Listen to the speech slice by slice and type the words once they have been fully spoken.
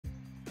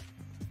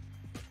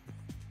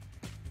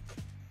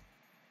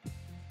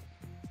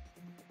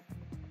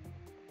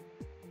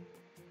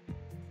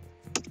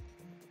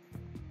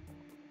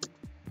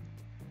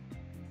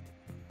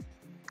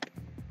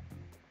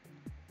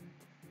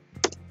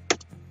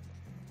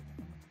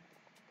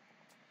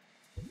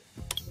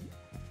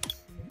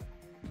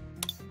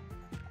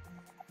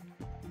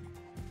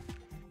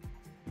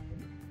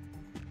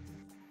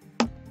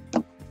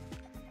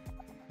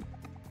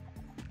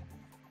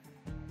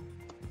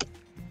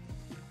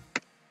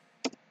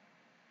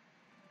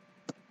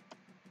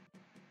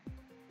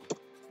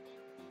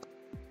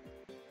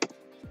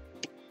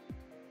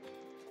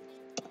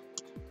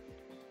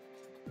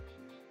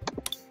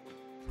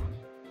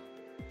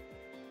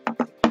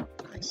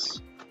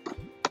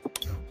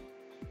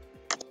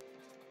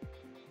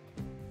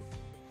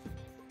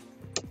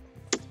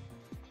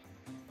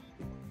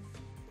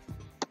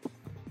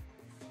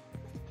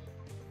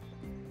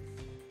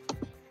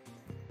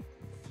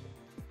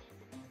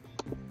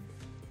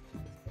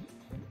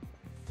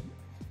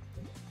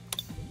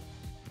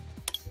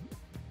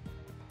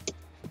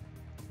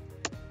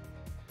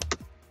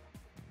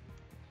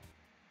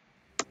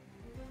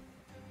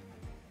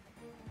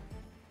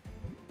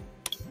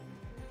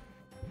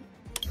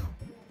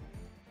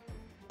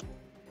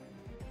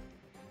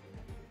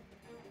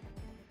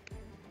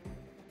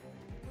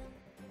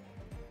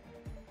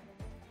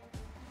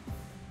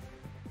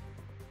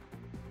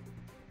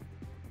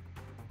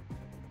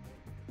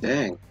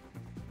Dang.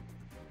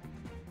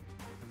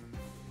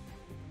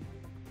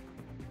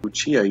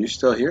 Uchi, are you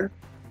still here?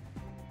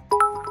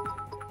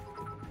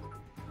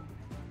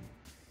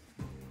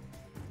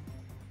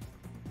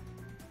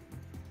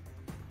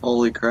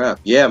 Holy crap.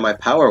 Yeah, my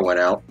power went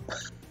out.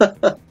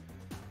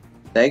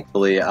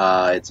 Thankfully,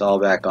 it's all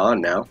back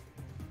on now.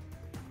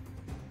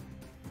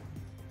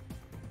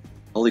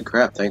 Holy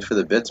crap, thanks for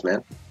the bits,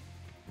 man.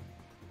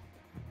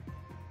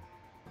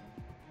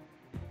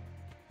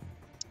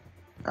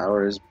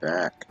 Power is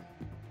back.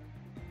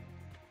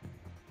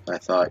 I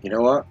thought, you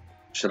know what?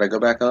 Should I go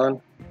back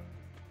on?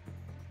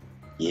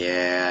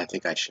 Yeah, I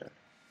think I should.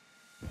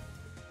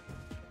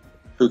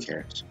 Who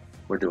cares?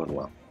 We're doing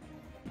well.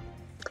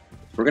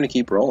 We're gonna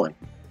keep rolling.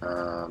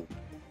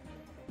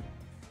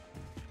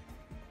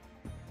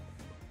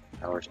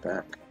 Power's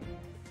back.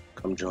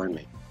 Come join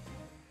me.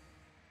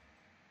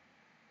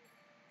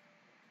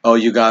 Oh,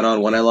 you got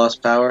on when I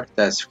lost power?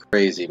 That's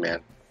crazy,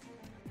 man.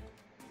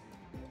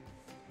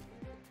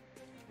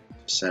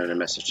 Just sending a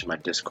message to my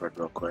Discord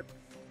real quick.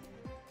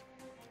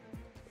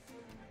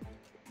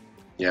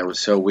 Yeah, it was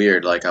so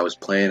weird. Like, I was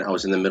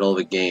in the middle of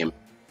a game,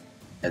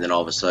 and then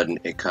all of a sudden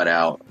it cut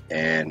out,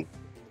 and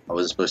I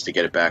wasn't supposed to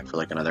get it back for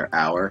like another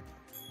hour.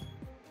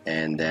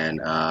 And then,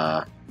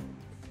 that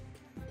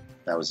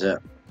was it.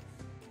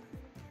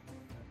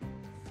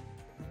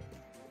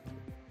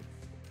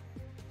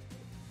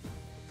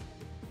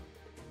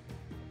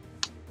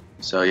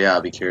 So yeah,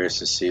 I'll be curious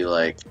to see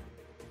like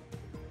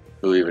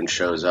who even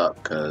shows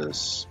up,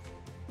 because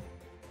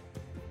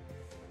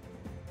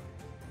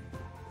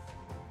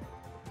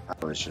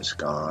I was just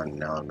gone.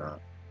 Now I'm not.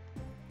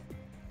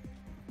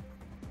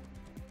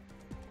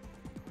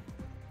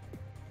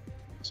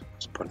 So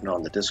just putting it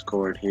on the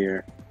Discord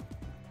here.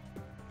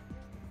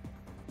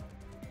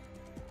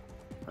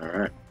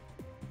 Alright.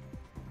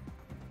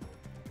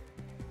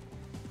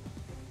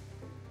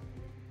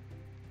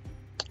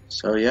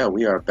 So yeah,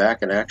 we are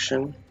back in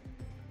action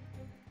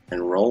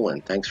and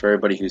rolling. Thanks for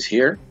everybody who's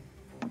here.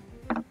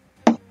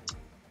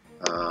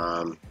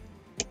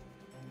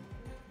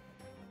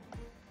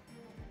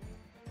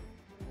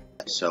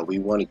 So we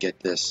want to get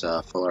this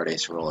full art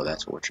ace roller.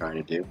 That's what we're trying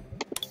to do.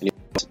 Anyone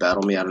wants to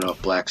battle me? I don't know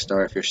if Black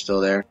Star, if you're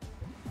still there.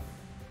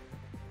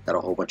 Got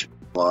a whole bunch of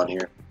people on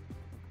here.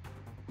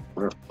 I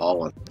wonder if Paul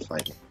wants to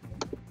fight me.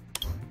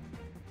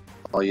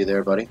 Paul, you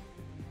there, buddy?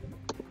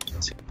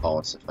 Let's see if Paul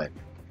wants to fight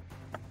me.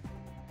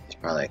 He's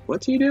probably like,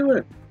 what's he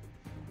doing?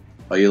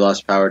 Oh, you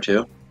lost power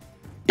too?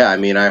 Yeah, I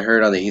mean, I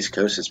heard on the East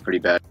Coast it's pretty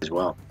bad as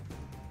well.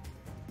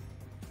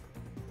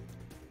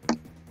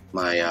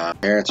 My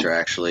parents are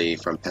actually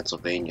from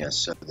Pennsylvania,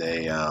 so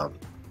they got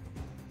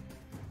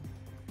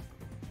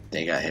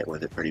hit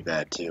with it pretty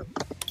bad too.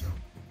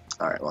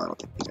 Alright, well, I don't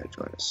think you're gonna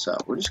join us. So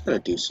we're just gonna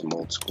do some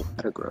old school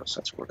metagross.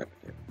 That's what we're gonna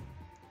do.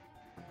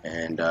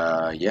 And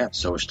yeah,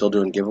 so we're still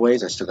doing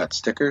giveaways. I still got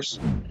stickers.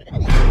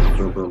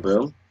 Boom, boom,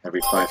 boom.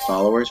 Every 5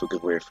 followers, we'll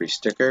give away a free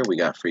sticker. We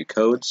got free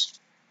codes.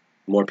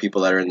 More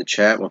people that are in the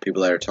chat, more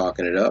people that are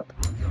talking it up.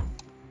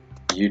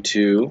 You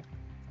too,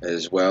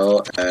 as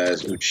well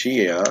as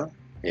Uchiha.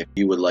 If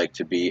you would like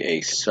to be a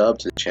sub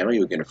to the channel,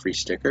 you'll get a free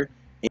sticker.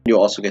 And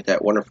you'll also get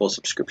that wonderful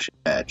subscription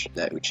badge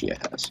that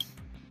Uchiha has.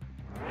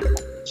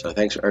 So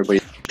thanks for everybody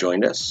who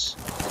joined us.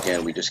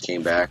 Again, we just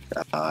came back.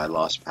 I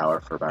lost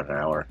power for about an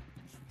hour.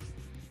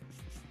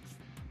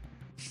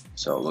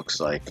 So it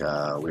looks like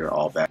we are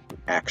all back in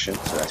action,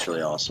 so that's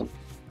really awesome.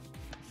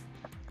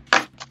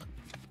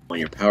 When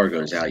your power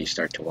goes out, you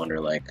start to wonder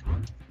like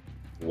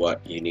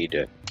what you need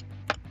to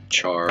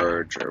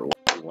charge or what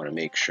you want to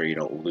make sure you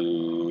don't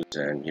lose,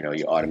 and you know,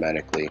 you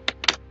automatically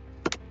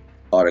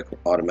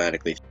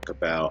think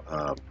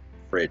about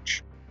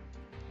fridge.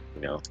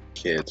 You know,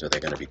 kids, are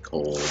they going to be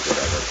cold,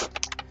 whatever.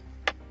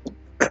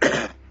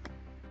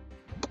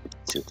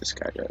 Let's see what this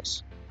guy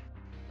does.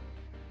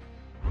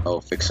 Oh,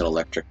 fix an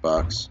electric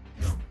box.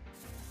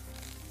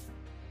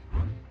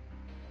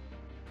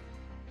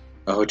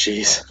 Oh,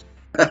 jeez.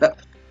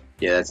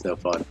 Yeah, that's no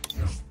fun.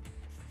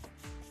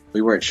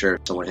 We weren't sure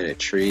if someone hit a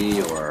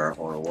tree or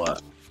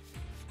what.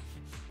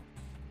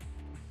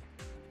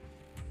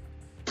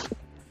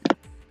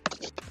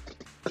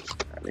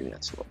 Maybe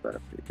that's a little better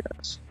for you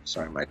guys.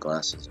 Sorry, my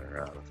glasses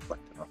are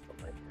reflecting off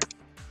the light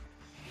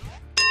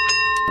here.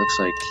 Looks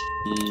like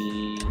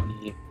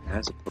he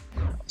has a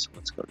Pokemon, so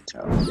let's go to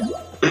town.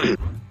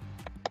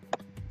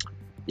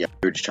 Yeah,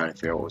 we were just trying to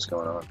figure out what was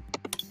going on.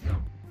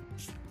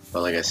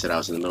 But like I said, I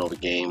was in the middle of a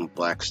game,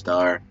 Black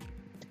Star,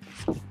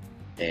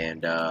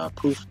 and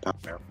poof,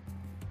 popped out.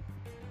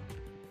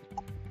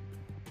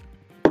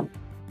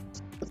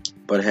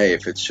 But hey,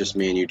 if it's just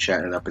me and you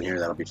chatting up in here,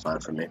 that'll be fine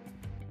for me.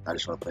 I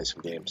just want to play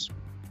some games.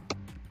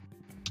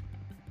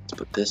 Let's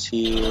put this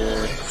here.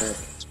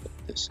 Let's put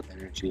this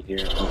energy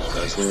here. Oh,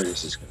 Guzzler,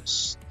 this is gonna.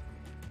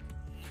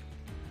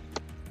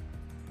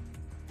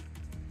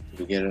 Did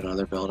we get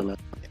another Beldam?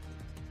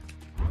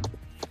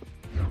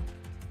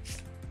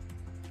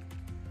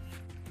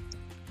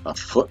 A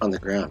foot on the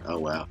ground. Oh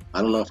wow.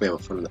 I don't know if we have a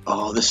foot on the.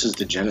 Oh, this is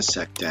the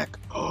Genesect deck.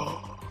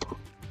 Oh,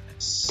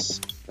 yes.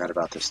 Forgot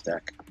about this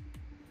deck.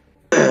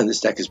 This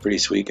deck is pretty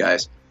sweet,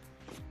 guys.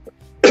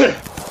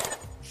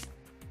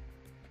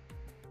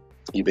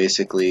 You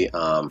basically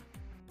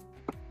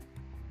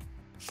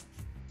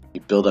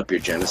you build up your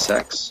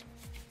Genesects,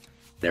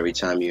 and every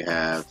time you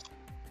have,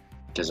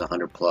 it does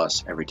 100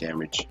 plus every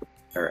damage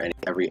or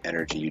every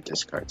energy you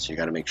discard. So you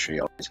got to make sure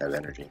you always have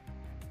energy.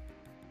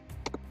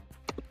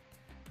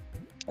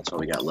 That's why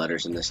we got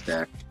letters in this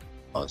deck.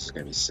 Oh, this is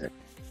gonna be sick.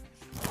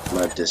 I'm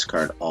gonna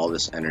discard all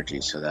this energy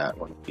so that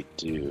when we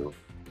do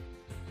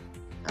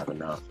have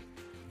enough,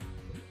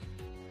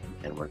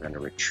 and we're gonna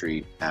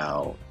retreat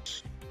out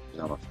because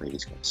I'm afraid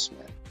he's gonna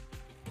smack.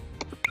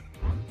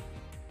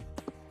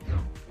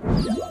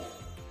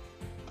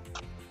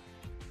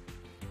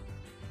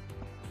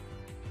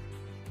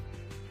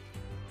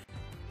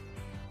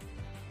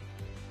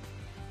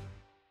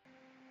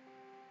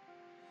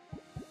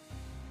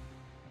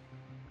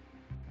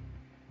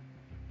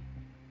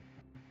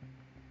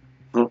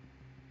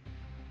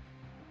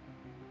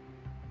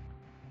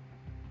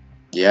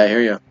 Yeah, I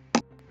hear you.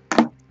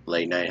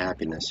 Late night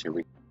happiness. Here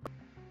we go.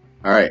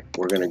 Alright,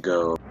 we're gonna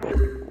go.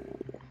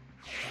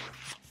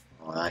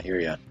 Oh, I hear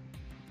ya.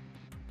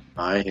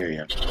 I hear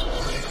ya.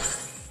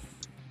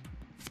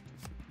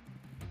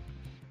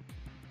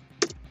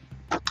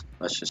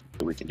 Let's just see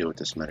what we can do with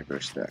this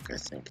Metagross deck. I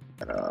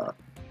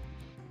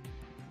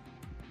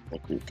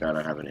think we've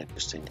gotta have an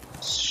interesting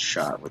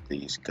shot with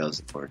these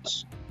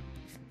Guzzlords.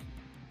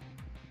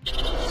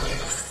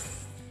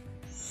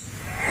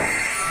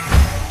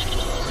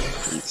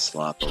 Eat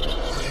sloppily.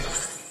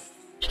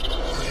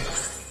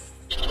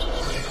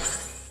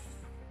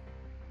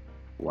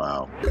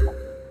 Wow.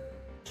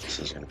 This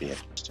is going to be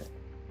interesting.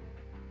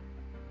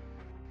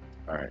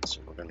 Alright,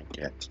 so we're going to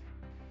get...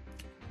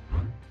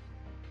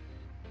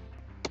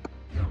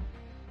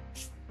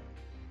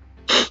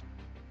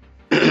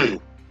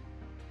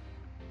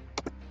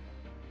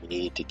 we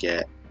need to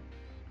get...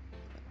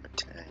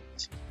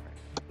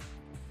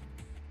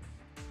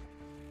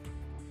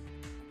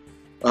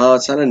 Oh,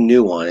 it's not a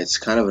new one. It's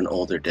kind of an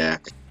older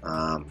deck.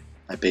 I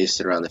based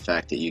it around the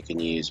fact that you can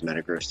use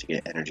Metagross to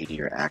get energy to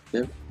your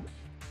active.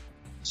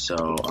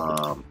 So,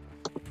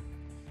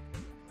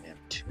 we have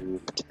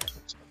 2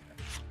 attacks.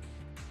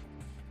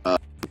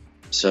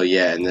 So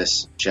yeah, and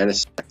this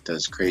Genesect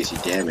does crazy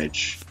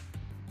damage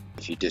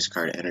if you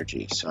discard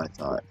energy. So I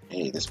thought,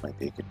 hey, this might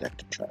be a good deck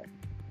to try.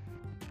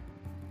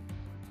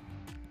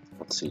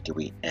 Let's see, do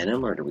we end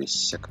him or do we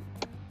sick him?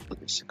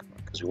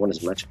 Because we want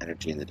as much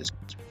energy in the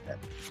discard as we can.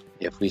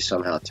 If we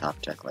somehow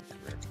top deck like the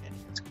rare candy,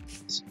 that's good.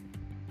 Let's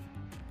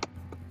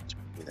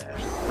do that.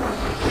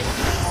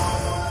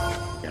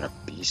 We got a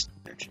beast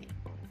energy.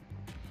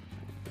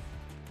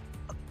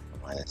 I don't know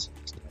why that's in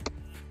this deck.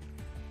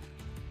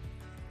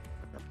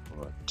 We're gonna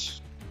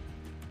put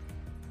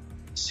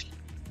this here.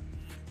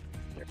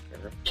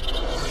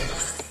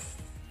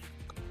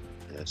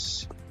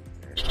 This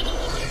here.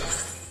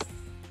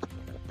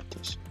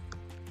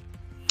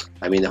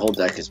 I mean, the whole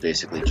deck is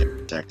basically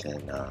decked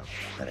in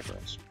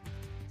Metagross.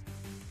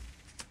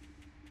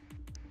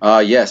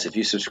 Yes, if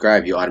you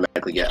subscribe, you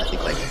automatically get, I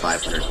think, like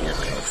 500 beard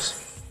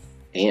coats.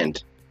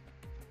 And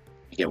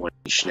you get one of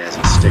these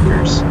snazzy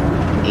stickers.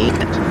 And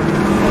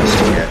you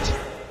also get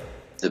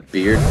the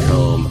beard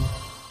comb,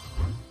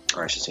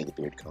 or I should say the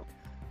beard comb.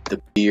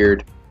 The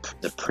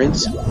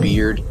Prince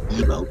Beard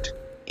emote.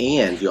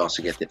 And you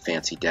also get the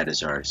fancy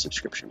Dadizard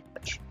subscription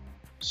badge.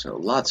 So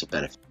lots of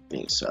benefits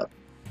being sub.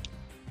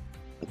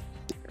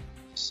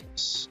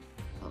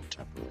 On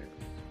top of it.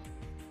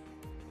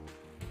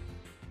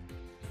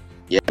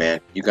 Yeah, man,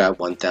 you got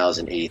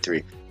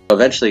 1,083.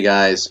 Eventually,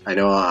 guys, I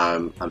know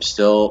I'm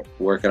still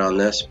working on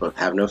this, but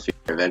have no fear.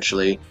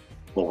 Eventually,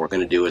 what we're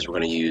going to do is we're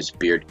going to use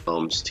beard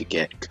combs to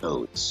get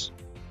codes.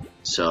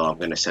 So I'm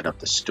going to set up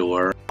the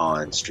store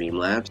on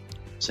Streamlabs,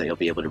 so you'll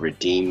be able to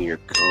redeem your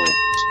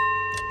codes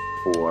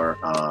for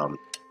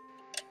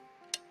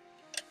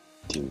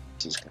dude,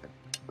 this is good.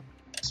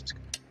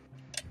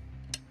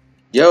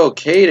 Yo,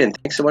 Caden,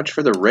 thanks so much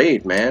for the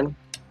raid, man.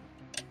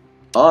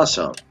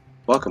 Awesome.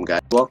 Welcome, guys.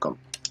 Welcome.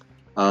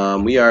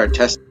 We are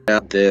testing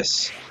out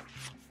this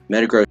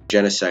Metagross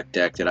Genesect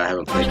deck that I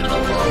haven't played in a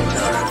long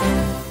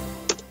time.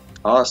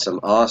 Awesome,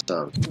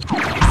 awesome.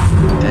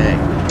 Dang.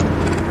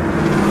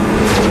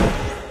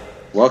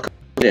 Welcome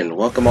in.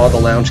 Welcome all the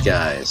lounge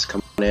guys.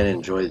 Come on in and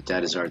enjoy the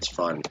Dadizard's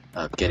fun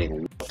of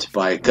getting whooped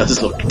by a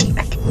Guzzlord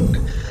deck.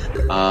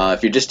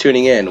 If you're just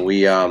tuning in,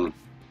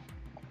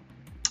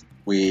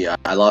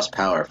 I lost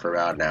power for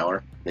about an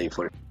hour, maybe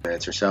 40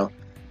 minutes or so,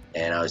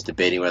 and I was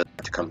debating whether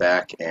to come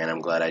back, and I'm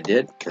glad I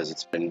did because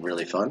it's been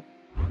really fun.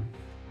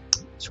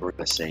 So we're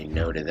gonna say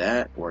no to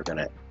that. We're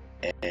gonna,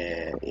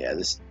 and yeah,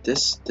 this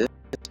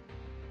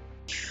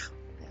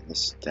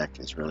deck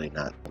is really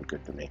not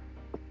good for me.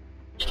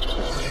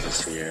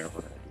 This here,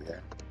 we're gonna do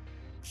that.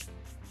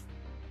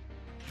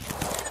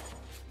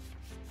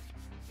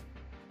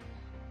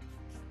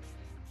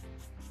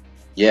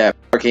 Yeah,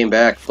 I came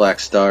back, Black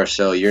Star,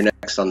 so you're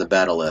next on the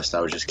battle list. I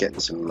was just getting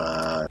some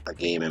a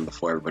game in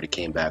before everybody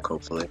came back,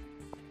 hopefully.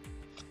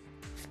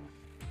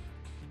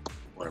 I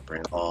want to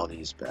bring all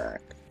these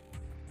back.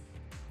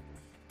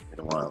 We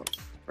don't want to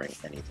bring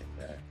anything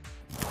back.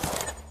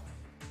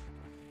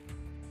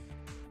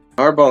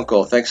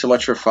 Carbuncle, thanks so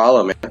much for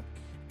following, man.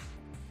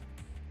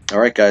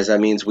 Alright guys, that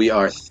means we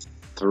are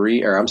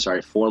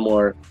 4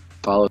 more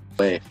follows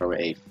away from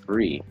a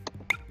free.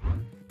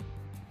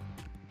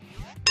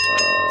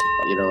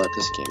 You know what,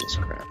 this game is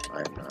crap. I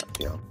am not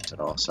feeling this at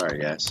all. Sorry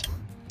guys.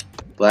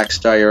 Black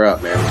Star, you're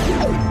up, man.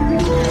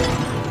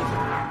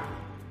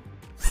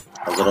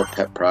 A little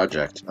pet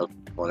project. Okay,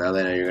 well now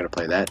that I know you're going to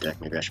play that deck,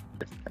 maybe I should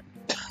play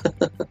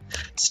it.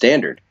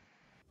 Standard,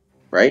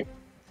 right?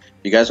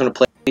 If you guys want to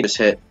play, just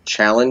hit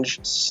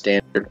challenge,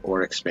 standard,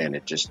 or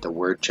expanded. Just the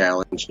word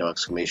challenge, no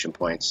exclamation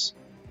points.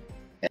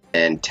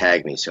 And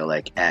tag me, so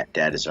like at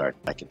Dadizard.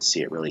 I can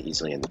see it really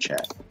easily in the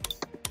chat.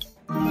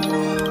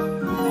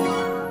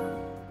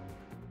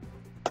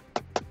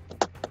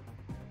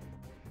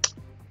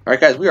 Alright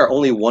guys, we are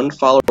only 1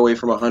 follower away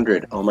from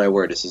 100. Oh my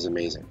word, this is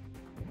amazing.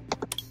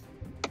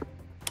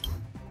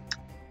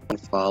 1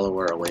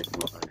 follower away from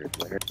 100.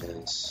 Where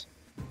is...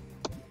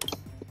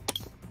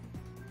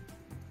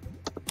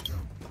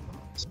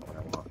 That's not what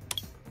I want.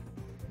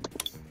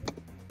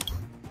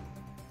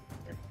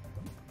 Here.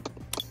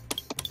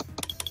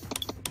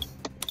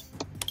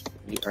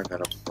 We are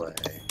gonna play...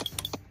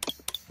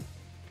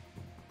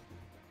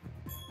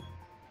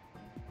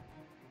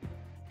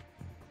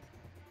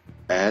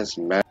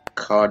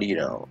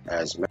 Asmacadino.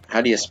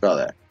 How do you spell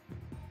that?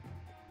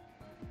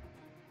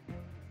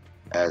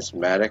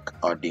 Asmatic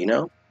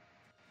Audino?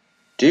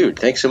 Dude,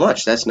 thanks so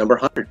much. That's number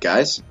 100,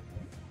 guys.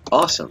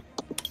 Awesome.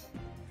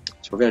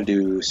 So we're going to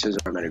do Scissor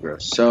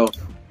Metagross. So,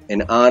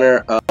 in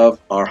honor of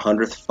our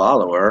 100th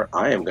follower,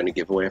 I am going to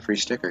give away a free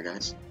sticker,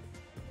 guys.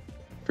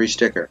 Free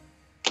sticker.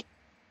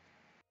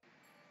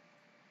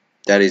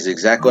 That is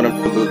exactly what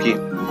I'm doing, Buki.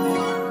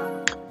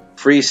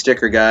 Free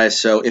sticker, guys.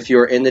 So if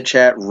you're in the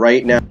chat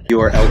right now,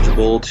 you are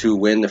eligible to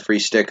win the free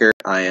sticker.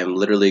 I am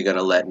literally going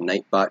to let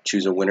Nightbot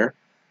choose a winner.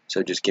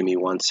 So just give me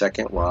 1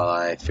 second while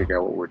I figure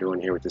out what we're doing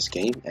here with this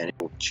game, and it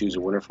will choose a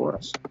winner for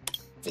us.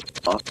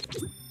 It's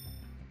awesome.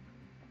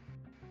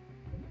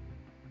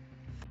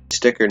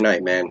 Sticker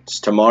night, man.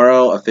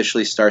 Tomorrow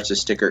officially starts the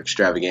sticker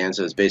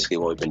extravaganza. It's basically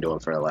what we've been doing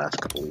for the last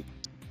couple weeks,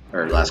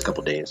 or last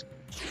couple days.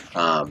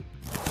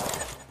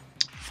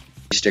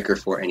 Sticker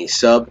for any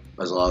sub,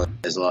 as well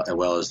as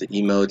the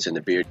emotes and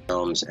the beard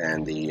domes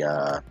and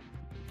the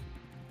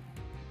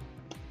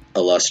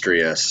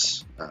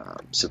illustrious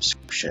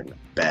subscription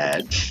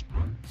badge.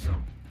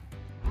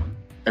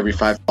 Every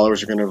 5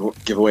 followers are going to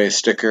give away a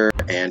sticker,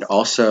 and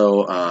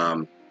also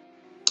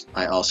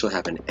I also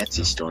have an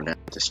Etsy store now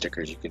with the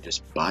stickers. You can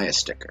just buy a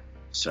sticker,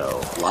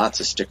 so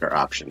lots of sticker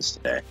options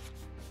today.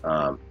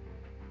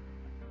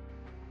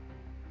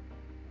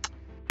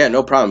 Yeah,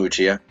 no problem,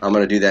 Uchiha. I'm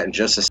going to do that in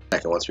just a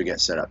second once we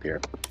get set up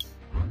here.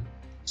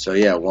 So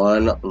yeah,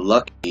 1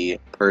 lucky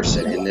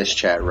person in this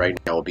chat right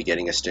now will be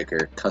getting a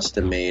sticker,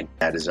 custom-made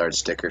Dadizard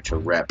sticker to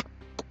rep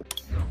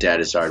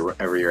Dadizard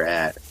wherever you're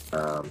at.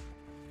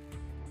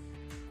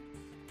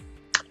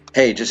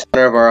 Hey, just in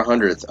honor of our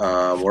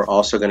 100th, we're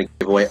also going to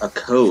give away a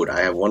code.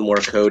 I have 1 more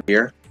code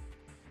here.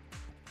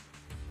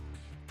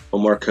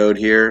 1 more code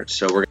here,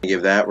 so we're going to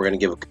give that. We're going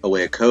to give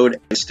away a code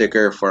and a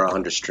sticker for our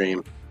 100th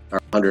stream. Our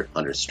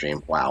 100th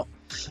stream, wow.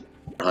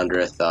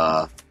 100th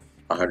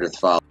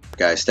follower.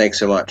 Guys, thanks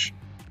so much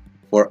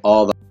for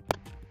all the...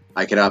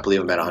 I cannot believe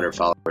I'm at 100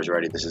 followers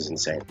already. This is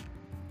insane.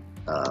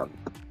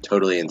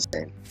 Totally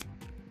insane.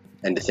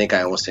 And to think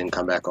I almost didn't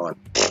come back on.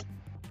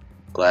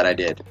 Glad I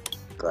did.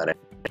 Glad I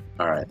did.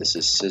 Alright, this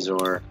is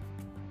Scissor.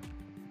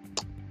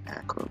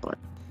 Acrobike.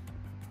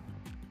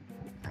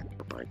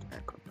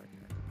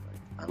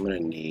 I'm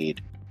gonna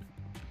need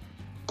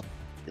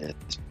this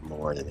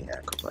more than the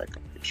Acrobike,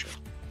 I'm pretty sure.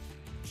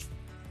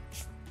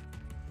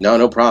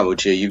 No problem,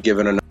 Uchiha. You've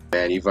given enough,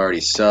 man. You've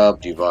already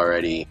subbed. You've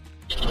already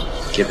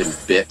given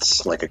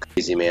bits like a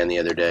crazy man the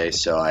other day.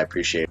 So I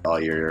appreciate all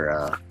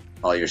your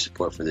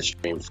support for the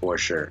stream for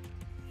sure.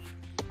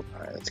 All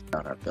right, let's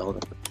count our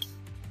building.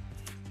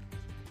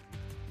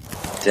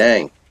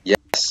 Dang.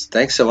 Yes.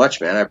 Thanks so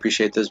much, man. I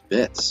appreciate those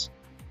bits.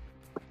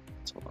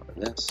 Let's hold on to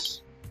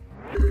this.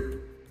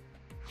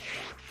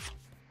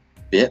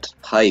 Bit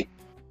hype.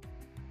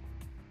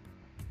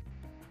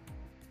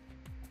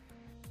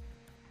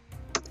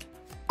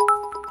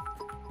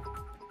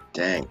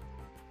 Dang.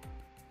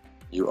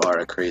 You are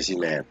a crazy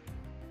man.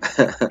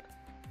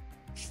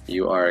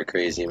 You are a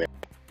crazy man.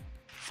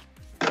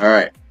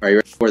 Alright, are you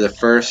ready for the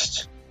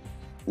first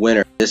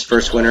winner? This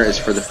first winner is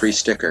for the free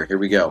sticker. Here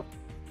we go.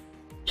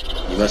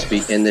 You must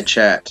be in the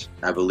chat.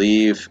 I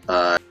believe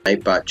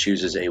Nightbot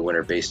chooses a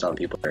winner based on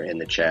people that are in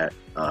the chat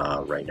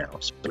right now.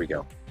 So here we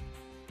go.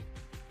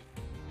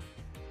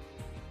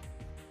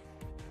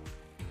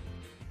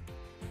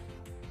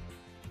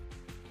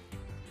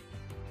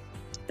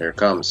 Here it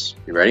comes.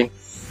 You ready?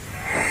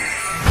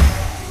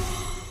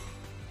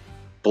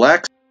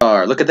 Black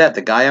Star. Look at that.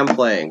 The guy I'm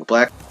playing.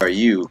 Black Star,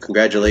 you.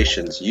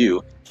 Congratulations.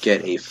 You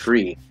get a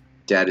free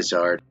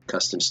Dadizard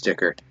custom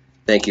sticker.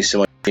 Thank you so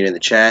much for being in the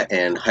chat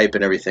and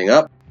hyping everything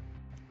up.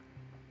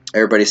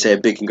 Everybody say a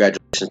big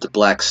congratulations Congratulations to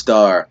Black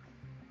Star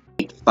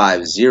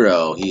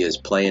 850. He is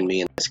playing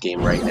me in this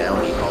game right now,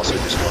 and he also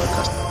just won a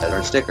custom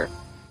Dadizard sticker. You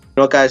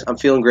know what, guys? I'm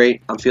feeling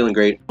great. I'm feeling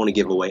great. I want to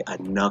give away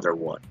another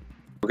one.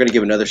 We're going to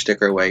give another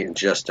sticker away in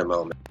just a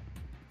moment.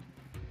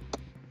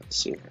 Let's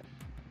see here.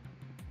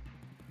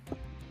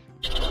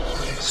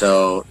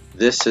 So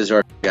this scissor,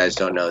 if you guys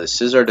don't know, the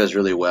scissor does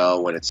really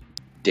well when it's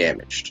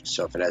damaged.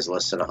 So if it has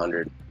less than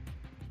 100,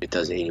 it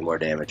does 80 more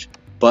damage.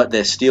 But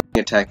the stealing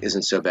attack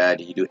isn't so bad.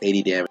 You do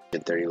 80 damage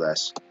and 30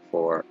 less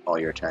for all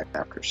your attack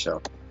after.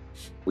 So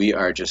we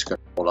are just going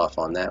to hold off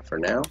on that for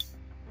now.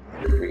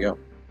 Here we go.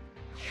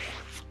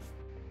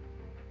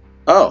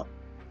 Oh!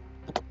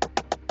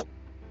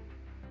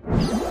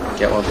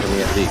 Get one from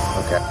me at least.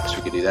 Okay, I guess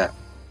we could do that.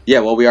 Yeah,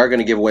 well, we are going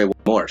to give away one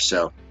more,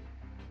 so.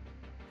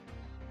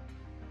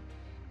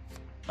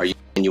 Are you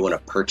saying you want to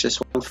purchase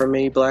one from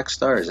me, Black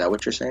Star? Is that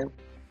what you're saying?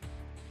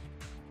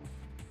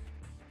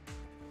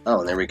 Oh,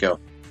 and there we go.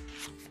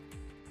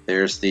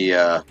 There's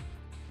the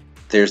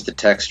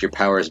text. Your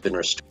power has been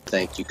restored.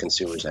 Thank you,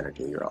 Consumer's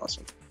Energy. You're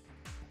awesome.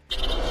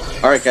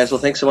 Alright, guys. Well,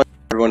 thanks so much to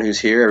everyone who's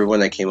here,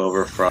 everyone that came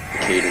over from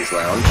Caden's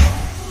Lounge.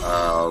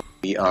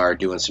 We are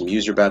doing some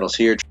user battles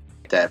here.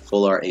 That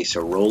full art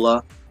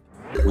Acerola.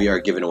 We are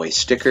giving away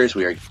stickers.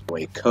 We are giving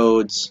away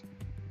codes.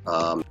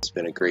 It's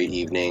been a great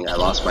evening. I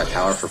lost my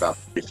power for about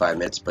 45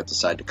 minutes, but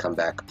decided to come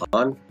back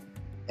on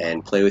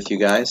and play with you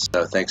guys.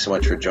 So thanks so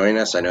much for joining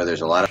us. I know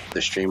there's a lot of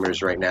other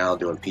streamers right now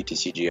doing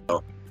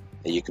PTCGO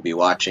that you could be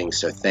watching.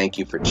 So thank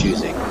you for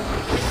choosing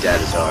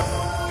Dadizard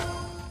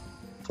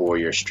for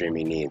your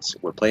streaming needs.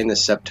 We're playing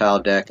this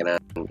Sceptile deck, and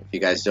if you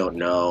guys don't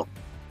know,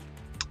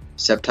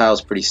 Sceptile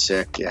is pretty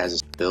sick. It has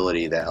this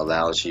ability that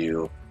allows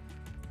you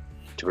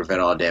to prevent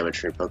all damage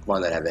from your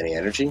Pokemon that have any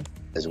energy,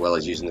 as well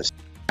as using this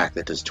attack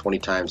that does 20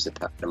 times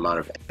the amount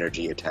of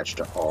energy attached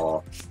to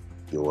all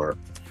your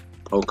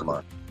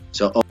Pokemon.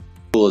 So,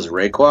 cool is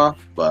Rayquaza,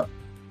 but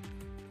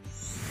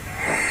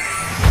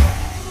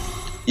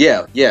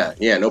yeah,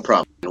 no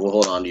problem. We'll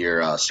hold on to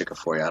your sticker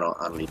for you. I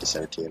don't need to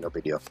send it to you. No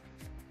big deal.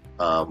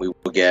 We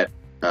will get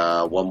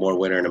one more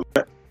winner in a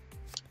minute.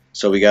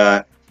 So we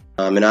got,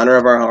 in honor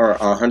of our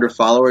 100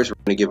 followers, we're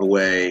going to give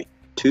away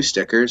 2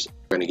 stickers.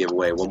 We're going to give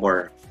away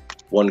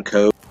one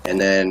code, and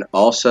then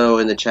also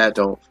in the chat,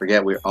 don't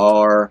forget, we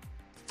are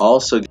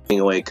also giving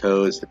away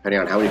codes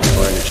depending on how many people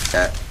are in the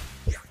chat.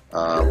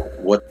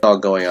 What's all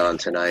going on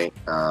tonight?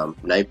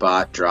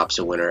 Nightbot drops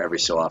a winner every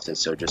so often,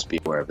 so just be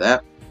aware of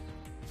that.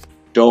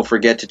 Don't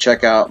forget to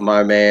check out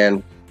my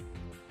man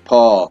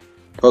Paul,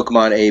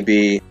 Pokemon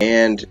AB,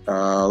 and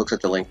looks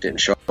like the link didn't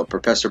show up, but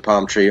Professor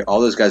Palm Tree.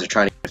 All those guys are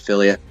trying to get an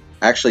affiliate.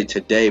 Actually,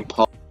 today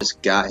Paul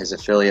just got his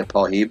affiliate,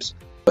 Paul Heaps,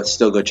 but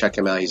still go check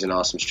him out. He's an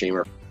awesome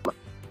streamer from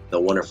the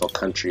wonderful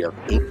country of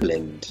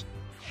England.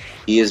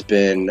 He has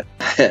been,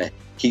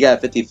 he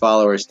got 50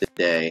 followers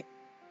today,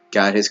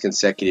 got his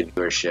consecutive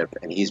viewership,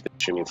 and he's been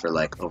streaming for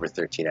like over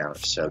 13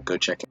 hours. So go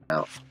check him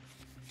out.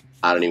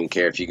 I don't even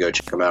care if you go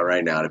check him out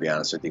right now, to be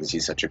honest with you, because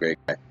he's such a great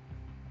guy.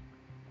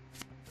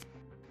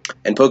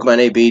 And Pokemon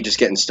AB, just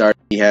getting started.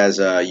 He has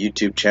a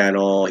YouTube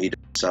channel. He does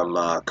some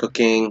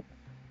cooking,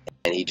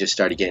 and he just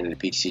started getting into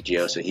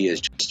PTCGO, so he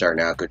is just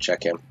starting out. Go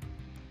check him.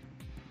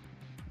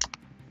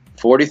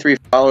 43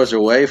 followers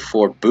away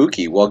for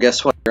Buki. Well,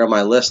 guess what? You're on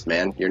my list,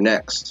 man. You're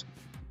next.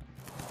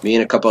 Me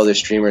and a couple other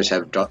streamers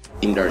have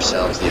deemed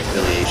ourselves the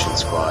affiliation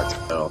squad,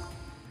 so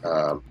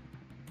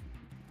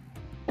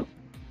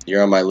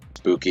you're on my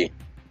list, Buki.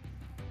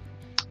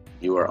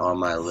 You are on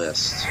my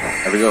list.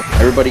 There we go.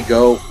 Everybody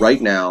go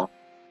right now.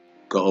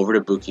 Go over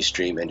to Buki's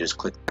stream and just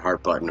click the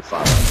heart button to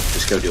follow.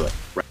 Just go do it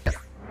right now.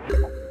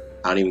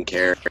 I don't even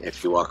care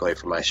if you walk away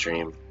from my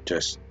stream.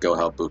 Just go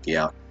help Buki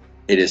out.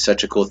 It is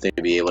such a cool thing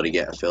to be able to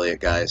get affiliate,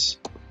 guys.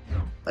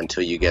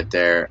 Until you get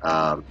there,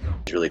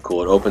 it's really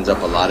cool. It opens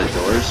up a lot of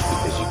doors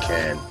because you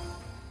can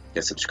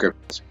get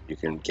subscriptions, you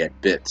can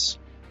get bits,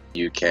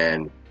 you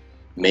can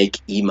make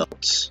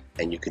emotes,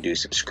 and you can do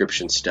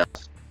subscription stuff,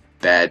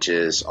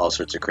 badges, all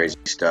sorts of crazy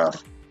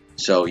stuff.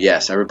 So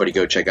yes, everybody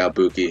go check out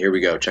Buki. Here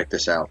we go. Check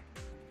this out.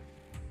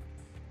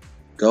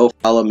 Go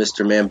follow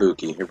Mr.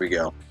 Mambuki. Here we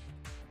go.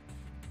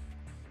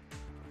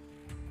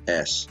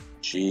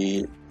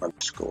 SG_Buki.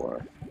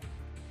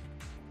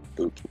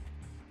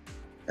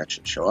 That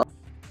should show up.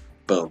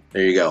 Boom.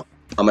 There you go.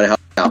 I'm gonna help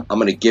you out. I'm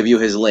gonna give you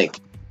his link.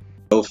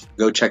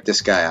 Go check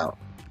this guy out.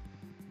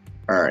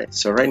 Alright,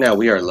 so right now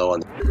we are low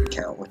on the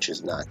account, which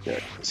is not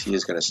good, because he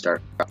is gonna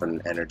start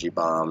dropping energy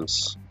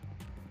bombs.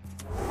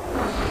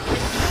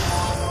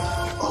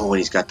 Oh, and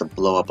he's got the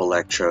blow up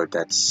electrode.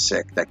 That's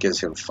sick. That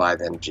gives him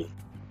 5 energy.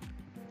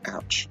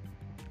 Ouch.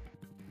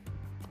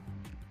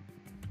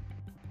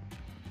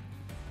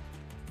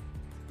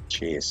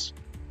 Jeez.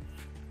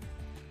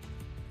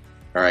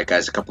 Alright,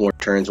 guys, a couple more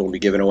turns. We'll be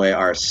giving away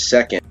our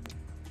second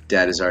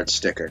Dadizard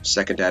sticker.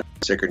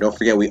 Don't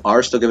forget, we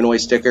are still giving away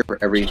sticker for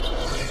every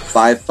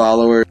 5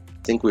 followers.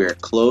 I think we are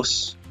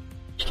close.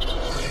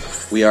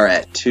 We are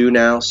at 2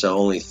 now, so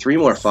only 3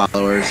 more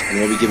followers, and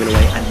we'll be giving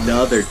away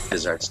another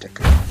Dadizard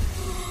sticker.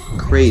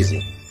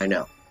 Crazy, I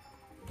know.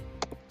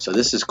 So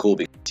this is cool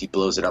because he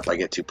blows it up, I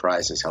get 2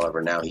 prizes.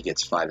 However, now he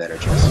gets 5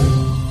 energies.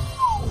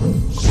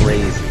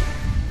 Crazy.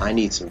 I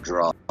need some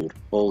draw, dude.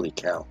 Holy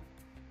cow.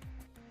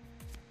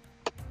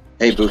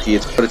 Hey, Buki,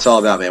 it's what it's all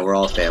about, man. We're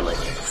all family.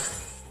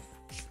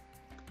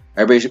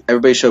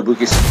 Everybody show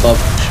Buki some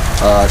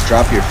love.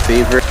 Drop your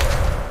favorite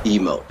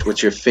emote.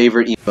 What's your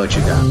favorite emote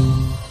you got?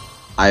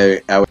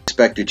 I would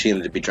expect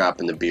Uchina to be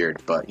dropping the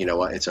beard, but you know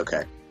what? It's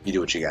okay. You do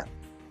what you got.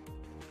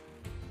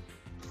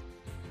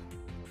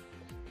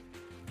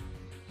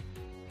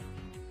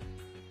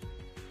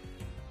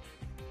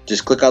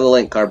 Just click on the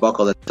link,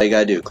 Carbuncle. That's all you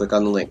gotta do. Click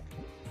on the link.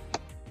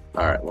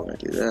 Alright, we're gonna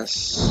do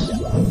this.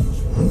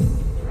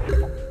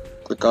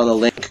 Click on the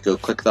link. Go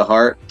click the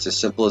heart. It's as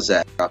simple as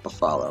that. Drop a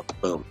follow.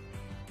 Boom.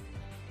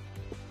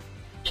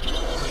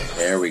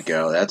 There we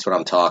go. That's what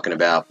I'm talking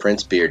about.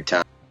 Prince Beard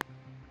time.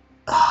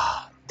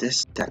 Ah,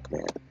 this deck,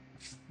 man.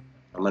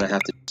 I'm gonna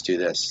have to just do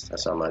this.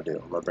 That's what I'm gonna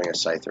do. I'm gonna bring a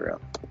Scyther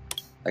out.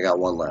 I got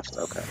 1 left.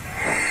 Okay.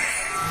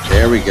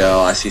 There we go.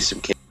 I see some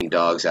king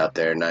dogs out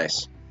there.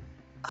 Nice.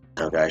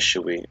 Oh, guys,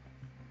 should we?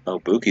 Oh,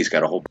 Buki's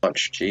got a whole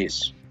bunch.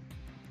 Jeez.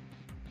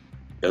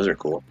 Those are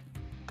cool.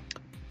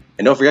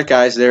 And don't forget,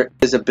 guys, there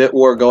is a bit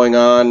war going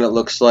on. It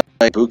looks like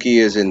Buki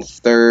is in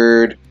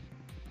 3rd.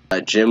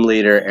 Gym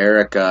leader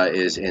Erica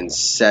is in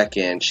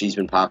 2nd. She's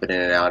been popping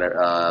in and out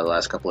the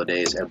last couple of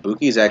days. And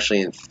Buki's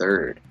actually in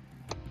 3rd.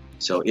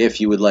 So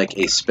if you would like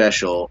a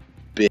special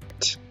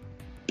bit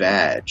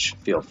badge,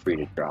 feel free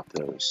to drop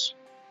those.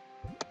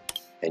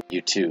 And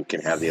you too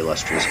can have the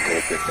illustrious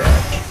gold bit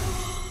badge.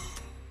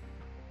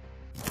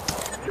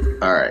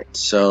 Alright,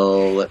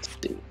 so let's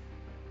see.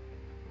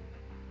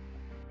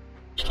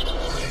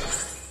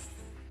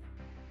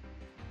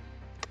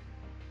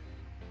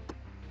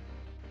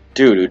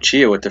 Dude,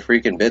 Uchiha with the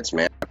freaking bits,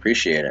 man. I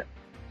appreciate it.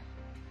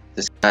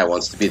 This guy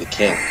wants to be the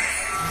king.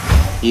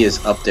 He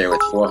is up there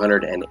with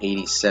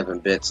 487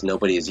 bits.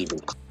 Nobody is even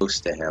close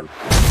to him.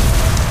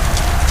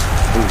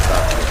 Who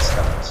thought to get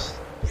stomped?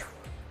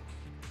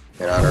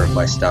 In honor of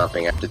my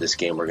stomping, after this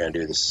game, we're gonna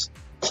do this.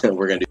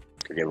 We're gonna do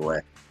a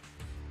giveaway.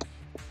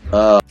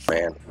 Oh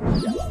man.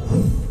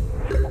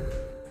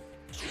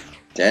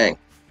 Dang.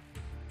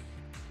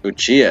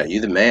 Uchiha, you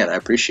the man. I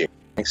appreciate it.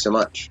 Thanks so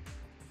much.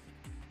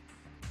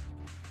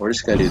 We're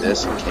just gonna do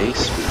this in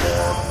case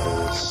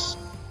because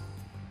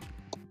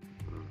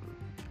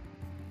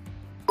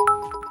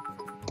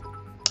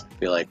I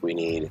feel like we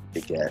need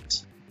to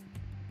get.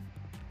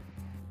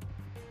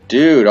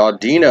 Dude,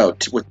 Audino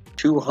with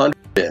 200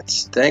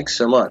 bits. Thanks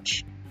so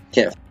much.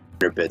 Can't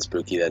 100 bits,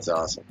 Buki. That's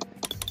awesome.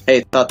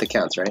 Hey, thought that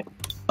counts, right?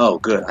 Oh,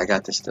 good. I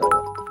got this still.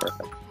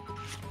 Perfect.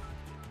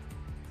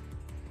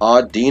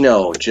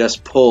 Audino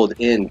just pulled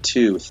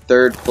into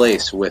 3rd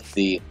place with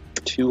the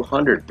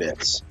 200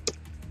 bits.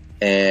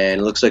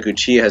 And it looks like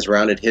Uchiha has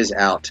rounded his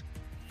out.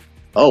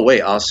 Oh,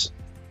 wait.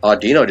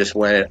 Audino just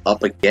went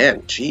up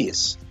again.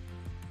 Jeez.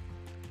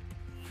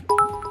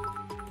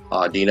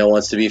 Audino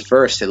wants to be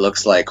first, it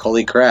looks like.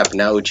 Holy crap.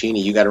 Now,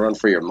 Uchini, you got to run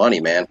for your money,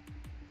 man.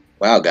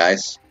 Wow,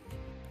 guys.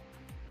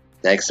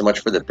 Thanks so much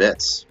for the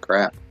bits.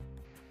 Crap.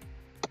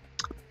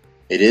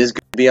 It is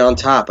good to be on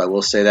top. I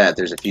will say that.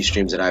 There's a few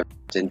streams that I've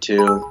been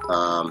into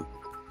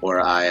where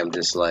I am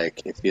just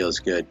like, it feels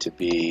good to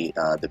be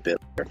the bit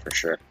leader for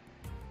sure.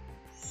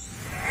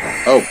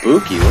 Oh,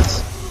 Buki,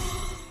 what's...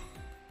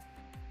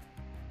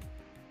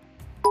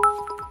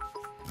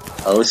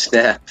 Oh,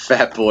 snap.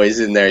 Fat Boy's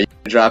in there. You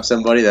drop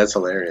somebody? That's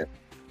hilarious.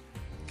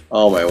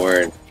 Oh, my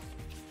word.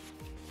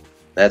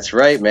 That's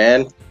right,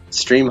 man.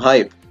 Stream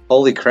hype.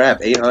 Holy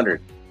crap,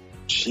 800.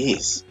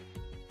 Jeez.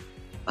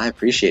 I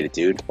appreciate it,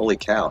 dude. Holy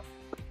cow.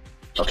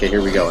 Okay,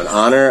 here we go. In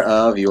honor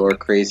of your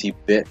crazy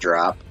bit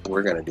drop,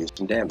 we're going to do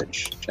some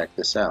damage. Check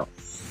this out.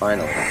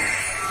 Finally.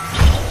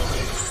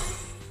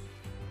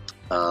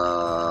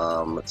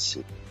 Let's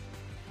see.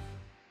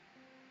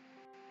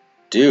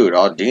 Dude,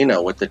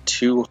 Audino with the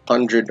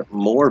 200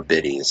 more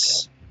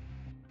biddies.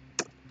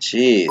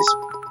 Jeez.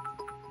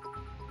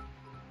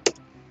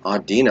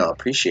 Audino,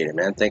 appreciate it,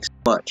 man. Thanks so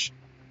much.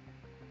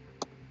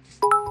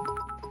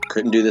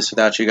 Couldn't do this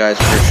without you guys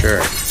for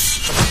sure.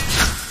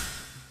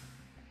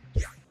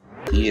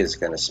 He is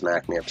going to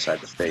smack me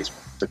upside the face.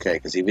 It's okay,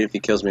 because even if he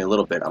kills me a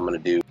little bit, I'm going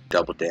to do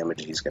double damage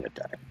and he's going to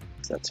die.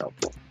 So that's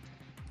helpful.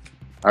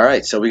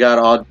 Alright, so we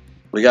got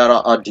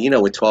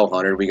Audino with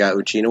 1200, we got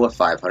Uchina with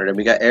 500, and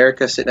we got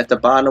Erica sitting at the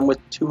bottom with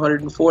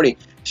 240.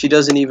 She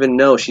doesn't even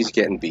know she's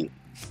getting beat.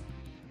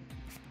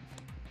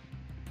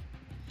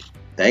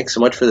 Thanks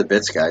so much for the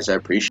bits, guys. I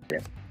appreciate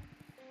it.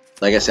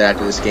 Like I said,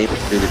 after this game,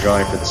 we'll do the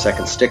drawing for the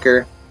 2nd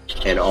sticker,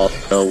 and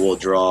also we'll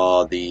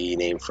draw the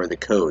name for the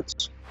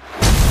codes.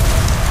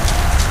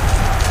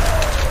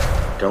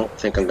 Don't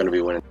think I'm going to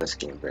be winning this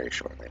game very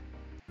shortly.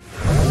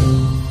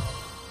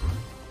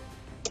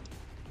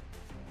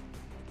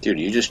 Dude,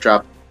 you just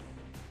dropped...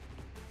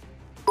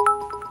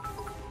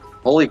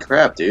 Holy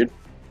crap, dude.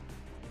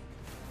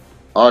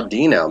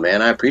 Audino,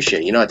 man, I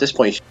appreciate it. You know, at this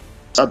point, you should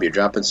sub. You're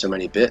dropping so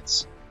many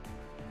bits.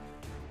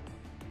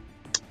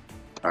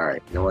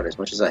 Alright, you know what? As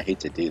much as I hate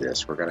to do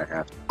this, we're going to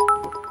have to...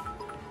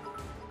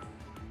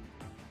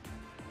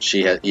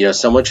 She has, you know,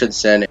 someone should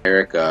send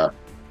Erica.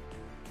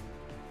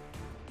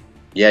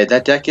 Yeah,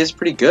 that deck is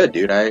pretty good,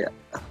 dude.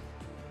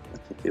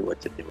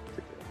 What to do.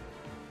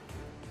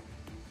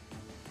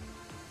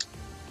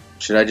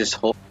 Should I just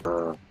hold?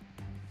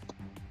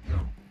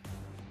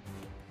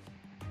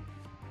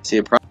 See,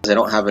 the problem is I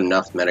don't have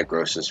enough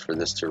metagrosses for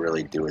this to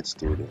really do its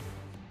duty.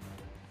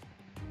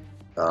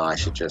 I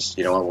should just,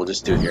 you know what, we'll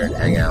just do it here and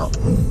hang out.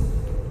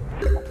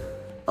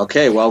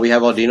 Okay, well, we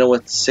have Aldino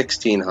with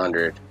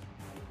 1,600.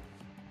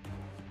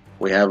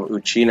 We have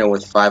Uchino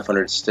with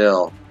 500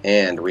 still,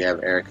 and we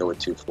have Erica with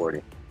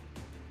 240.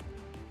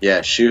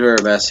 Yeah, shoot her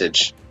a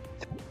message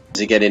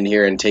to get in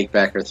here and take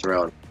back her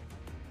throne.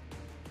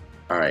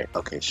 Alright,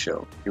 okay,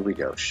 show. Here we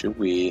go. Should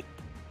we...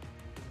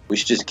 We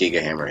should just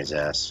Giga Hammer his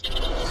ass.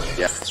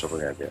 Yeah, that's what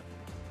we're gonna do.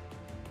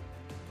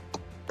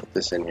 Put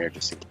this in here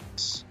just in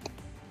case.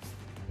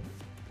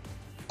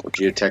 We'll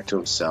geotech to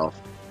himself.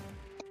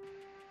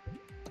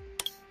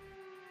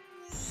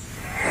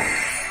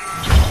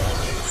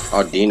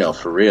 Oh, Dino,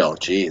 for real,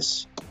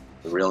 jeez.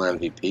 The real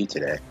MVP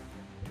today.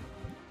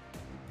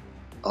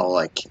 Oh,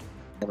 like...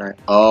 Can I...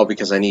 Oh,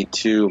 because I need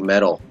 2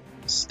 metal.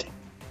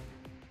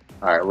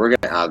 Alright, we're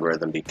gonna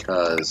algorithm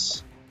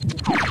because...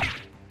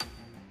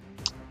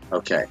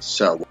 Okay,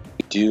 so what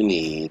we do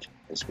need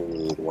is we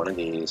need one of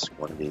these,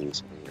 and we need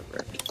a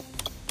Rick.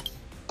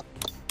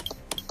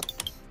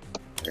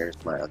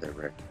 There's my other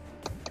Rick.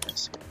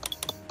 Yes.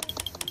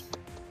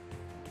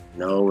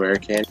 No rare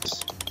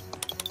candies.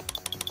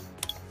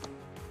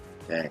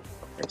 Dang.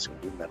 Okay, so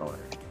we need metal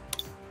energy.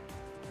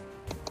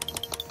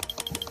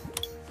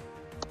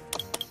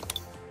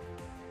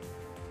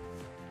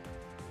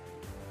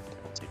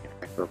 I'll take an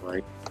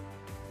Ectobite.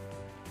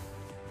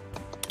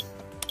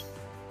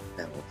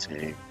 And we'll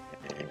take a...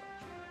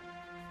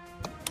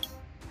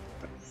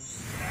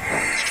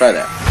 Let's try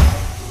that.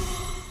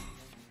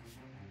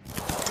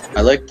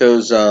 I like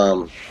those,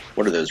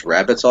 what are those,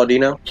 rabbits,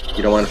 Aldino?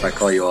 You don't mind if I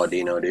call you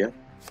Aldino, do you?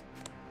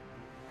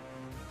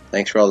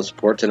 Thanks for all the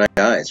support tonight,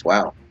 guys.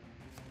 Wow.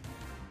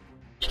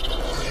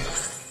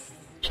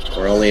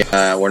 We're only,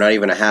 we're not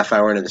even a half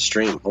hour into the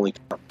stream. Holy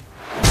cow.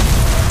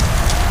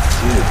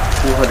 Dude,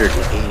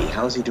 280.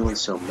 How is he doing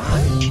so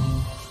much?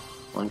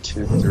 1,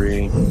 2,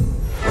 3, 4,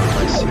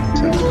 5, 6,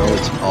 7. Oh,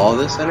 it's all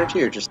this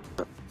energy or just...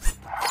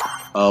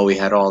 Oh, we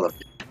had all the...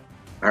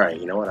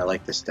 Alright, you know what? I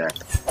like this deck.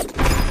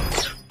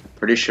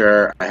 Pretty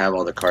sure I have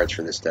all the cards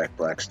for this deck,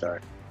 Black Star.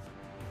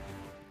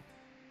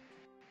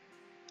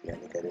 Yeah, I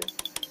think I do.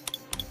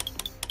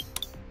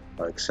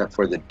 Oh, except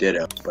for the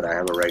Ditto, but I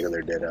have a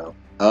regular Ditto.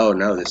 Oh,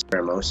 no, this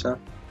Pheromosa?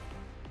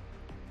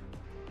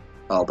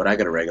 Oh, but I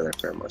got a regular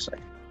Pheromosa.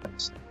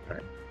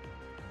 Alright.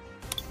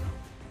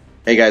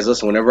 Hey guys,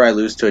 listen, whenever I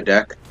lose to a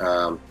deck,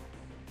 I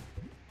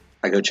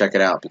go check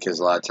it out because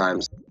a lot of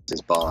times it's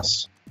his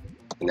boss.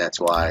 And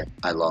that's why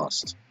I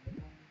lost.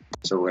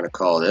 So we're going to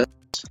call this.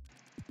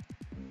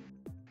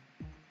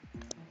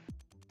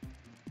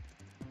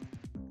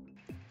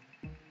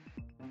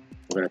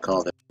 We're going to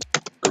call this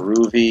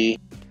Groovy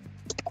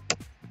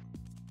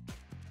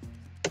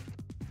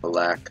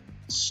Black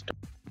Star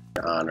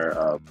in honor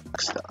of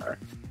Black Star.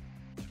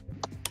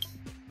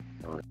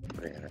 I'm going to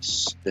put it in a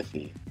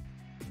spiffy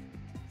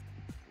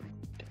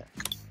deck.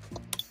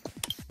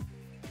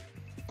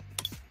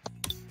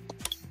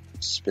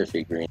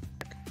 Spiffy green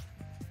deck.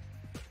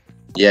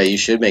 Yeah, you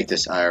should make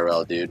this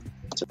IRL, dude.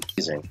 It's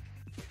amazing.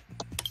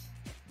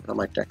 What are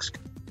my decks?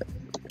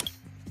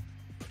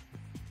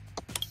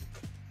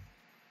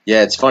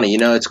 Yeah, it's funny. You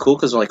know, it's cool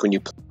because like when you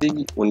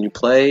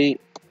play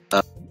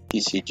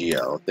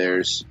PCGO,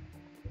 there's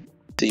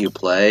that you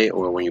play,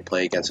 or when you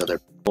play against other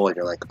people, and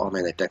you're like, oh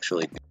man, that deck's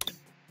really good.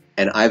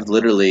 And I've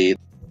literally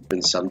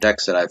been some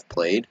decks that I've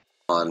played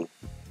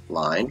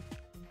online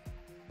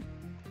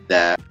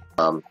that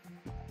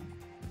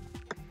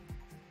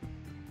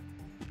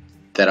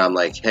that I'm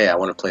like, hey, I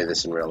want to play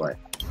this in real life.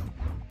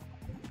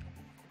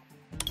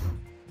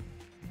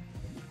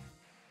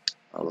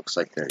 Oh, looks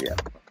like they're, yeah.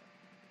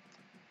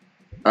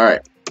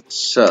 Alright,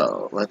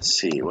 so let's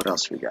see what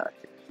else we got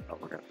here. Oh,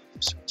 we're gonna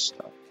do some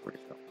stuff. Where'd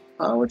it go?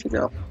 Oh, where'd you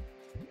go?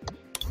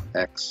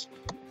 X.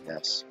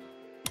 Yes.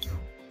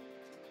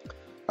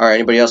 Alright,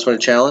 anybody else want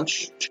to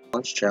challenge?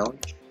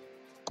 Challenge.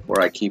 Before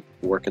I keep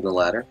working the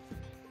ladder.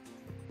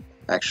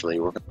 Actually,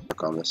 we're gonna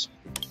work on this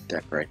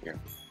deck right here.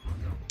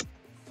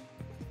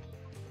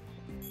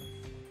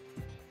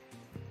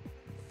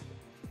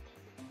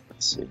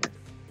 Let's see.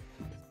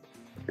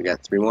 We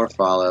got 3 more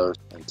follows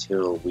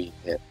until we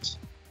hit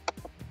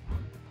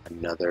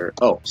another...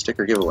 Oh,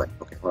 sticker giveaway.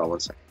 Okay, hold on 1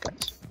 second,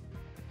 guys.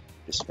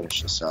 Just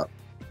finish this up.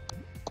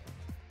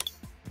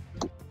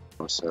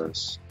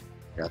 Osos.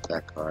 Got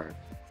that card.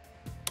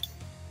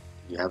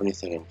 Do you have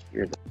anything in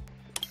here that...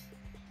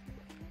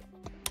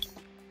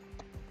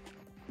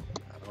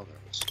 Got all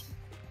those.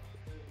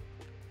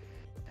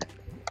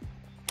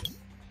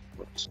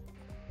 Whoops.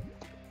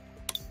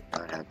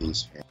 I have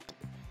these fancy.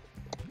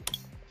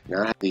 Do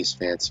not have these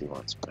fancy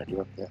ones, but I do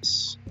have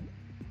this.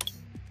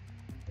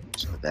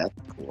 So that's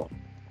cool.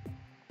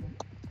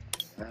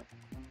 Here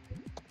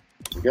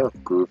we go,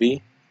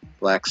 Groovy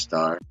Black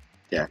Star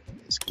deck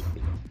is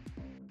complete.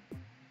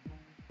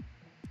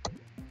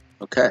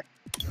 Okay.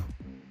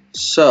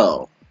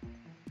 So,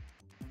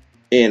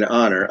 in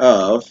honor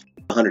of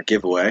the 100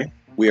 giveaway,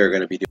 we are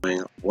going to be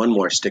doing one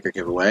more sticker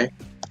giveaway.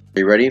 Are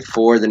you ready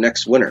for the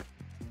next winner?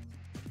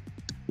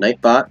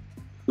 Nightbot,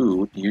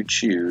 who do you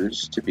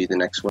choose to be the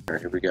next winner?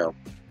 Here we go.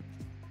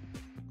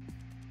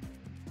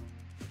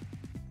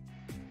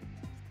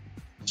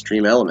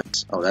 Stream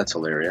Elements. Oh, that's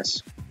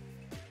hilarious.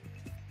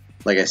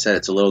 Like I said,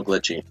 it's a little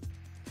glitchy.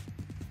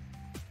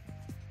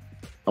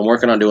 I'm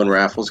working on doing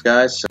raffles,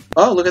 guys. So,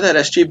 oh, look at that,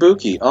 SG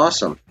Buki.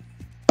 Awesome.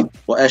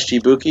 Well,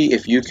 SG Buki,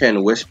 if you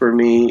can whisper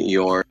me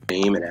your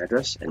name and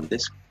address, and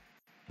this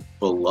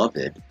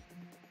beloved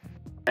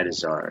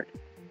Dadizard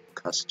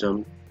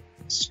custom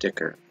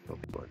sticker of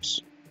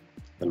yours.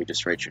 Let me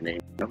just write your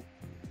name down.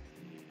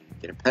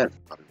 Get a pen.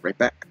 I'll be right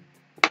back.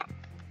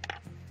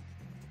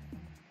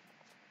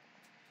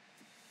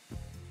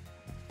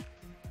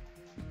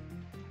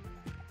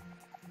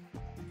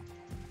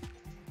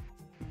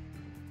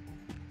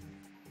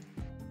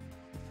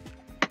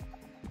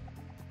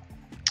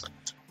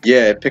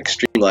 Yeah, it picks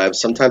Streamlabs.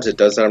 Sometimes it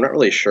does that. I'm not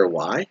really sure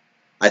why.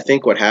 I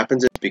think what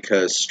happens is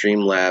because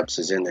Streamlabs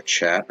is in the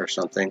chat or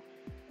something.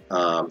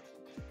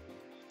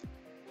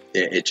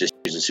 It just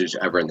uses who's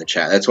ever in the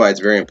chat. That's why it's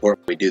very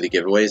important we do the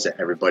giveaways that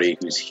everybody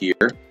who's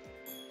here,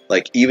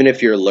 like even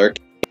if you're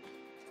lurking,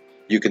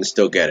 you can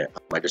still get it.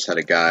 I just had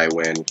a guy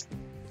win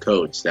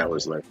codes that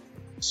was lurking.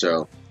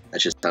 So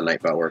that's just how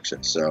Nightbot works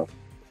it. So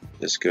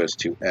this goes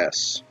to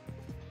S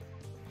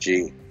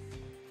G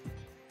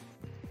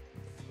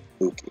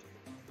Buki.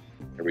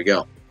 Here we go.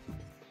 All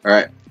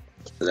right,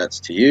 so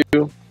that's to you.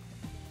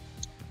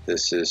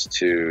 This is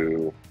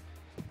to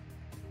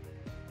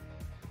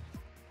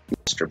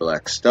Mr.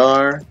 Black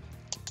Star,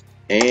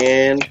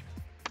 and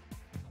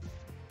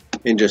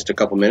in just a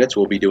couple minutes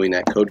we'll be doing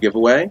that code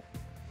giveaway.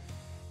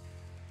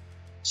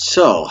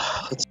 So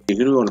let's see,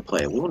 who do we want to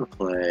play? We want to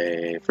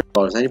play. First of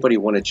all, does anybody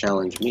want to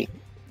challenge me?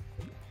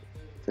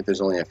 I think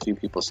there's only a few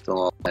people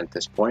still on at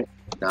this point.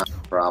 Not a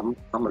problem.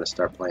 I'm going to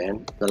start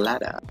playing the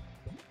ladder.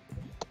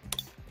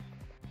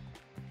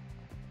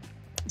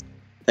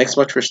 Thanks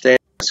so much for staying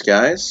with us,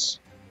 guys.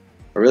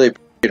 I really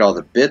appreciate all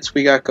the bits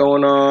we got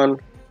going on,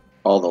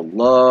 all the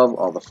love,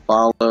 all the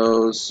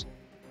follows.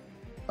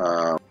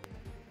 Aiden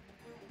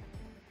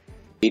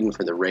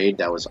for the raid,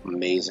 that was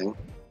amazing.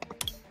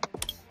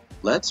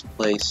 Let's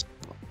play some.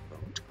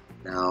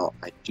 Now,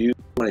 I do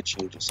want to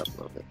change this up a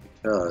little bit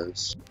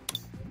because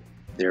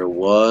there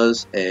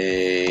was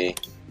a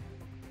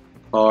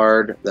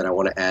card that I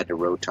want to add to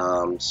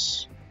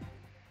Rotoms,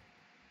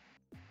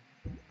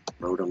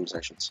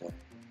 I should say.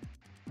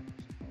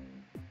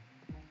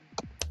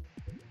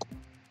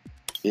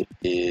 It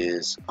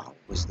is, oh, what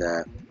was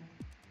that?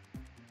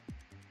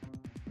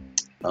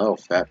 Oh,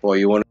 Fat Boy,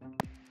 you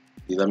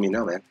let me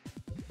know, man.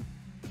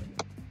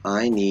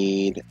 I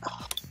need, oh,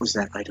 what was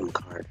that item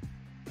card?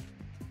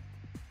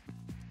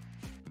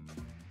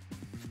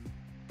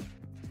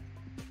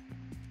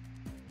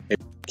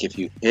 If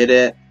you hit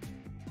it,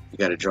 you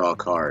gotta draw a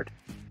card.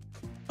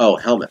 Oh,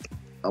 helmet.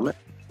 Helmet?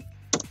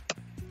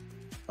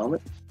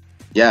 Helmet?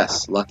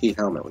 Yes, lucky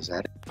helmet, was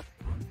that it?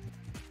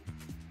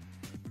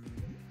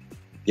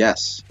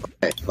 Yes,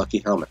 okay, lucky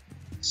helmet.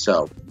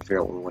 So,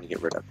 figure out what we want to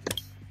get rid of here.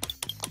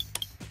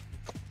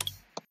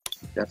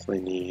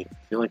 Definitely need, I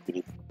feel like we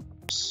need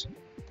this.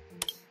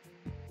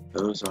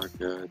 Those are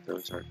good,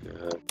 those are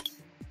good.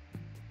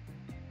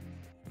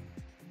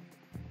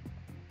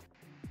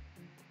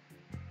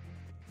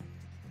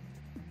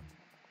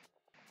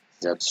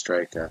 Zeb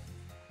Striker.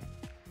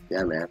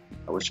 Yeah, man,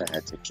 I wish I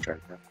had Zeb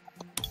Striker.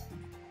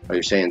 Oh,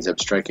 you're saying Zeb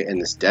Striker in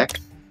this deck?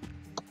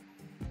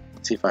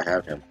 Let's see if I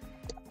have him.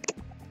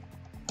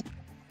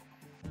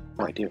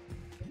 Oh, I do.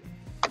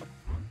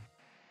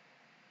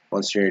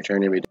 Once during your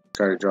turn, you may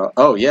discard a draw.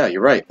 Oh, yeah,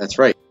 you're right. That's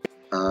right.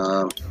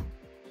 You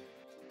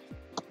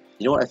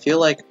know what? I feel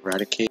like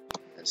Eradicate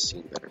has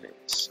seen better days,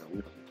 so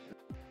we don't need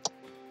to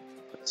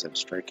put Zeb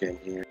Striker in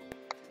here.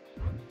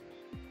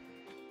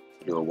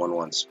 Do a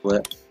 1-1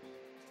 split.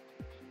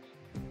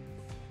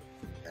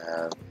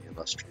 Have the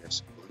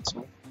illustrious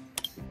Blitzman.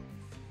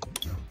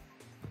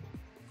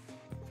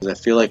 Because I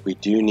feel like we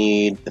do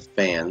need the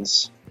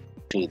fans.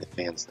 We need the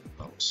fans the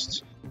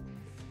most.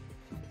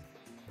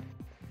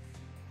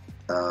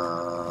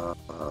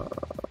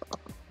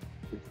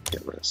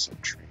 Get rid of some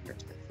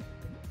trainers.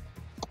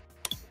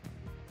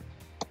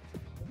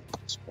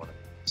 Just one of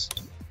these.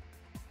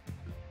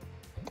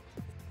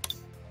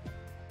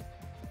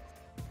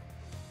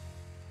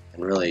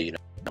 And really, you know,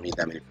 I don't need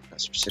that many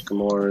Professor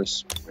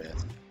Sycamores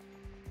with.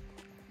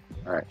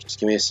 Alright, just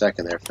give me a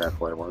second there, Fat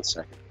Boy. 1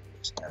 second.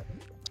 Just add.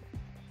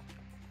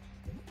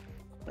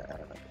 I'm gonna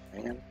add another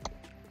fan.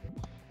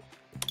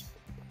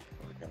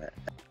 We're gonna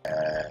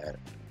add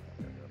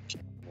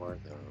more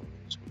of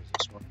those. What is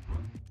this one?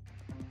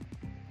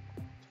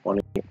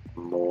 20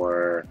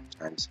 more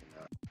times the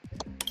amount.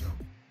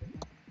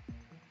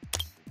 I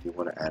do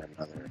want to add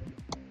another.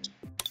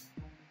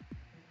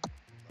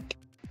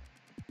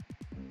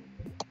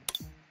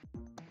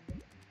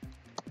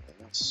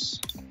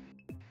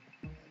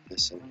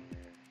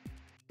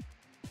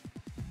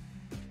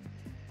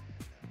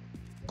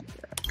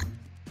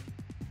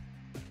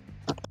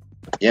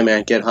 Yeah,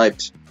 man, get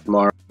hyped.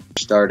 Tomorrow,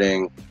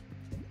 starting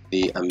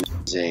the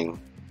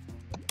amazing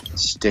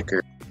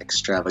sticker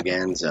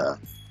extravaganza,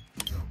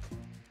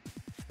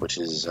 which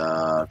is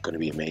going to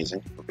be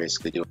amazing. We're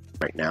basically doing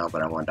it right now,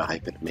 but I wanted to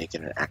hype it and make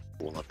it an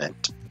actual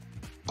event.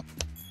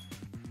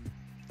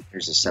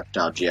 Here's a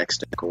Septile GX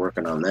stick. We're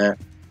working on that.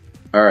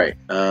 Alright,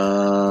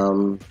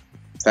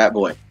 Fat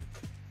Boy.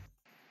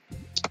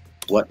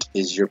 What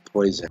is your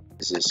poison?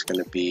 Is this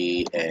going to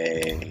be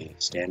a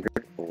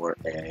standard or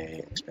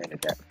a expanded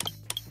deck?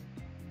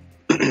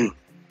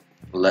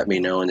 Let me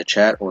know in the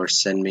chat or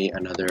send me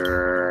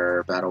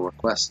another battle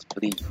request,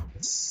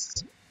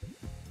 please.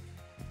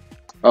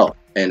 Oh,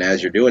 and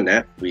as you're doing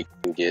that, we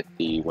can get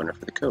the winner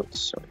for the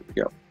codes. So here we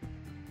go.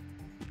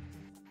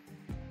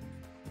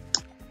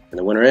 And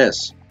the winner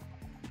is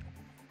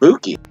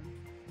Buki.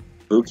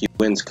 Buki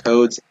wins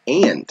codes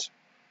and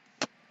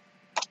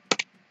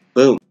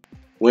boom,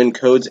 win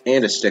codes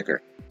and a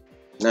sticker.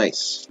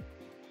 Nice.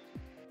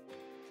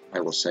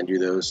 I will send you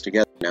those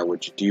together. Now,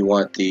 do you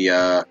want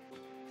the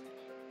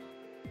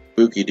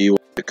Buki? Do you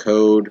want the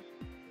code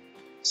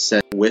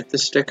sent with the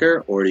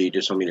sticker, or do you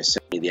just want me to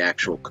send you the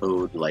actual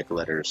code, like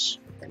letters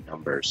and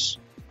numbers,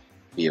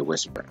 via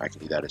Whisper? I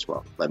can do that as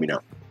well. Let me know.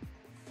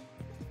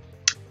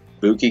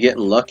 Buki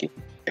getting lucky.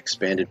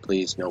 Expanded,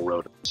 please. No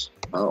rotoms.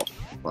 Oh,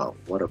 well,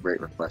 what a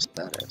great request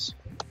that is.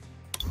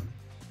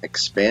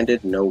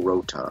 Expanded, no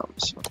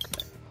rotoms.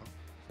 Okay.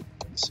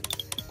 Let's see.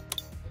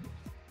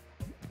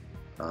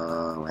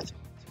 I think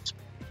it's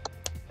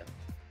expanded.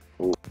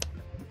 Ooh.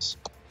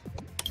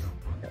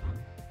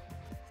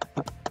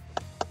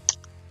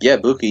 Yeah,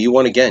 Buki, you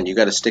won again. You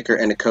got a sticker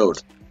and a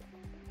code.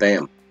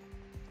 Bam.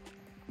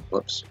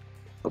 Whoops.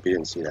 Hope you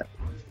didn't see that.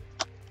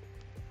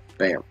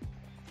 Bam.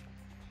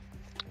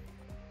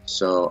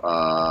 So,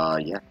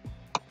 yeah.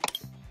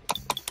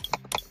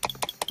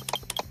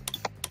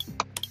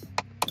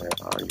 Where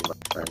are you, my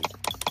friend?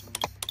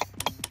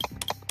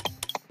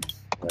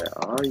 Where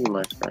are you,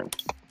 my friend?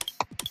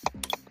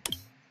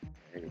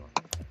 There you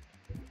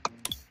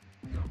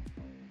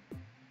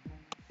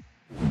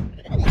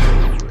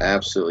are.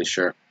 Absolutely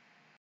sure.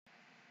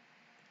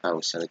 I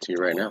will send it to you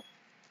right now.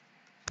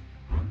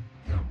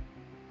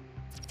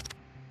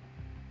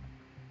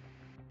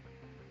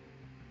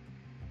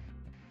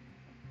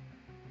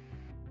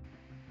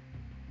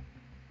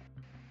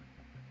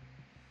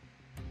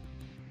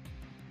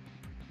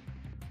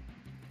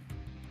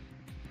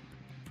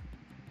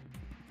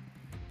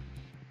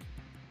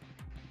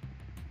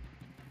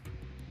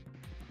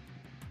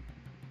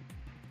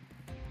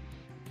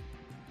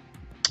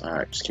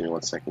 Alright, just give me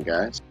 1 second,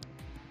 guys.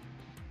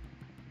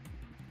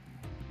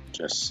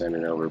 Just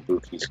sending over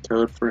Buki's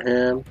code for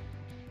him.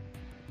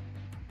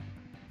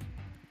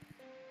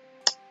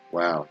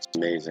 Wow, it's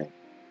amazing.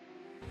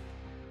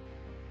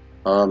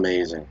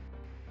 Amazing.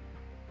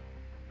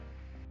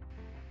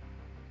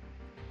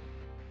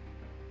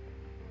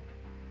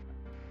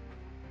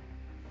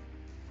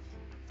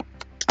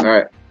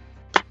 Alright,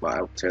 well,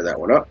 I will tear that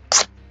one up.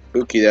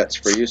 Buki, that's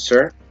for you,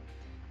 sir.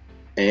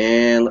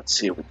 And let's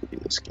see if we can do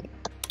this game.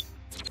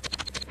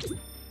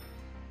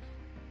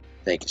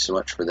 Thank you so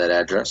much for that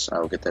address. I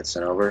will get that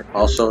sent over.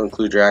 Also,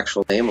 include your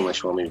actual name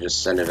unless you want me to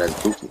just send it as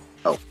Buki.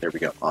 Oh, there we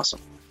go. Awesome.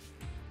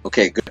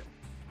 Okay, good.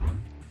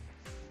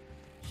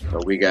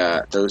 So we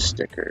got those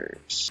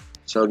stickers.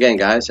 So again,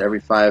 guys, every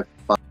 5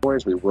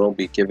 followers, we will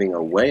be giving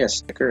away a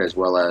sticker, as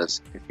well as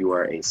if you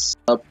are a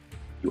sub,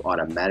 you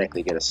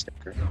automatically get a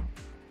sticker.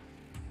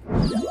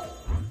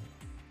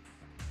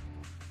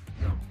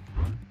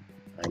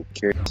 I'm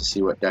curious to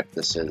see what deck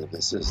this is.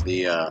 This is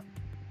the I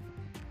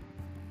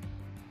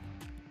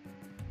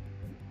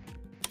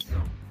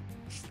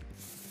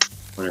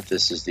wonder if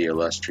this is the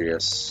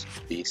illustrious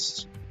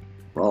beast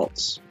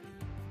Ralts.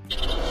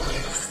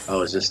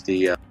 Oh, is this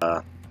the is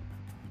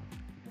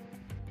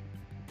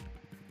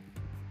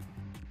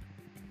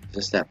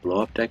this that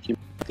blow up deck you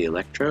made, the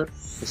electrode?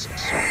 This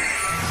is so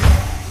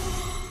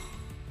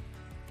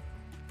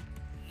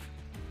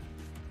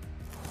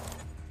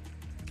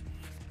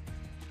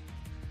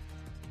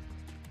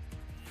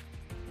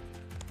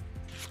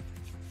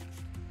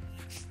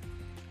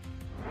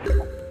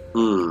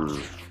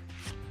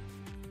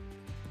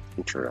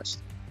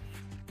interesting.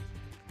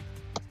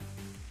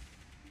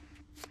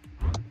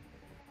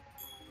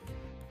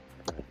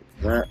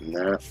 That and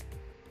that.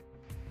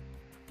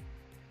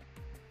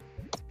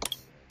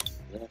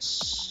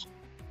 This.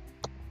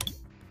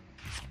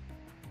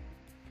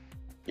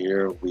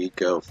 Here we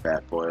go,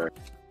 Fat Boy.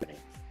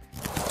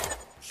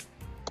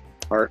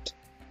 Heart.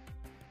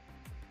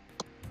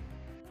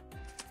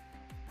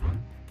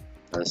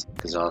 This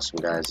is awesome,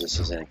 guys. This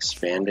is an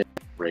expanded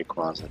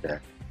Rayquaza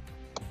deck.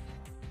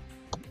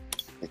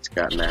 It's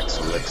got max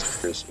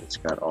elixirs, it's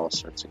got all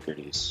sorts of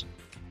goodies.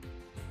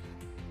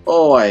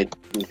 Oh, I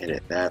didn't hit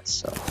it. That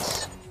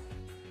sucks.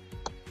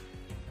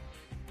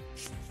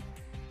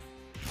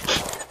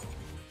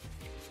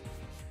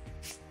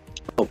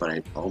 Oh,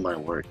 but oh my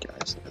word,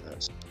 guys, look at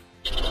this.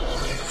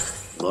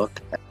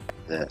 Look at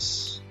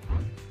this.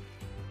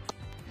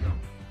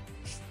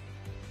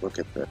 Look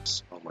at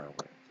this. Oh my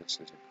word, this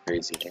This is a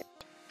crazy hand.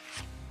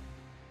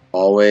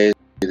 Always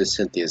do the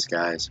Cynthias,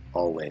 guys.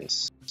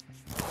 Always.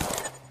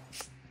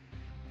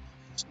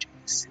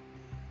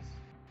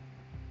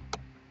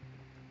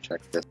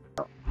 Check this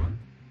out.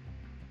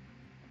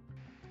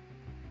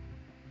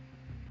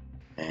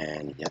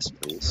 And yes,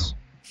 please.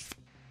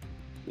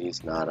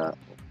 Please not up.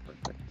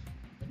 Perfect.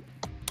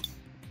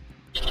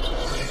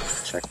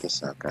 Check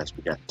this out, guys.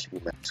 We got 2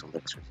 max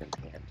elixirs in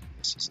hand.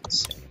 This is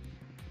insane.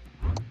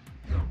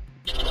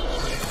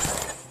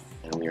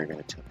 And we are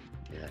going to take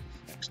it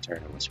next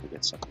turn unless we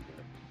get something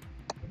good.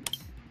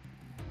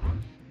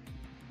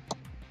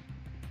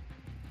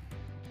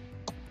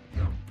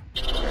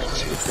 Alright,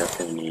 so we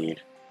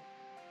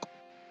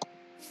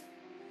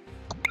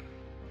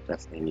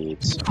definitely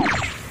need some.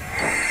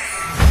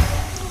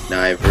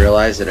 Now I've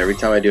realized that every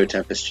time I do a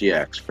Tempest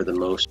GX, for the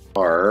most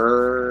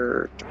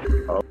part,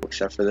 oh,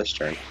 except for this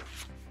turn,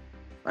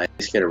 I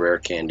just get a rare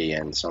candy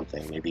and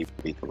something, maybe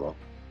beakable.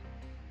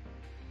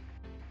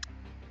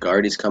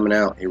 Guardy's coming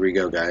out. Here we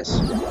go, guys.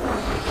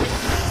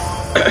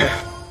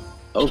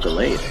 Oh,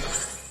 delayed.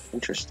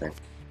 Interesting.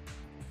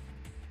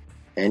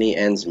 And he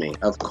ends me.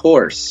 Of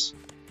course.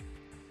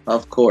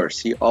 Of course.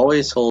 He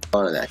always holds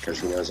on to that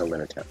because he knows I'm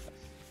going to Tempest.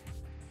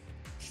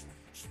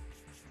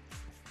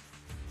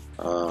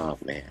 Oh,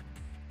 man.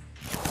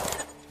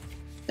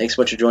 Thanks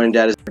so much for joining,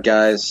 Dadizard,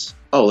 guys.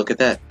 Oh, look at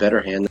that.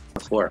 Better hand than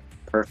before.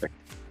 Perfect.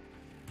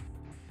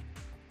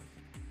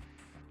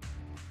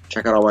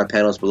 Check out all my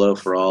panels below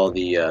for all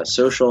the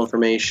social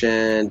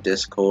information,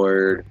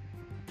 Discord,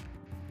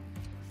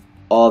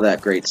 all that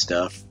great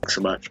stuff. Thanks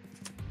so much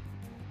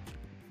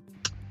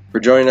for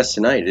joining us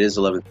tonight. It is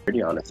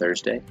 11:30 on a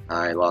Thursday.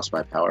 I lost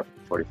my power for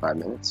 45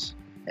 minutes,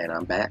 and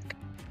I'm back.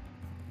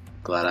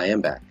 Glad I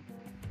am back.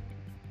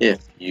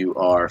 If you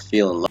are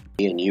feeling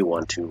lucky and you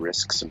want to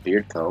risk some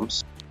beard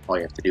combs, all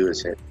you have to do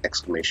is hit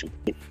exclamation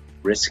point,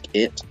 risk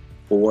it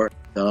for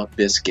the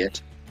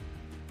biscuit,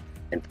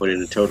 and put in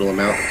the total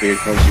amount of beard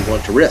combs you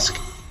want to risk.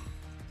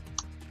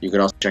 You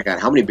can also check out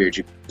how many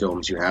beard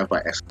combs you have by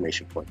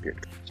exclamation point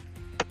beard combs.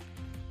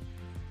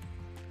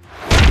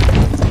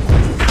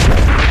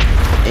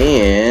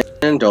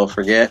 And don't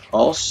forget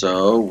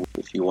also,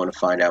 if you want to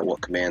find out what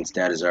commands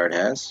Dadizard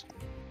has.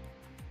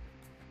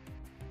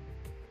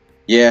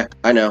 Yeah,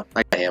 I know.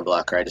 I got a hand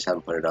blocker. I just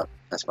haven't put it up.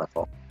 That's my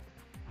fault.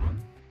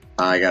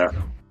 I gotta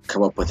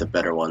come up with a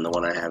better one. The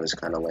one I have is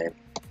kind of lame.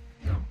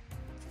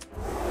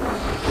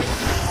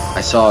 I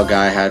saw a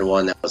guy had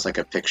one that was like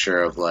a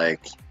picture of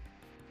like,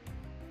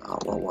 oh,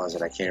 what was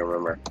it? I can't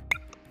remember.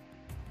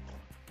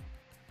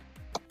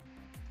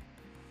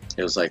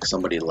 It was like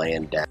somebody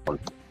laying down,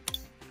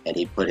 and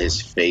he put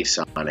his face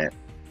on it,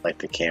 like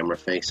the camera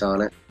face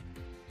on it.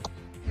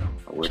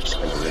 We're just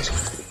gonna risk it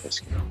for the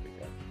biscuit.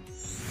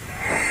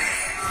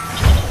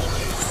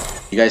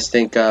 You guys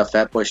think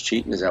Fat Boy's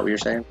cheating? Is that what you're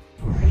saying?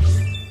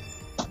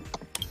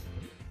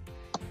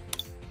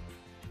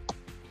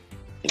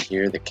 You can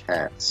hear the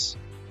cats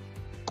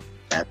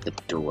at the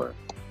door.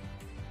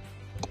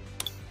 I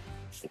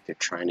think they're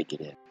trying to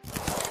get in.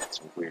 It's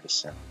the weirdest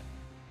sound.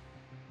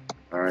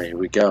 Alright, here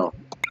we go.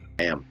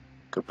 Bam.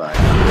 Goodbye.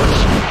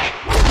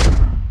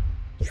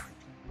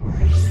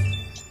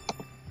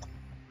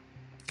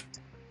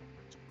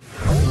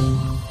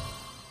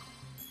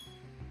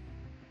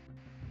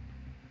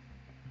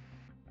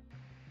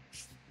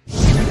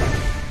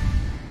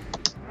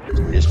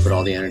 So we just put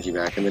all the energy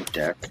back in the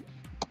deck.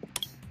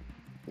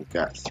 We've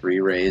got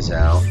 3 rays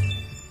out.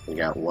 We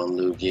got 1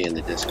 Lugia in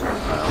the discard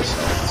pile,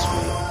 so let's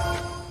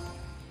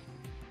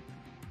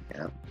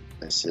yeah,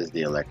 this is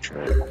the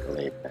Electro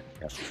Blade deck.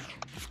 Yep.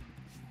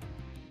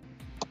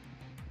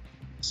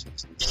 This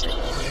is insane,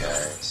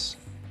 guys.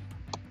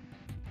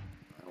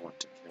 I want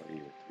to kill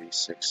you. 3,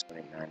 6,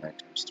 29, 9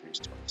 times 3 is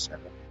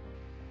 27.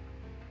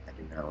 I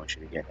do not want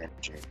you to get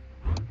energy.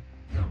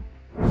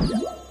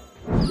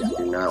 I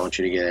do not want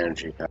you to get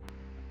energy, guys.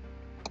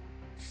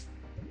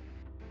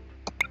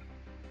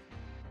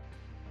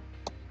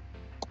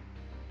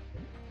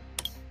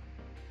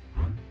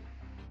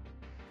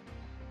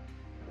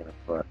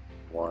 Put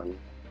 1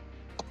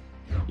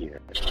 here.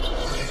 Yeah,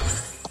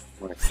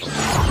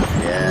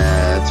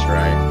 that's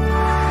right.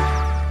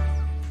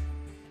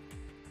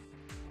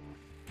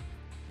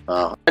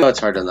 Oh, I know it's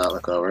hard to not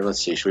look over. Let's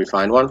see, should we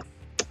find one?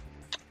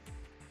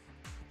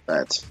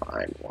 Let's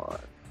find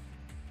one.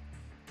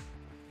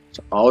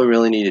 So all we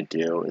really need to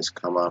do is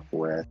come up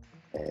with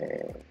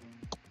a...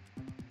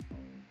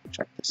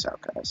 Check this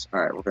out, guys.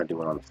 Alright, we're going to do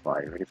one on the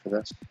fly. You ready for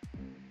this?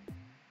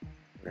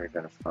 We're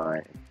going to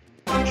find...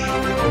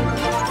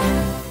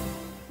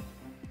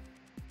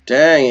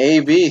 Dang,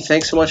 AB,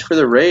 thanks so much for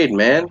the raid,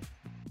 man.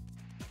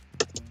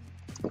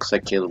 Looks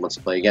like Caleb wants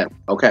to play again.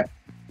 Okay.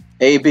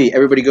 AB,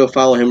 everybody go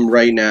follow him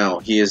right now.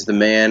 He is the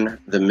man,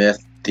 the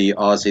myth, the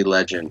Aussie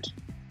legend.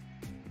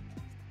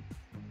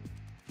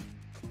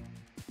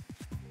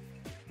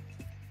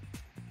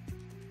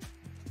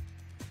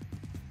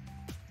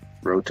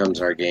 Rotom's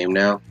our game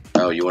now.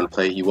 Oh, you want to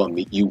play? You want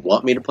me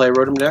to play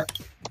Rotom deck?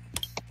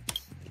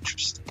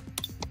 Interesting.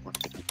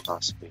 What could he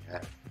possibly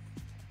have?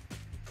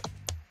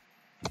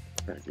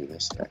 I'm gonna do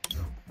this thing.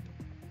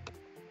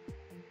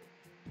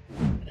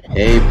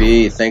 Hey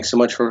B, thanks so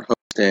much for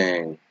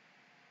hosting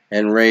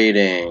and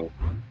raiding.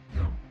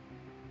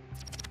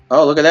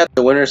 Oh, look at that,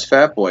 the winner's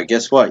Fat Boy.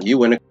 Guess what? You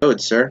win a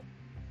code, sir.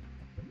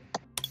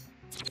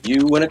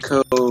 You win a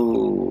code.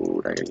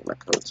 I gotta get my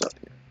codes up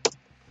here.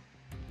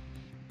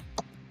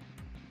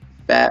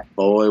 Fat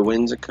Boy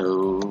wins a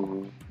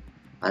code.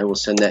 I will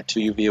send that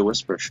to you via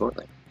Whisper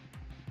shortly.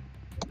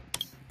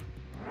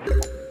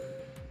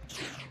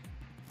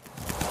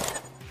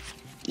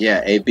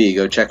 Yeah, AB,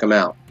 go check him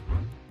out.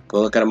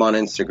 Go look at him on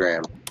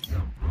Instagram.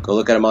 Go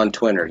look at him on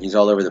Twitter. He's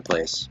all over the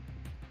place.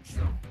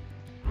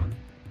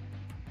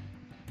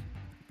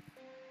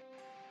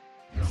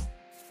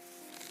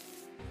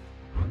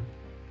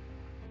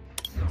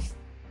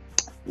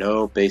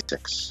 No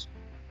basics.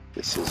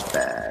 This is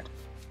bad.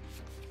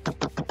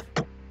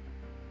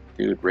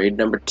 Dude, raid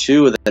number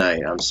 2 of the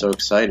night. I'm so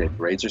excited.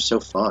 Raids are so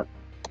fun.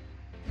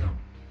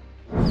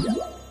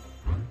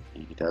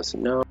 He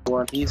doesn't know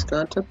what he's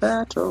got to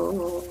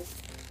battle.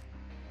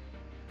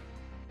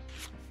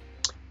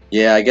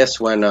 Yeah, I guess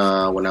when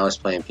I was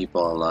playing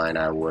people online,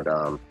 I would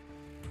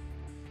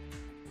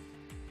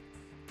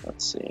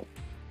let's see.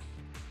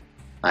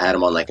 I had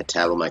them on like a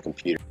tab on my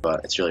computer,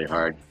 but it's really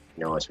hard,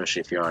 you know,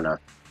 especially if you're on a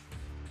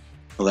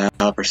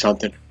laptop or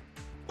something.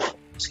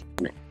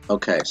 Excuse me.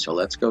 Okay, so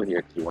let's go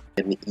here because we want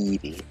to get an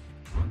Eevee.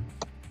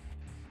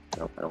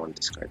 Nope, I don't want to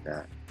discard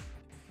that.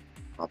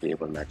 I'll be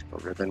able to magical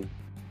ribbon.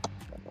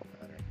 That won't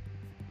matter.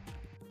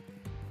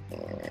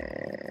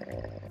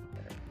 And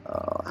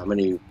how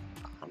many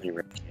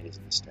red candies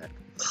in this deck?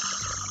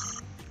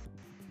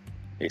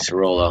 Hey,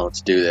 Sorolla,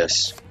 let's do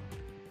this.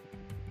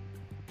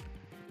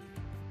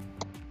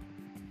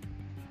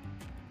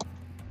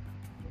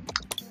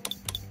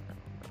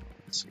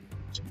 Let's see.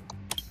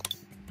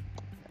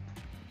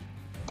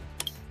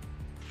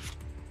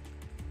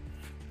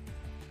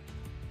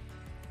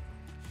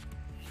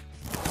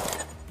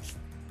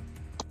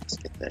 Let's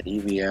get that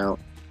Eevee out.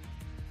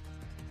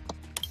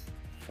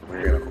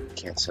 We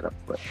can't set up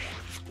quick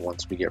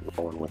once we get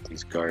rolling with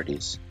these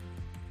guardies.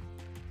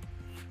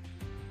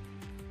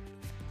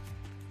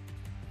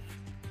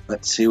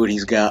 Let's see what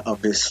he's got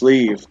up his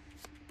sleeve.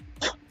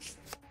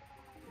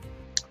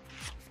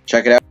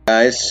 Check it out,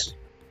 guys.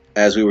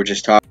 As we were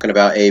just talking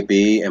about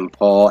AB and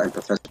Paul and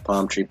Professor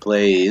Palm Tree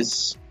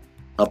Plays,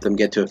 help them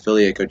get to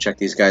affiliate. Go check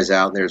these guys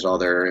out. There's all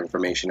their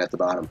information at the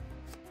bottom.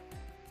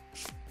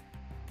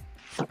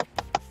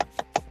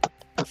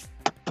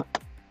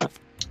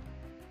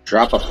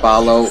 Drop a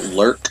follow,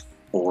 lurk,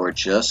 or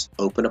just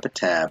open up a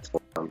tab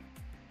for them.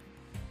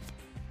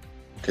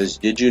 Because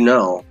did you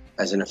know,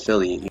 as an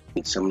affiliate, you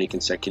need so many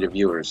consecutive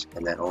viewers,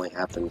 and that only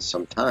happens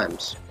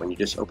sometimes when you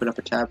just open up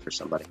a tab for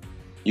somebody.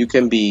 You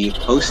can be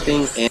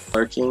hosting and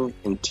lurking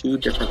in 2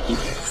 different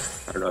people.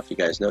 I don't know if you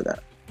guys know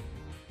that.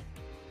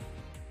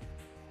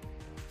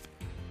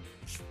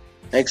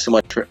 Thanks so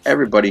much for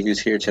everybody who's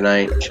here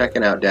tonight,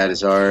 checking out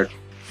Dadizard.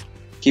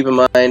 Keep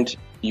in mind,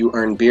 you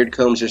earn beard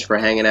combs just for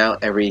hanging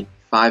out. Every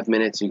 5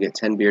 minutes, you get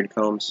 10 beard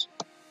combs.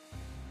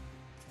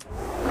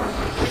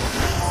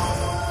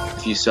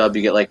 If you sub,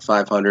 you get like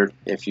 500.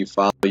 If you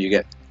follow, you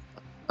get,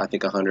 I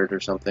think, 100 or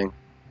something.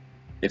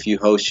 If you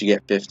host, you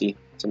get 50.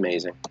 It's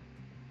amazing.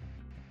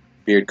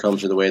 Beard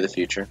combs are the way of the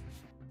future.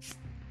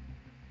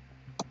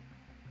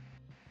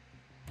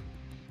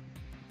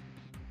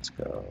 Let's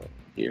go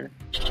here,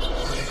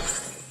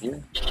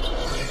 here,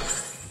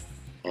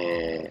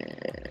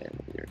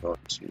 and we're going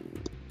to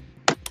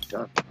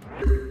done.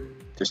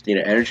 Just need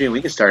an energy, and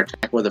we can start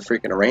attacking with a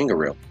freaking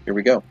Orangaroo. Here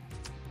we go.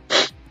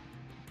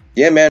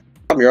 Yeah, man,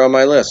 you're on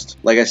my list.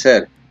 Like I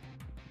said,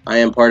 I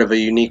am part of a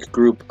unique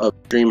group of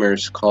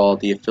streamers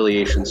called the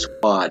Affiliation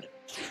Squad.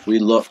 We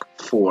look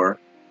for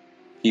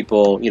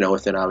people, you know,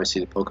 within obviously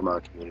the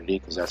Pokemon community,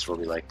 because that's where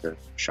we like to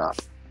shop.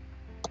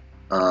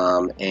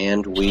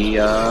 And we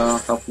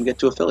help them get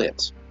to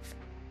affiliates.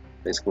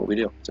 Basically what we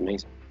do. It's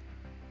amazing.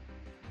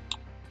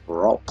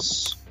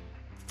 Rocks.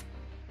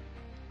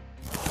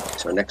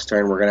 So next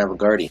turn we're gonna have a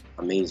Guardy.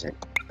 Amazing.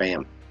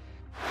 Bam.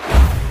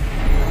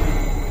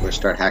 We're gonna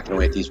start hacking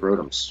away at these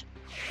Rotoms.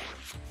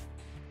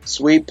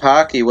 Sweet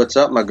Pocky, what's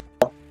up, my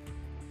girl?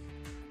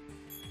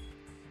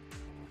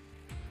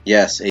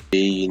 Yes, AB,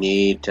 you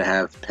need to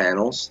have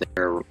panels.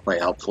 They're quite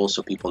helpful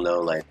so people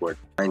know like where to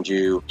find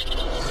you,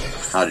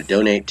 how to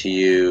donate to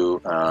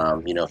you.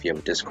 You know, if you have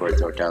a Discord,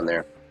 throw it down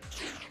there.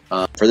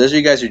 For those of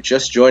you guys who are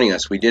just joining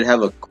us, we did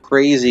have a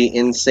crazy,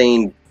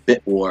 insane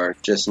bit war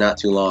just not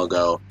too long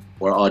ago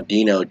where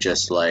Audino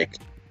just like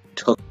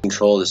took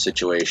control of the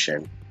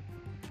situation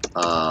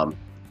and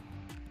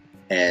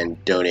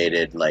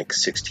donated like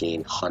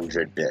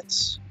 1,600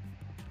 bits.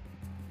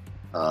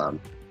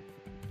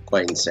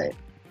 Quite insane.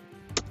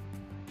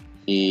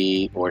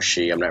 He or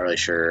she, I'm not really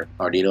sure.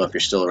 Audino, if you're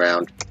still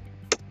around,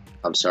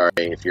 I'm sorry.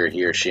 If you're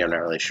he or she, I'm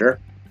not really sure.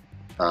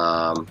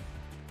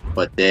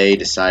 But they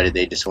decided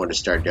they just wanted to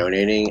start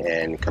donating,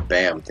 and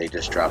kabam, they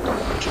just dropped a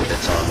bunch of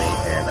bits on me,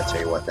 and I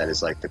tell you what, that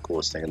is like the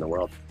coolest thing in the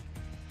world.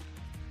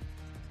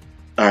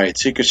 Alright,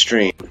 Secret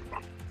Stream.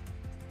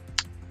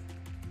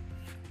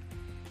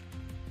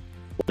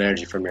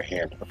 energy from your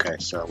hand. Okay,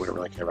 so we don't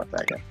really care about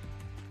that yet.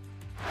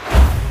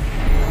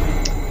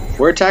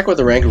 We're attacking with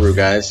the Rangaroo,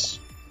 guys.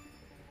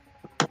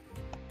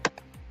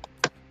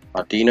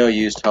 Audino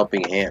used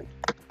Helping Hand.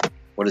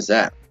 What is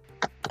that?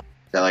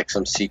 Is that like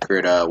some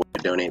secret way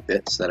to donate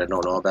bits that I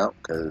don't know about?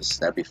 Because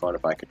that'd be fun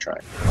if I could try.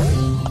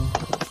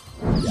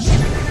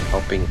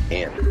 Helping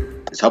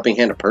Hand. Is Helping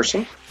Hand a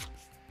person?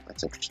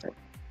 That's interesting.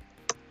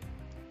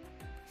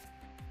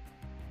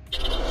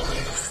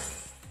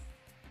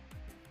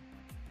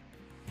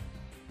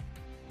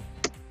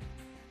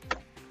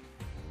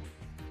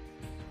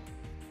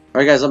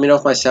 Alright guys, let me know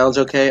if my sound's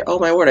okay. Oh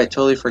my word, I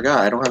totally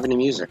forgot. I don't have any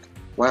music.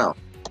 Wow.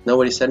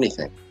 Nobody said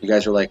anything. You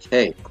guys were like,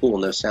 hey, cool,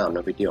 no sound,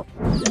 no big deal.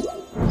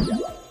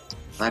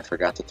 I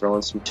forgot to throw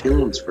in some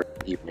tunes for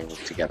evening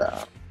together.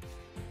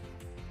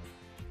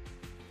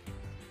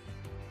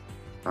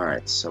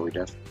 Alright, so we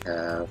definitely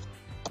have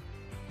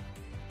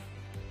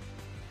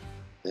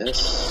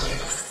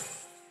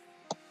this.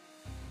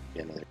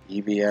 Get another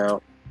Eevee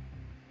out.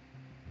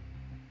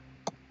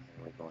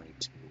 And we're going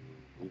to,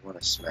 we want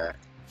to smack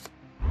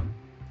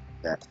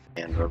that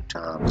fan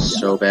Rotom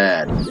so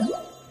bad.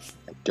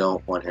 I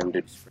don't want him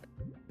to. I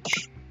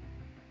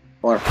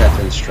want to pet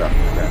to instruct.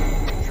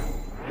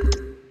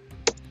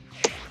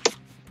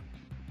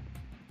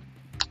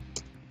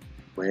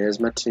 Where's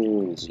my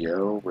tunes,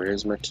 yo?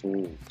 Where's my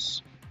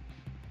tunes?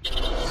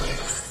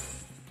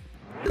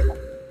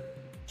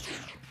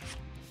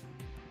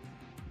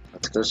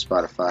 Let's go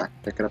Spotify.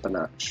 Pick it up a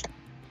notch.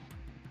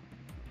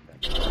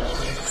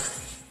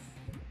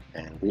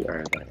 And we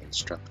are going to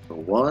instruct for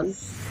 1.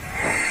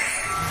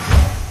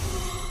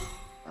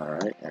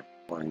 Alright,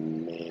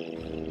 everyone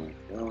may...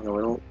 No,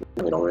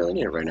 we don't really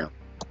need it right now.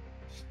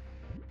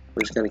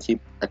 We're just gonna keep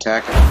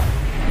attacking.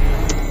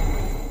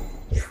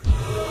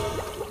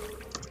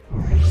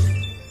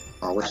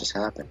 Oh, what just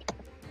happened?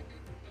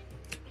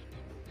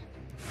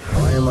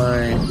 Why am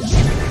I...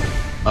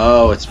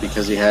 Oh, it's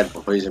because he had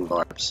Poison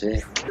Barb,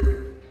 see?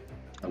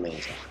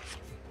 Amazing.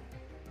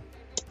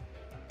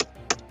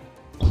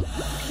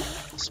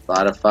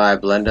 Spotify,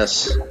 blend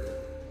us.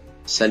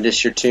 Send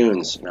us your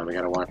tunes. Now we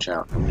gotta watch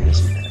out. How many does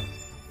he have?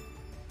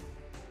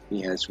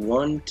 He has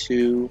 1,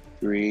 2,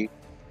 3,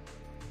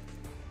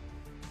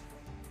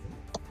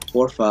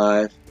 4,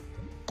 5.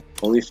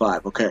 Only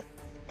 5. Okay.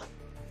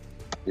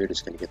 We're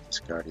just gonna get this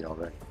Guardy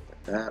already.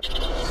 Like that.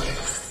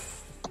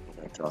 We're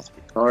gonna draw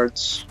 3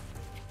 cards.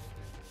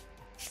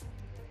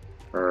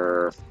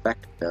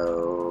 Perfecto.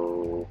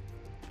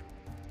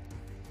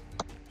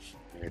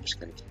 We're just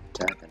gonna keep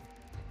attacking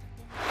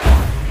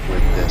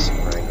with this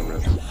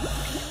Rangaroo.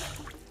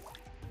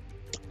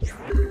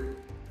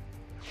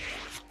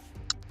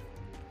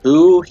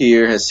 Who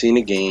here has seen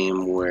a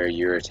game where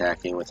you're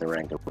attacking with a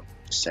Rangaroo?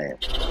 Just saying.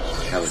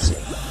 Haven't seen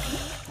it.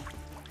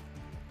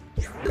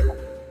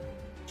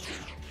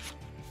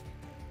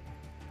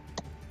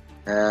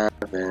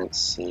 Haven't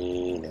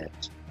seen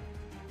it.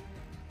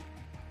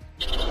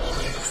 I'm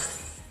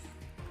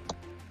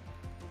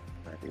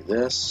gonna do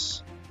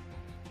this.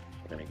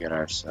 We're gonna get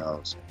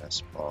ourselves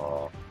this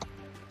ball,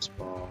 this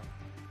ball,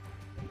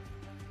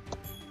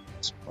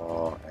 this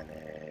ball, and a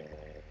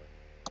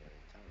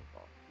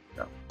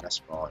no, this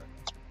ball, and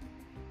this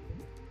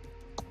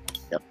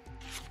ball. Yep.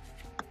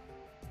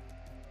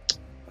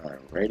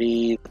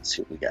 Alrighty, let's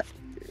see what we got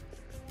here.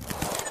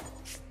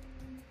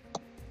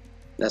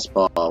 This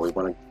ball, we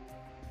want to.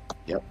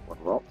 Yep, 1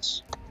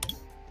 rolls.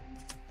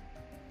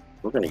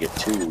 We're gonna get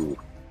 2.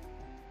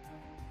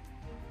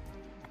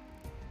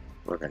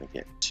 We're gonna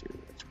get 2.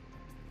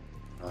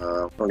 We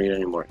don't need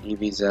any more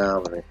EVs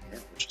out. We'll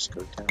just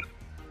go down.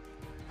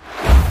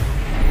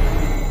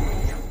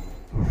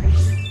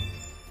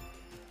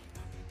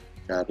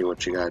 Gotta do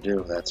what you gotta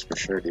do, that's for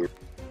sure, dude.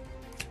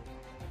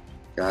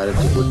 Gotta do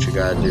what you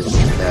gotta do. Look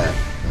at that.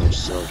 I'm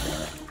so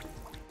bad.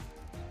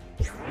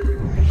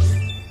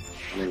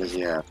 How many does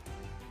he have?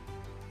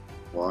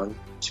 1,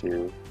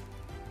 2,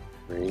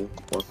 3,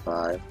 4,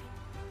 5,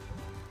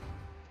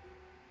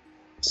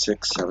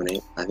 6, 7,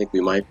 8. I think we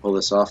might pull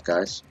this off,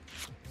 guys.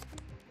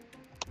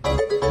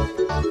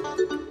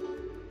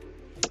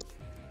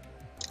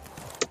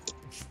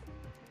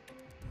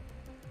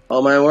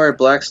 Oh my word,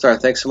 Blackstar,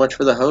 thanks so much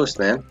for the host,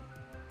 man.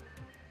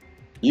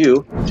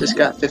 You just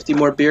got 50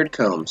 more beard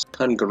combs.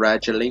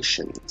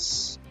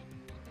 Congratulations.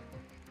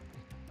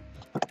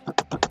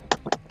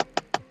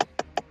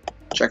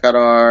 Check out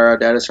our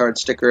Dadizard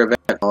sticker event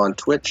on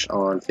Twitch,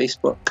 on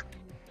Facebook.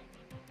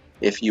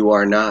 If you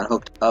are not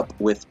hooked up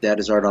with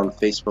Dadizard on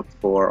Facebook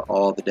for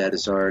all the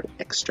Dadizard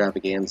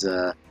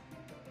extravaganza,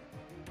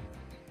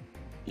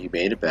 you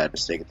made a bad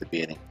mistake at the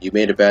beginning. You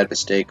made a bad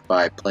mistake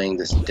by playing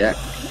this deck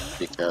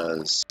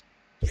because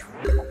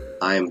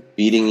I am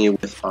beating you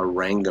with a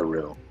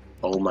Rangaroo.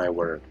 Oh my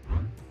word.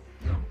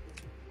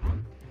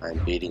 I'm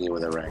beating you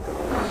with a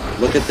Rangaroo.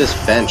 Look at this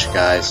bench,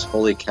 guys.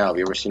 Holy cow, have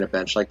you ever seen a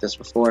bench like this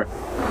before?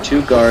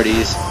 2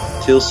 Guardies,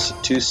 2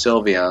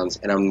 Sylveons,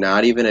 and I'm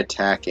not even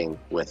attacking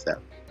with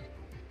them.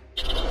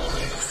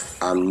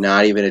 I'm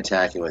not even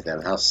attacking with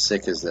them. How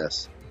sick is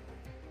this?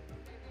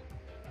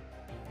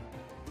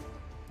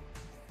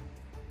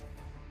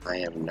 I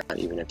am not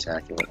even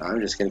attacking.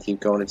 I'm just gonna keep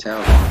going to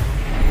town.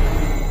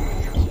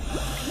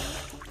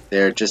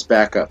 They're just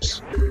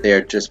backups. They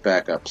are just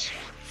backups.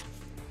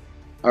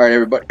 Alright,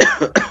 everybody.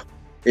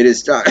 It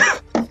is time.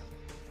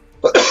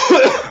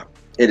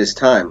 It is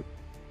time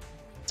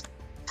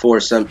for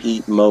some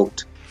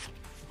emote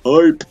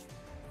hype.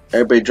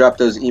 Everybody drop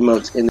those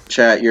emotes in the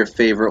chat, your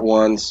favorite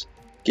ones.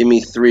 Give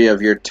me 3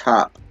 of your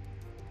top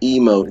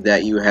emote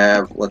that you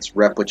have. Let's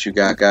rep what you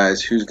got,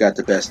 guys. Who's got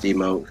the best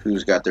emote?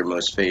 Who's got their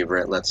most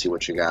favorite? Let's see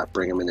what you got.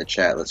 Bring them in the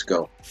chat. Let's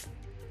go.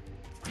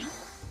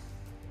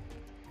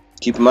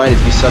 Keep in mind,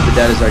 if you sub to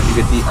Dadizard, you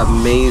get the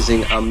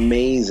amazing,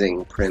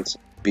 amazing Prince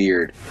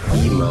Beard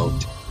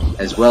emote,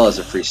 as well as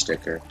a free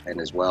sticker, and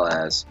as well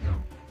as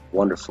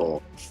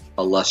wonderful,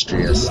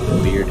 illustrious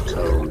beard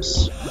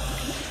combs.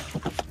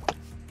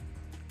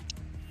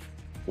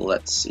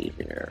 Let's see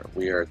here.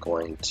 We are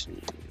going to...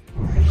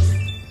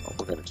 Oh,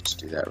 we're going to just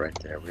do that right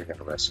there. We're going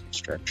to rest the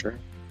stretcher.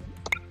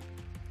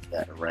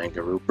 That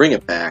Rangaroo. Bring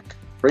it back.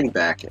 Bring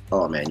back it.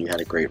 Oh, man, you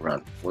had a great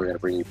run. We're going to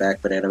bring you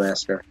back, Banana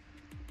Master.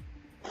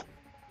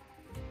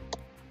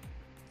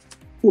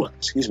 Ooh,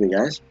 excuse me,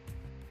 guys.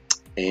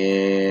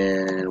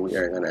 And we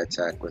are going to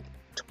attack with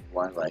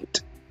Twilight.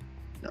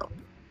 No.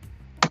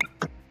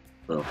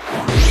 Boom.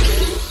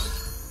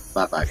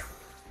 Bye-bye.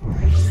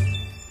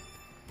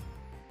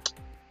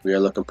 We are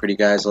looking pretty,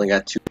 guys. Only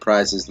got 2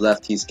 prizes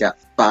left. He's got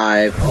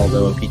 5,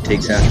 although if he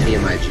takes out any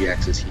of my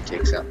GXs, he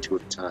takes out 2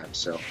 at a time.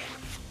 So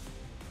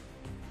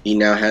he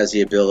now has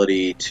the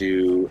ability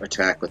to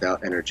attack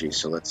without energy.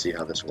 So let's see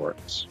how this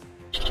works.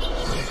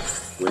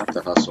 With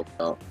the hustle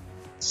belt.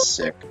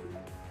 Sick.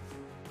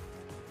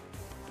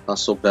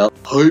 Hustle belt.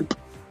 Hype.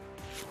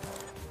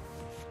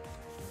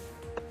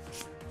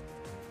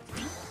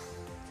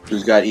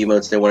 Who's got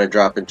emotes they want to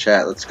drop in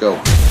chat? Let's go.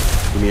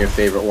 Give me your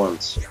favorite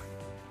ones.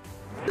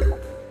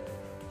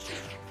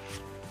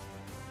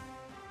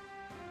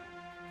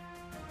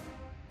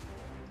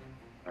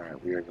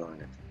 Alright, we are going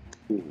to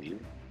Cooley.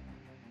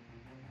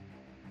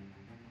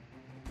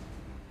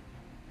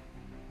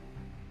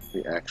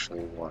 We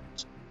actually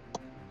want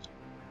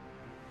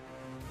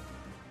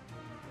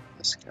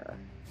this guy.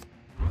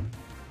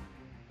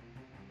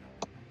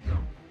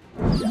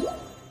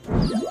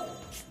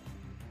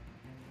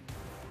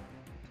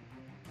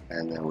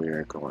 And then we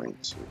are going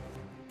to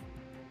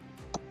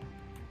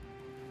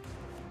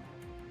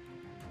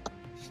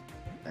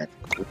add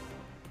Cooley.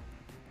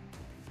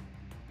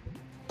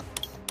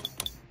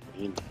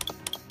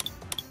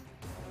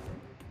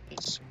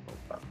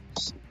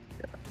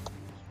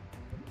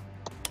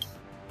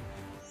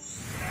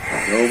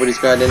 Nobody's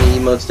got any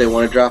emotes they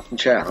want to drop in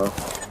chat, huh?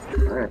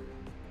 Alright.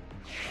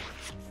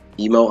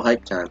 Emote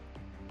hype time.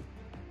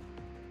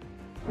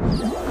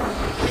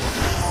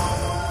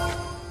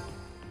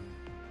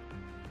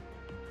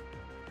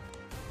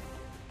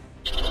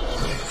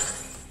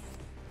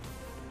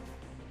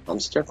 I'm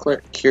still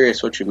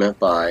curious what you meant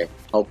by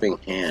helping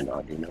hand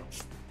on, you know.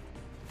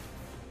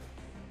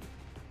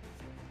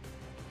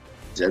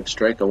 Zeb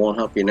Strike, I won't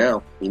help you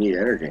now. You need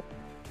energy.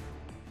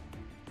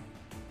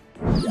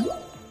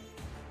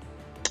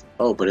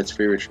 Oh, but it's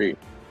free retreat.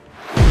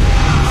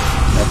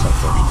 That's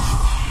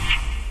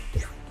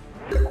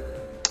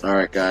unfortunate.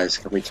 Alright, guys,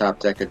 can we top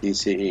deck a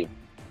DCE?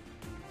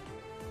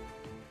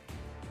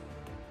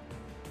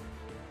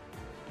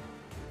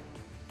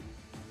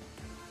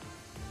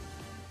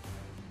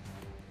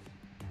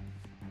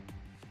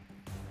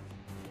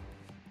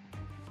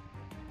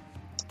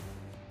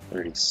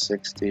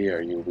 $30.60,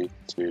 are you weak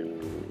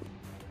to...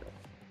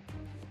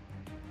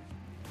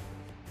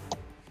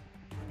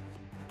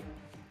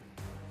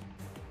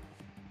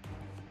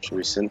 Should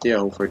we Cynthia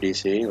hope for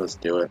DCE? Let's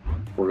do it.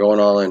 We're going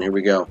all in. Here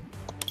we go.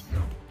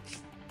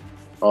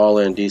 All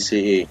in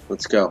DCE.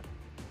 Let's go.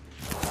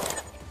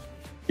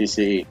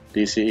 DCE.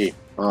 DCE.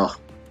 Oh.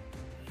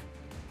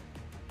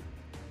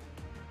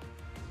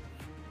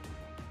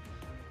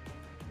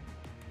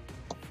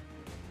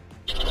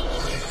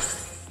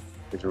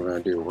 Here's what we're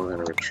going to do. We're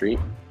going to retreat.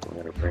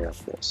 We're going to bring up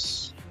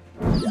this.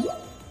 And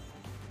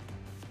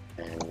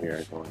we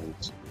are going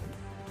to...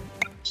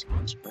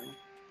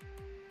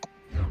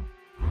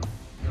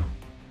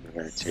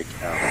 We're going to take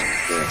out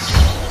this.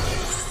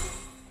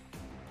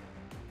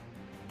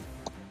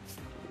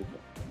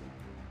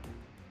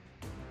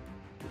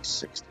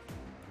 60.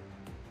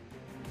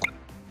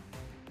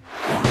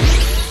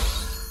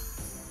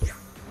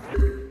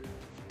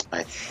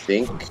 I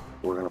think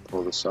we're going to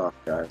pull this off,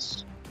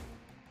 guys.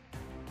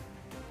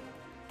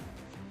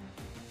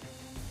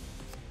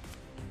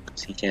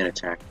 Because he can't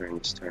attack during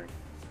this turn.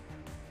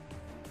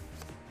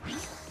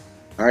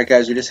 Alright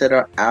guys, we just hit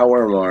our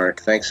hour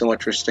mark. Thanks so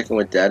much for sticking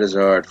with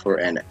Dadizard for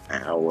an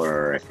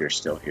hour if you're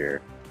still here.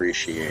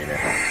 Appreciate it.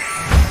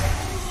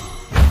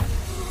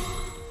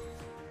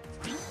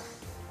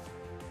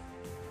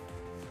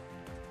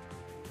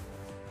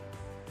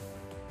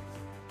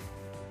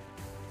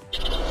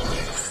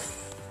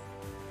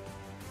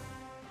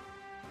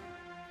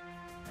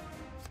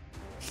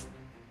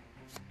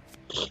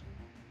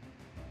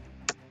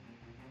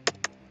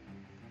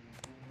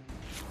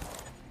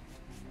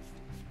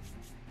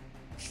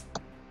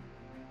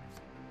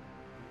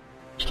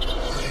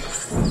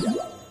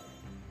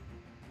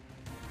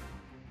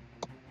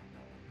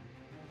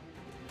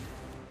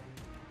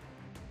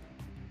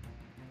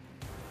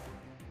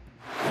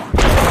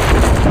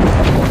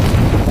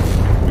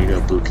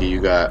 Buki, you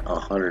got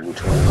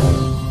 121.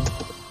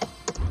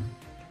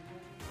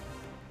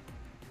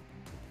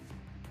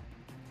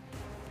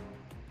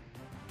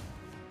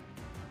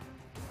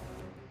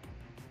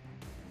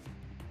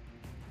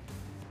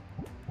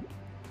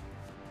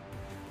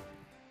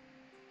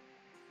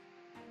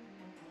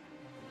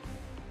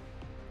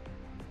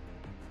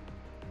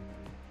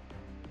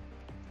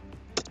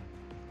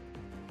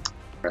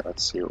 Alright,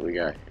 let's see what we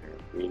got here.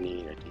 We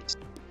need a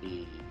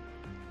DCP.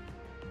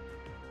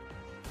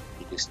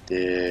 He just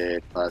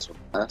did plasma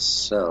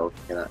blast, so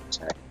he cannot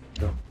attack.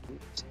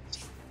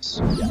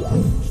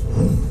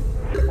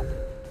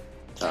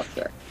 Top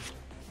deck.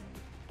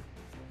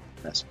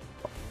 That's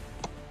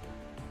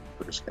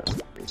we're just gonna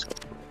freeze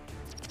hopefully.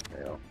 There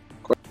you go.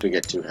 Of course we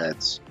get 2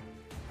 heads.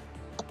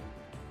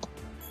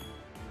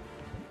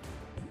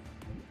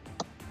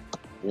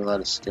 Are we allowed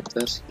to skip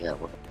this? Yeah,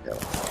 we're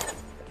okay.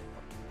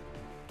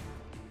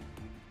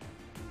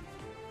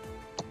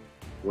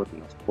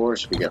 Wouldn't, of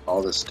course, we get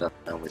all this stuff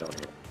and we don't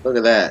hear. Look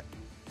at that.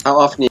 How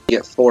often do you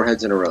get 4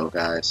 heads in a row,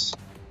 guys?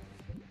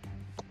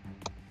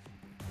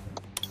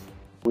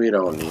 We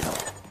don't need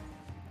them.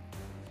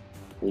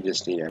 We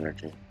just need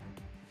energy.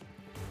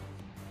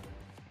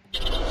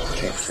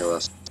 Can't kill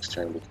us next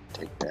turn, we can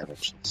take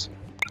damage. Let's see.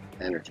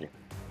 Energy.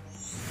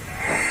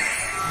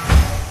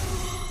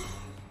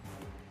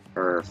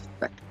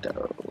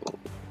 Perfecto.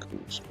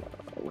 Kuzma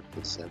with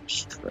the Zeb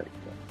strike.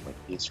 Like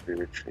he's free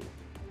retreat.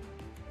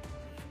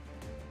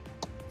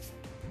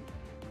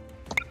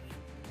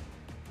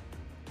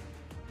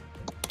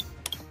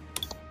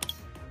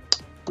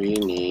 We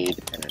need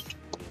energy.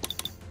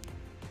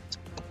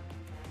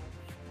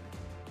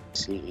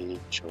 CE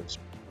choice.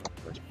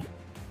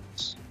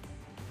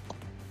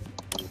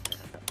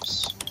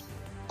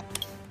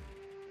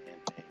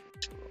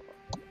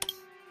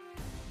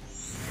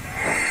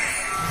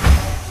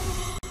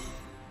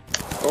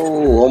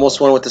 Oh, almost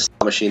won with the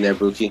slot machine there,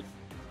 Buki.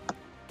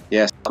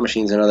 Yeah, slot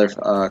machine's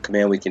another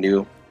command we can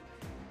do.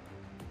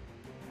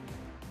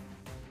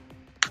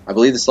 I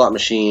believe the slot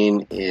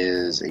machine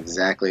is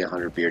exactly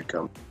 100 beard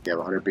combs. If you have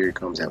 100 beard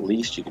combs at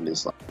least, you can do the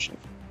slot machine.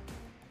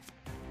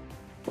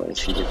 What did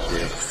she get to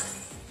do?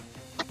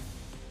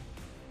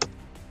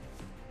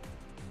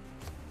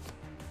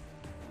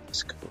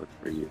 This code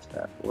for you,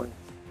 fat boy.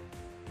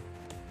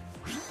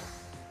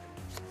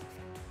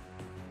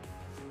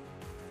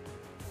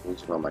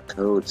 Use all my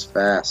codes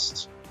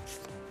fast.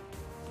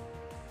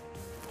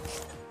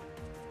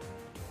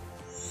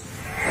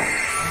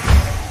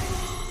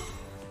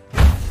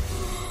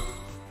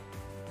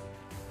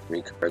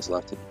 Three cards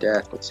left to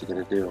death. What's he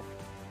gonna do?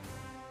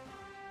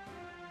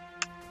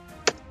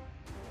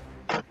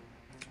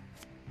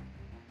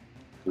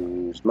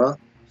 Kuzma,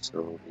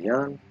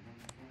 Sylveon.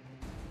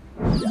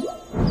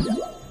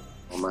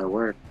 Oh my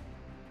word.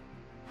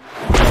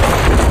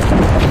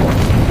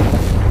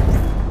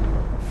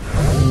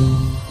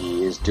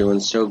 He is doing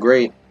so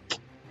great.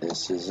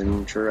 This is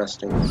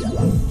interesting.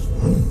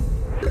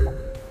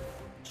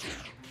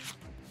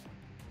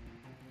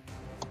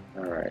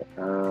 Alright,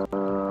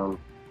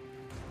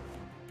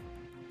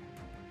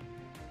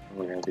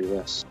 we're gonna do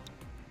this.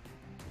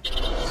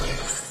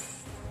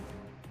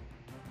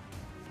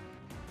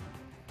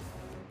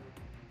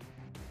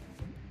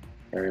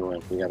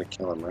 Everyone, we gotta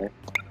kill him, right?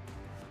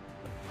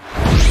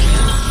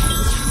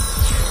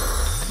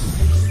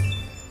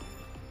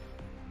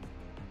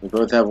 We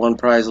both have one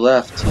prize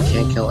left. He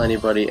can't kill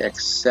anybody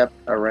except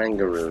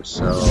Arangaru,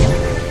 so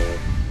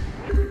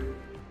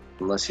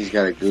unless he's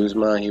got a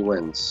Guzma, he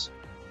wins.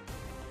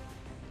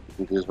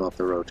 You can Guzma off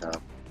the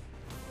Rotom.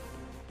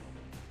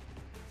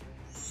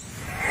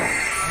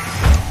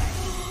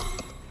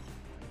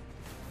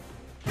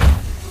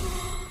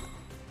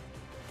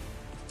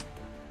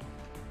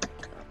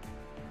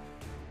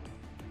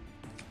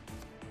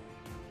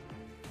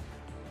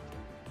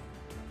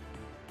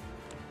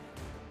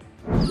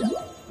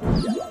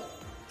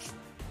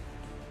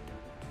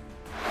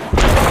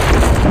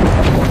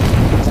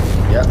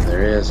 Yep,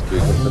 there he is.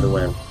 Guzma for the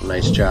win.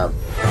 Nice job.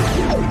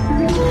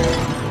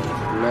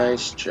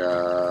 Nice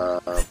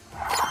job.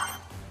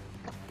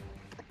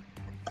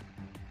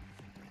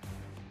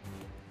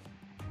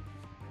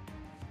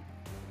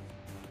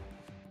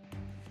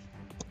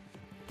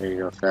 There you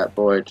go, fat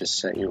boy. Just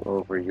sent you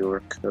over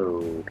your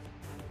code.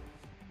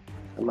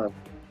 Come on.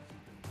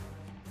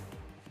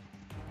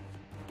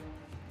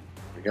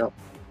 Here we go.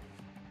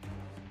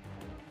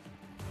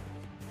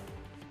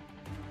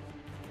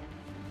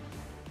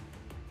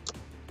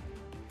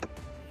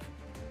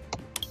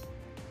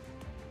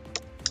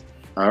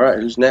 Alright,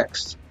 who's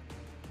next?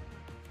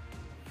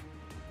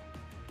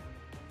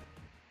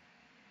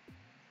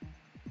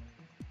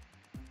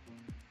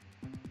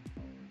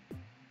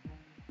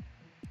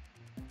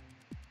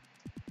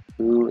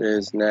 Who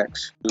is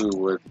next? Who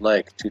would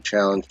like to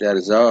challenge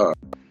Dadizard?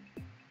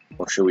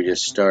 Or should we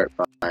just start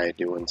by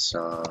doing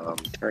some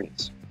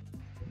turns?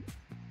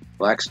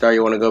 Black Star,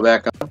 you want to go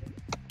back on?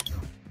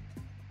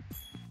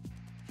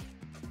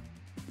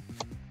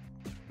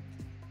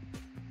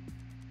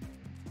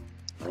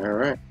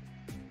 Alright.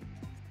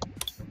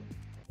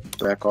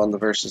 Back on the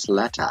versus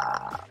latter.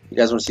 You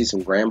guys want to see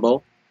some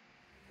Grambo?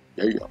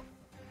 There you go.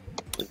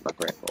 Where's my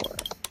Grambo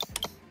at?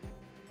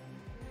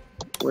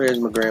 Where's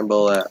my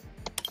Grambo at?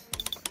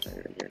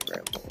 There you go,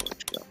 Grambo.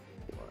 Where'd you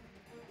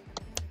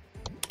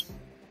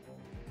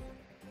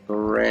go?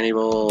 Granny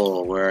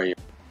Bull, where are you?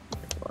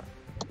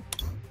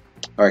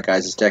 Alright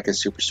guys, this deck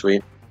is super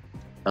sweet.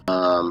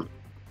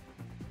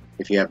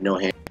 If you have no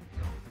hand,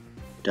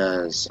 it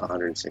does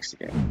 160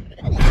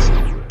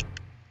 damage.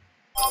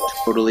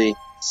 Totally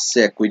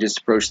sick. We just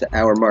approached the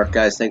hour mark,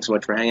 guys. Thanks so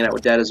much for hanging out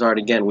with Dadizard.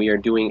 Again, we are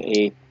doing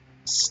a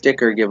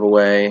sticker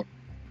giveaway.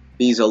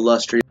 These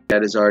illustrious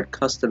Dadizard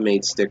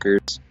custom-made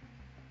stickers.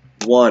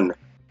 One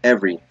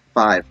every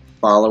 5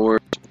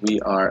 followers. We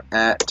are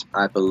at,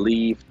 I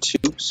believe, 2,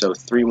 so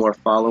 3 more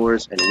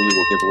followers, and we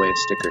will give away a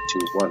sticker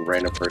to one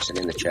random person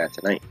in the chat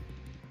tonight.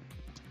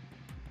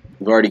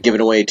 We've already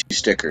given away 2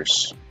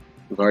 stickers.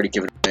 We've already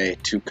given away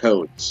 2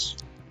 codes.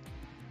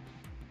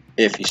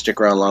 If you stick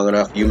around long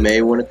enough, you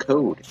may win a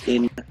code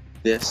in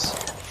this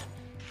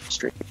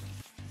stream.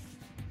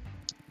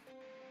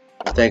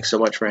 Thanks so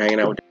much for hanging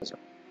out with us.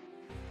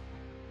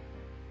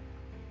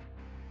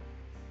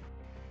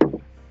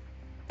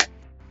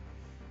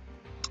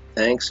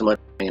 Thanks so much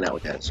for hanging out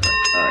with us.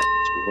 Alright,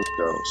 so we'll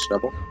go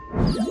Snubble.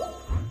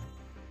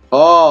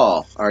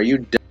 Paul, are you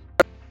done?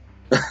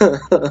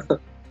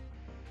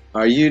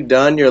 Are you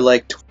done? You're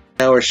like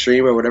 20-hour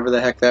stream or whatever the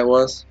heck that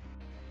was?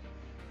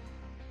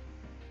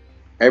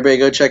 Everybody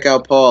go check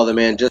out Paul. The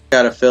man just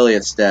got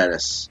affiliate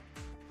status.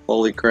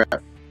 Holy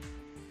crap.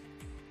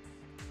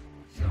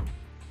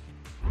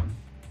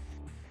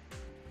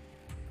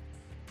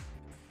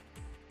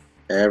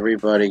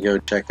 Everybody go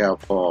check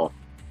out Paul.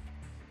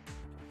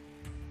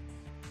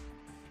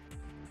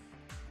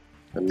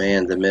 The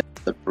man, the myth,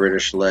 the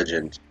British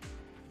legend.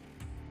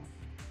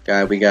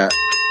 Guy, we got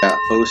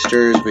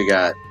hosters, we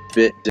got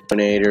bit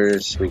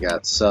donators, we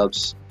got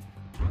subs.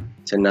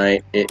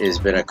 Tonight, it has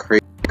been a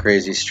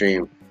crazy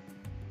stream.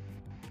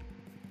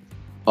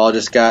 Paul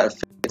just got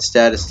affiliate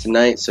status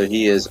tonight, so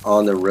he is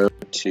on the road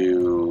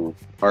to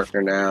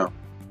partner now.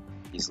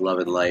 He's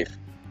loving life.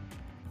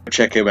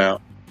 Check him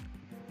out.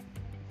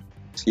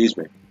 Excuse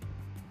me.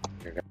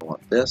 You're gonna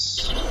want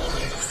this.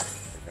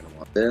 You're gonna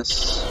want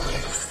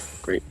this.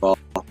 Great ball.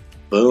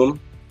 Boom.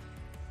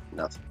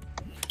 Nothing.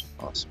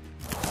 Awesome.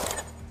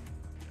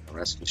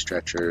 Rescue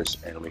stretchers,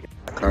 and we get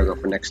a cargo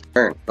for next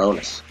turn.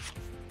 Bonus.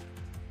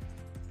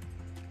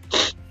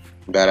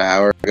 About an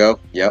hour ago.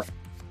 Yep.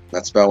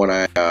 That's about when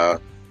I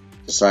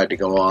decided to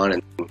go on,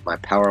 and my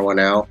power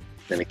went out.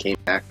 Then it came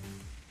back.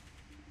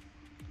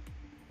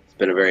 It's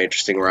been a very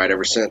interesting ride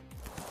ever since.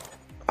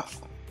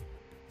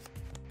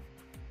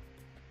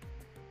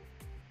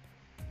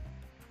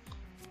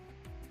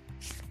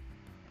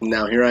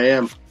 Now here I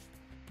am.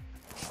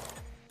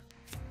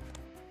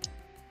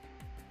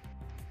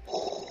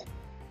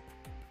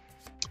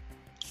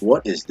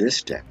 What is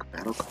this deck?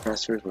 Battle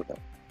compressors with a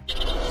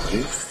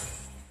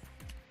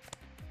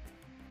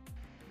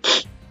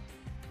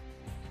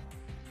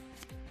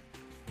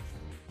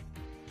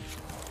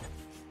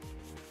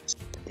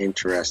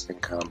interesting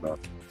combo.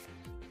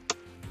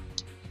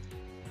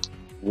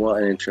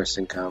 What an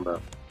interesting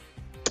combo.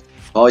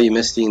 Oh, you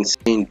missed the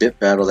insane bit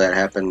battle that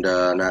happened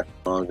not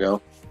long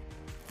ago.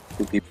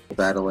 2 people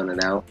battling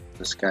it out.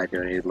 This guy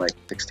donated like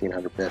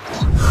 1,600 bits.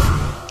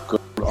 Good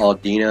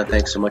Aldina,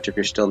 thanks so much if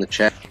you're still in the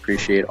chat.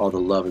 Appreciate all the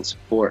love and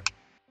support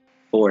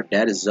for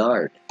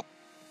Dadizard.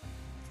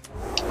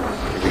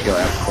 Here we go,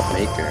 Apple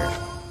Maker.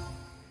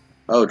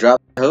 Oh, drop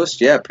the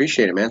host? Yeah,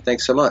 appreciate it, man.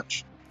 Thanks so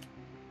much.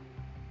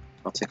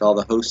 I'll take all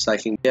the hosts I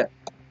can get.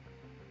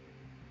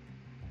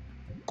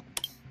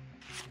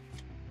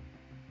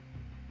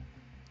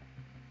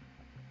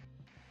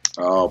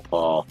 Oh,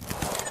 Paul.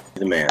 You're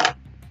the man.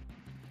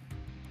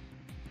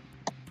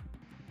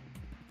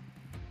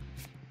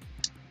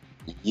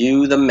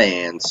 You the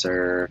man,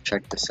 sir.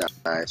 Check this out,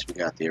 guys. We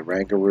got the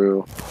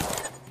Orangaroo.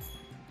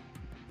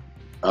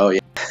 Oh,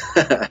 yeah.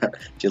 Do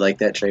you like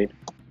that trade?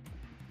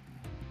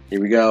 Here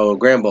we go.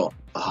 Gramble.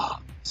 Oh,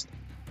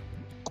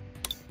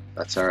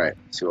 that's alright.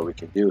 See, what we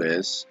can do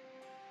is,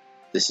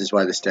 this is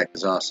why this deck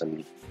is awesome.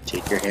 You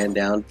take your hand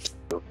down,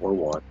 2 or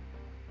 1.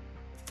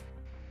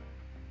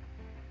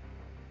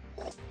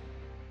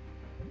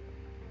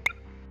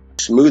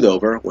 Smooth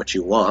over what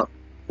you want,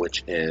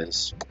 which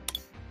is...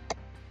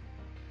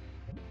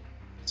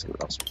 Let's see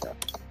what else we got.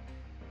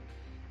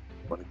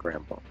 1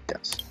 Gramble,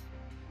 yes.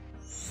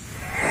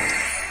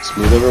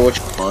 Smooth over what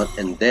you want,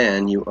 and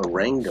then you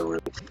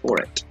Orangaroo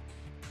for it.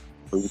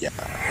 Booyah.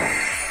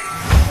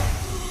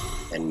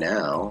 And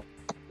now,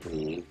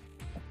 we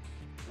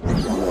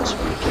almost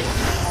win the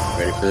game.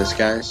 Ready for this,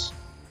 guys?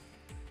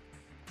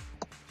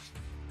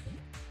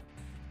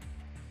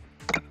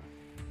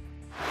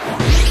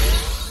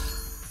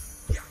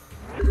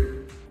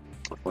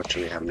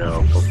 Unfortunately, I have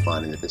no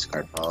Pokemon in the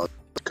discard pile.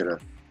 It's gonna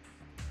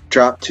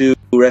drop 2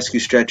 rescue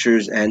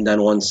stretchers and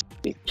then 1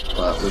 safety.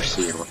 But we're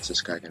seeing what's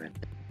this guy gonna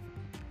do.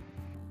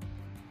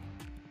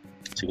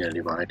 Is he gonna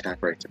do my attack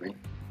right to me?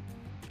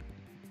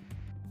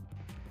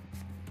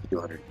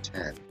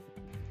 210.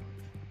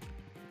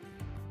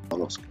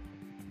 Almost.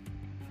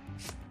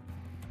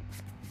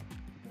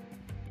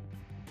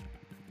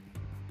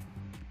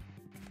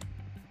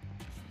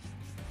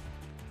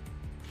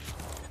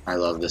 I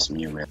love this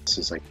Mew, man. This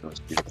is like the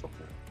most beautiful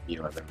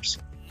Mew I've ever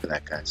seen. Look at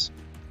that, guys.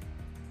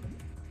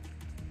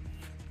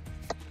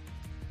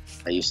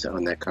 I used to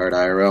own that card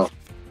IRL.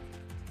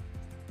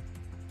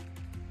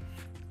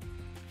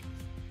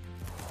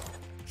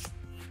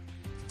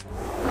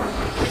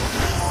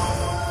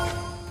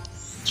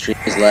 Stream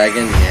is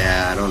lagging?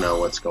 Yeah, I don't know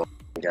what's going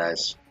on,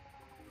 guys.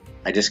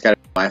 I just got a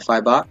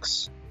Wi-Fi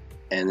box,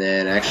 and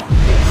then actually,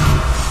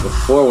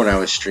 before when I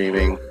was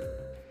streaming,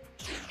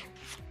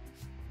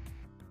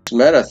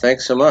 Meta,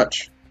 thanks so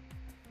much.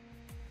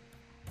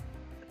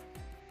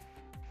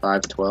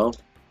 512.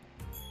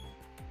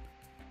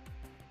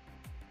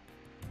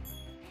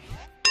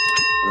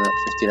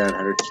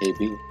 5900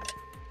 KB.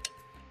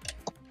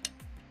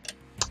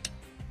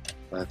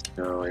 Let's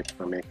go a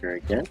Playmaker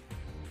again.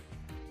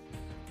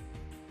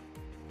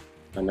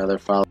 Another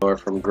follower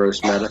from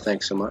Gross Meta,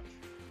 thanks so much.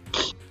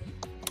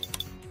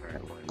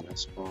 Alright, one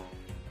mess ball.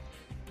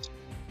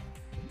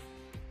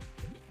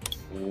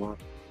 One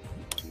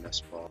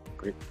mess ball.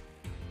 Great.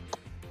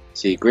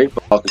 See, Great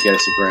Ball could get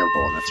us a Grand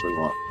Ball, and that's what we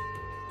want.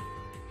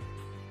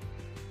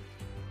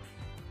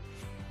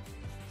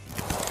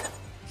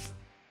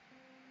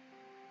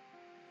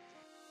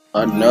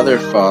 Another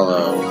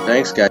follow.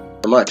 Thanks, guys,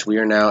 so much. We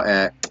are now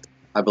at,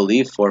 I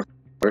believe, 4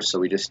 followers, so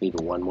we just need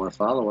one more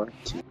follower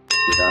to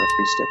give out a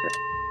free sticker.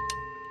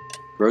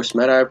 Gross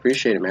Meta, I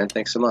appreciate it, man.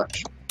 Thanks so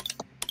much.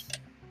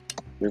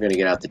 We're going to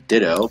get out the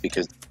Ditto,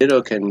 because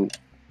Ditto can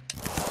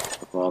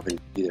evolve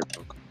into either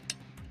Pokemon.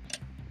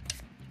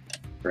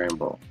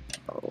 Bramble.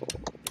 Oh,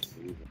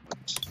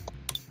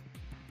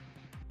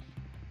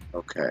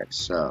 okay,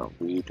 so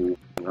we do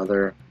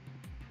another.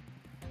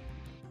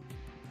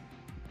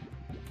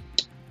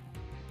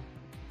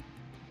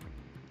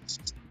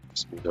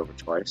 Smooth over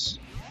twice.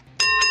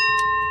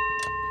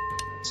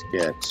 Let's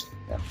get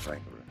that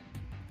Frank.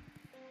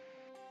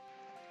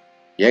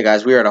 Yeah,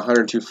 guys, we are at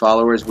 102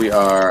 followers. We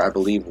are, I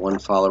believe, 1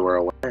 follower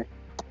away.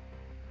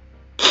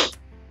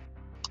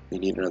 We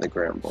need another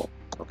Grand Bowl.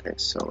 Okay,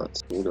 so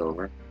let's smooth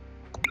over.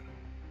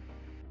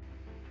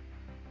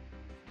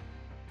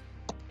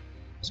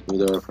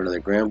 Smooth over for another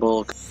Grand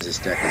Bowl, because this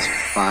deck is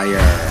fire.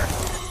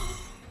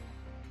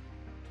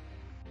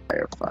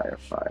 Fire, fire,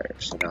 fire.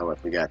 So now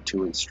what, we got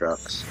 2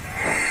 Instructs.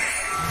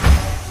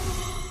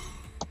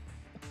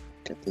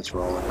 Get this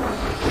rolling.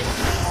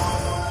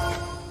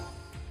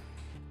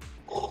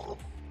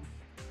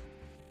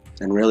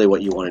 And really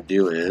what you want to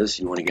do is,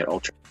 you want to get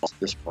Ultra Balls at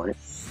this point.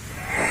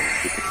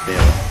 You could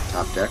fail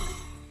top deck.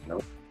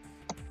 Nope.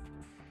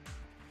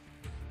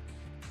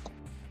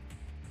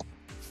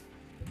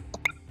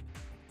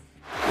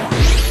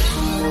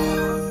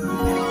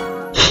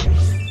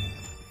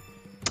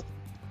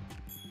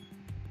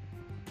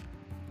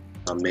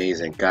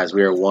 Amazing. Guys,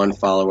 we are 1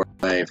 follower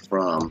away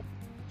from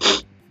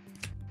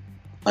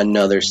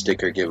another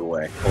sticker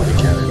giveaway. Holy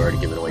cow, we've already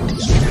given away 2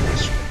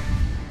 stickers.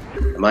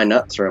 Am I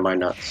nuts or am I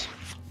nuts?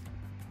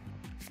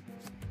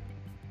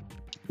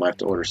 Might have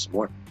to order some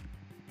more.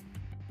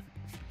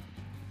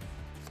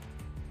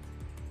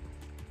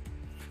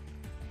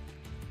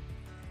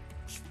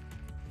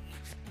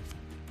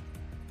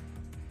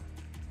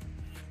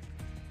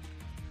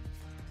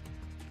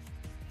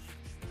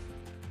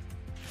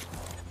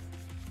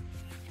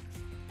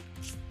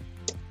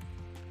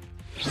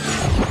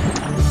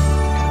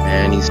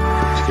 And he's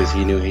because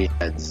he knew he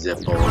had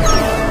Zippo.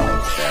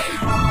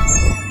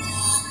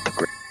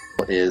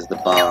 That is the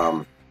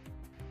bomb.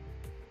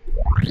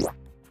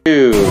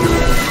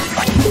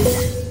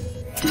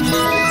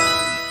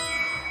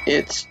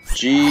 It's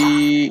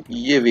G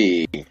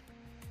Yivy.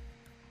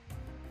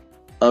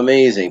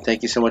 Amazing.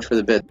 Thank you so much for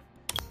the bid.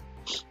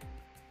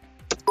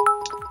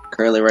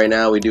 Currently, right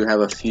now, we do have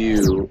a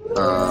few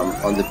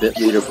on the bit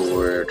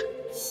leaderboard.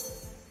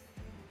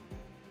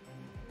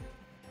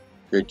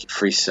 Good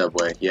free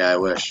Subway. Yeah, I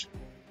wish.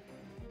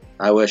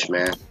 I wish,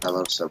 man. I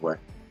love Subway.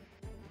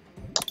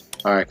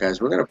 Alright, guys,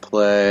 we're going to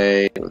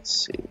play. Let's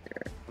see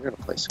here. We're going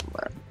to play some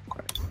lab.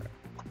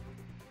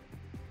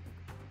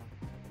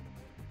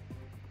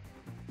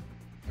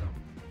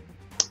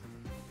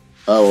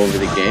 Oh, over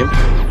the game?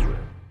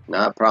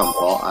 Not a problem,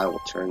 Paul. I will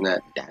turn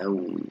that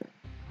down.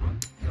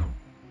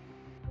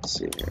 Let's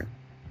see here.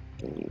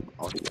 Game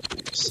audio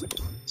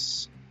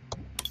settings.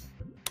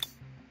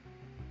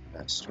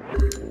 Master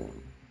range.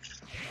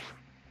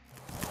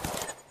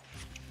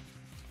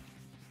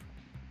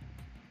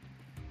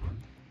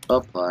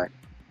 Apply.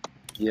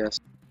 Yes.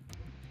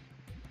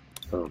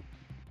 Boom.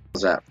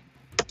 How's that?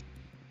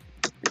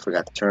 We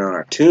forgot to turn on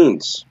our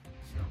tunes.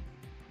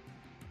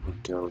 We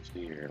go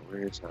here.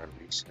 Where's our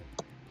reset?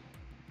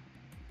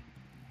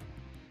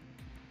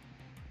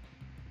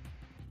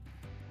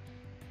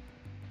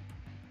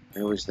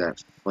 Where was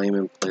that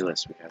flaming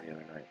playlist we had the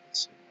other night?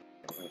 Let's see.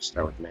 We're going to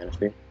start with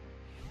Manaphy.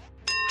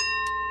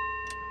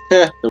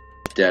 The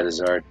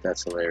Dadizard.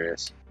 That's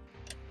hilarious.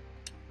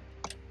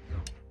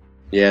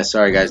 Yeah,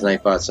 sorry guys,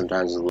 Nightbot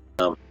sometimes is a little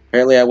dumb.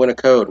 Apparently I win a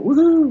code.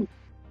 Woohoo!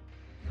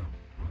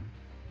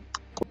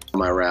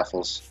 My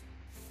raffles.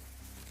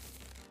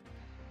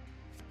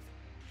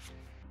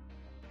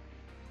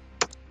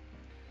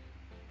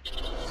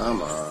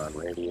 Come on,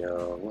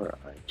 radio. Where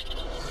are you?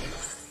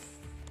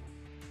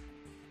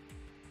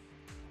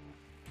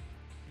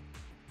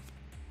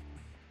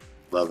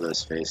 Love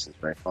those faces,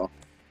 right, Paul?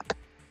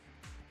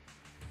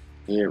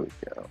 Here we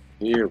go.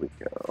 Here we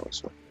go.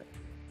 So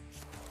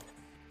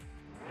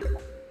I'm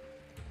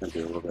gonna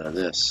do a little bit of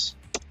this.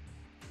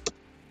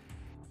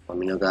 Let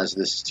me know, guys, if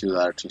this is too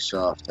loud or too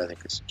soft. I think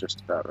it's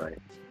just about right.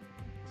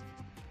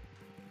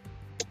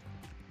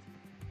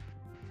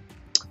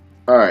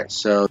 Alright,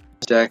 so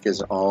this deck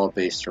is all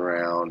based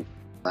around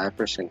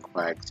Lapras and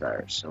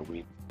Quagsire. So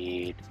we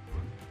need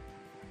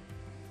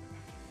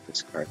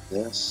discard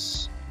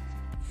this.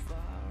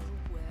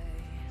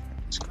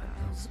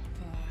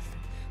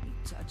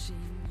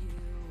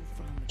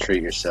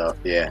 Treat yourself.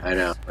 Yeah, I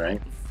know, right?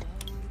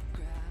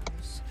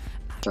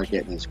 Start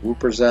getting these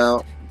whoopers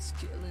out.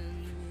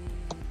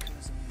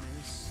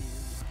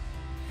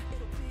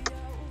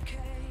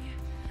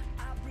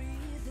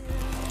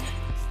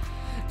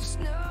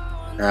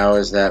 How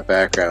is that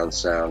background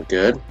sound?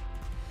 Good?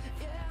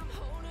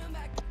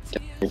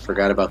 Definitely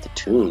forgot about the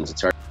tunes.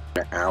 It's already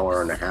an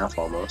hour and a half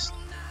almost.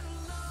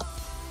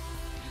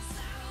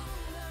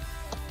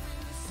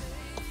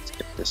 Let's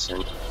get this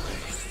in.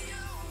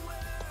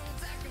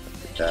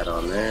 Put that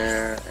on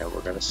there, and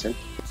we're gonna sync.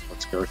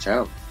 Let's go to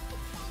town.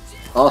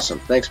 Awesome.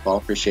 Thanks, Paul.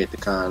 Appreciate the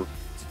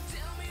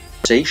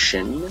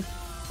conversation.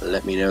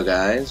 Let me know,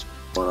 guys,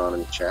 what's going on in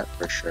the chat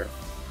for sure.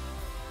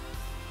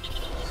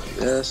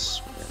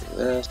 This,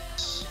 this.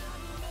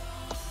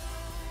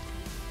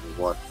 We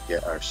want to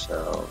get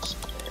ourselves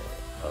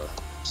a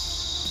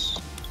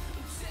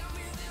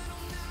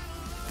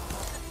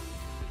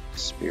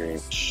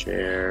experience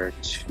share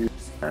to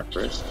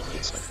Lapras.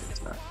 Looks like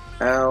it's not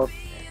out.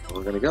 And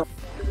we're gonna go.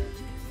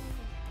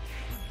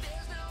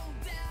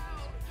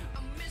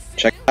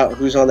 Check out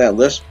who's on that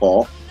list,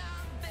 Paul.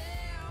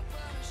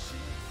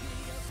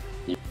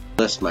 You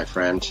list, my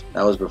friend.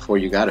 That was before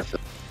you got it.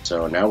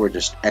 So now we're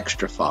just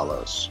extra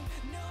follows.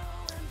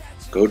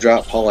 Go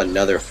drop Paul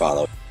another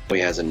follow. He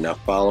has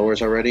enough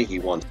followers already. He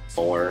wants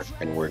more,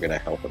 and we're gonna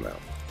help him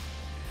out.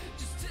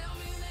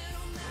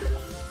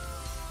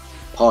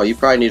 Paul, you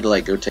probably need to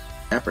like go take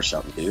a nap or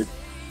something, dude.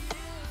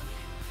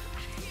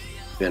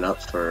 Been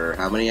up for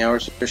how many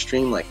hours of your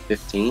stream? Like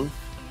 15?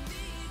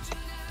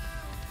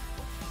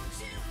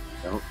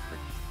 Nope.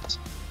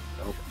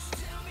 Nope.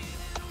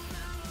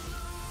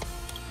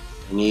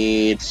 I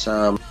need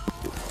some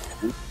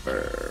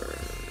Hoopers.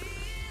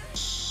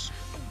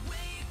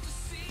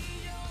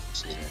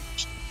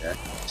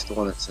 It's the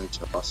one that's sent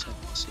to us.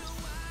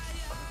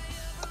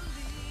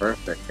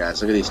 Perfect,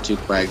 guys. Look at these two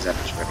flags I'm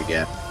trying to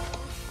get.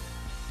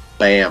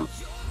 Bam.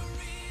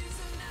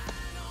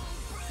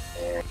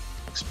 And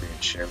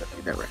experience share. Let me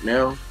do that right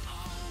now.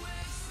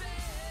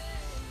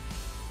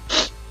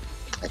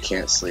 I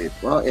can't sleep.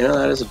 Well, you know,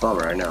 that is a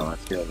bummer. I know. I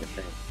feel your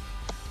pain.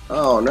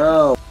 Oh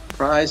no!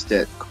 Surprised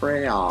it.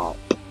 Crap.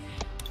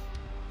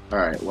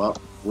 Alright, well,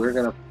 we're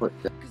gonna put.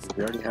 Did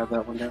we already have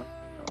that one down?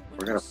 No,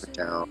 we're gonna put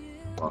down.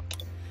 Well,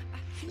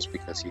 just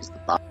because he's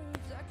the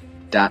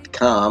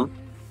bot.com.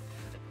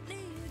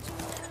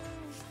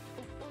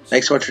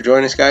 Thanks so much for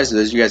joining us, guys.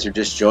 Those of you guys who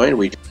just joined,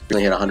 we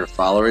only had 100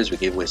 followers. We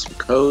gave away some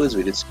codes.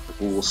 We did some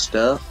cool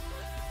stuff.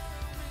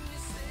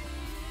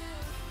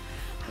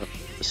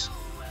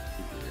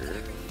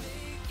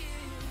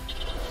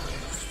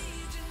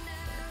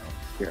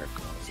 Here,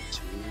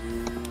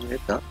 going to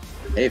hit up.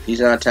 Hey, if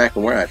he's not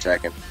attacking, we're not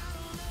attacking.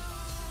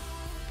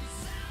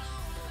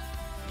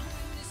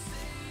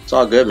 It's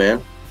all good,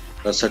 man.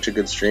 That was such a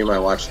good stream. I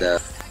watched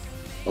a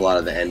lot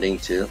of the ending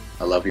too.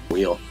 I love your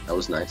wheel. That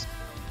was nice.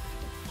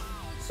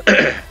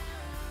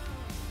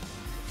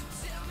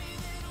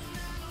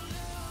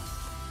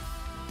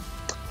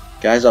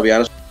 Guys, I'll be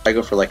honest, I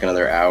go for like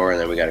another hour and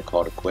then we gotta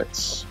call it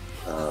quits.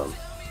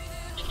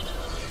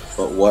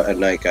 But what a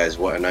night, guys.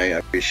 What a night. I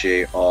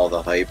appreciate all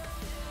the hype.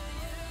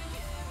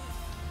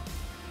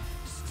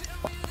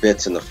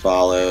 Bits and the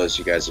follows.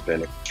 You guys have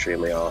been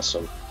extremely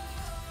awesome.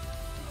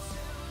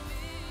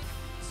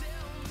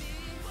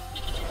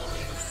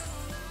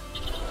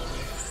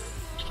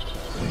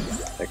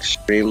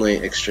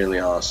 Extremely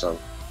awesome.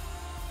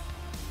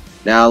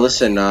 Now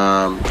listen,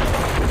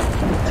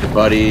 if your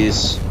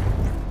buddies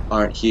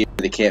aren't here,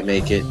 they can't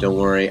make it, don't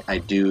worry, I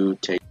do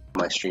take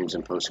my streams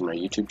and post them on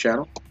my YouTube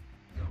channel.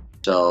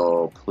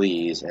 So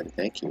please and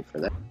thank you for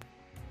that.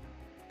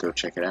 Go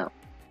check it out.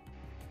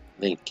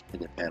 Link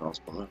in the panels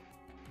below.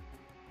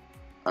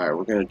 Alright,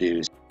 we're gonna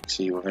do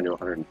 60, we're gonna do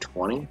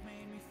 120,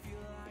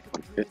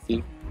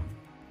 150.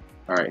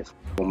 Alright,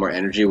 one more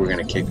energy, we're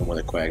gonna kick him with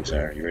a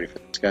Quagsire. You ready for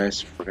this,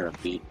 guys? We're gonna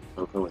beat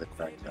Coco with a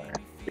Quagsire.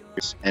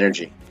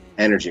 Energy.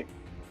 Energy.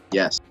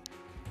 Yes.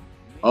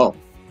 Oh.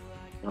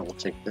 No, we'll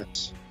take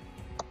this.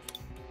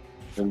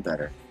 Even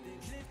better.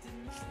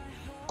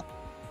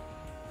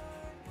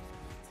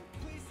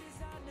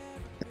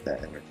 Get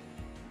that energy.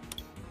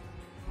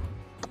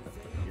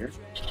 here.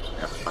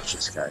 Now watch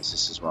this, guys.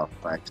 This is while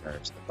flag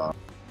tires the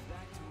bottom.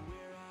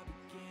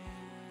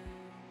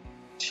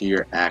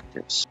 Tier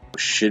actives. So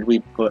should we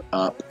put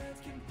up?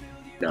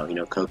 No, you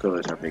know, Coco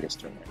is our biggest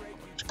turn.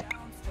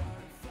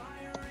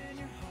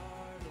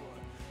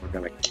 We're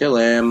gonna kill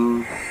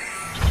him.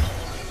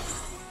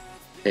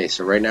 Okay,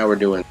 so right now we're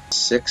doing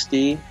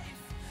 60.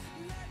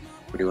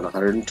 We're doing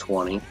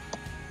 120.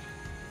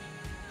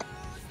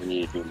 We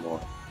need to do more.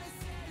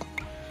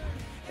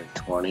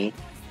 120.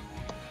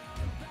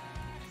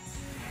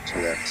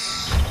 So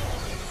that's.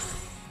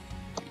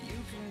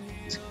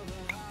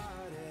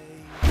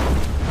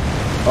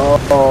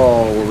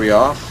 Oh, were we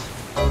off?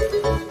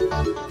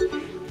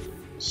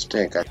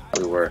 Stink, I thought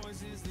we were.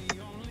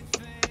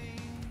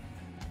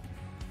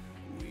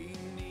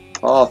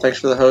 Oh, thanks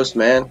for the host,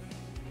 man.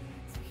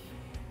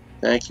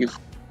 Thank you.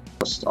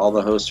 All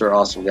the hosts are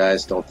awesome,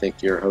 guys. Don't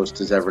think your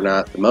host is ever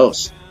not the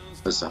most,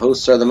 because the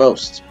hosts are the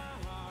most.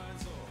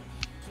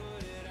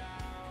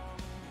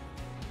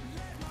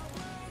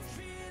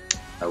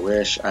 I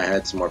wish I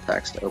had some more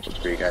packs to open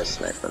for you guys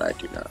tonight, but I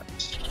do not.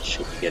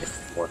 Should be getting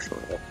more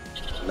shortly.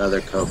 Another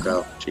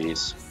Coco.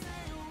 Jeez.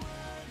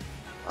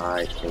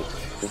 I think,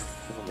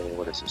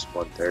 what is this,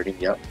 130?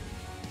 Yep.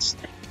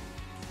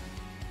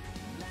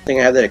 I think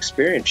I have that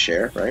experience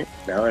share, right?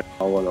 Now I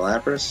all on the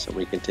Lapras, so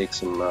we can take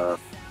some, what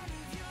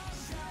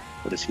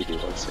does he do?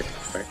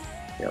 160, right?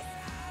 Yep.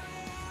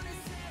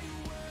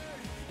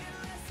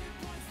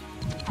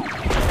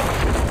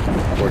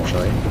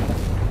 Unfortunately, I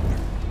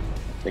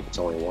think it's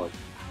only one.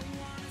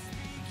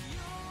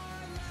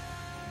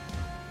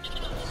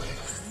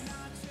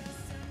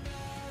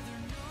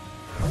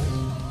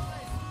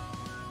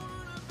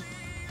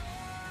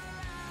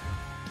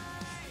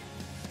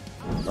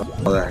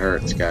 Oh, that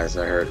hurts, guys.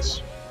 That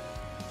hurts.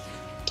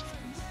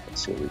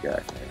 Let's see what we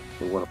got here.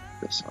 We want to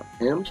put this on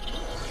him.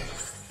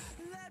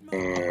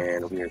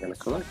 And we are going to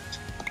collect.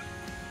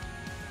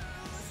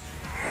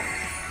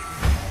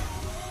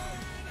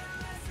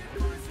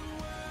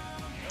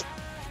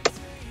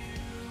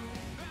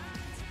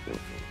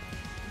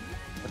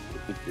 What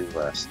did we do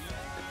last? I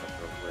don't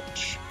know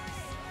which.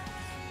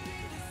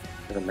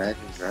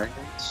 Imagine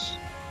Dragons?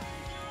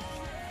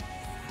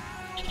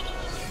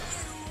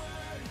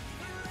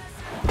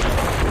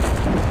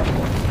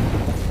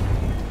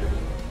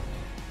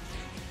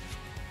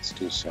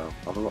 Do so.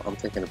 I'm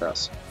thinking about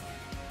some.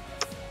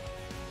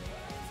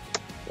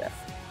 Yeah.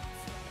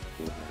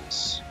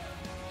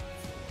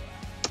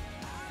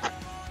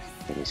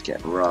 He's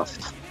getting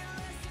rough.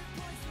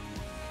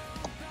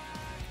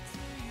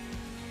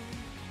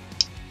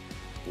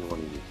 We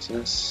want to use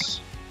this.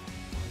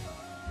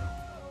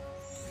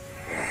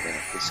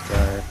 This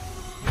guy.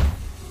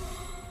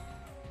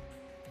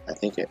 I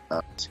think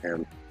it's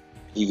him.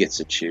 He gets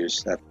to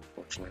choose. That's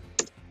unfortunate.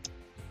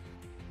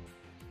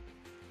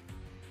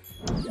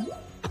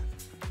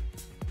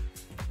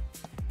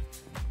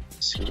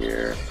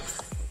 Here.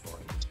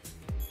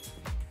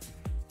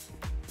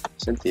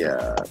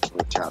 Cynthia, can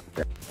we tap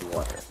that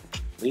water,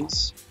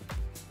 please?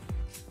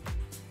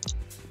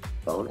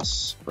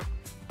 Bonus.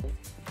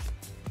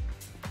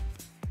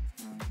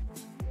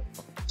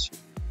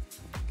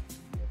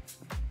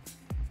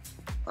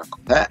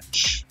 Aqua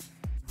Patch.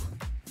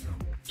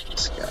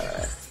 This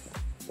guy.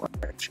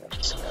 Water check.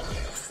 This guy.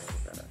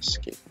 We're gonna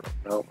escape.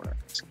 No, we're not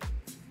gonna escape.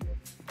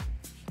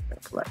 We're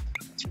gonna collect.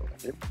 That's what I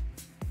do.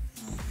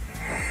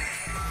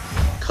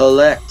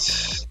 Collect.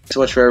 Thanks so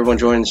much for everyone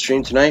joining the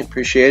stream tonight.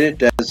 Appreciate it.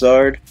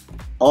 Dadizard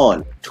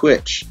on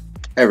Twitch.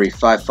 Every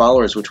 5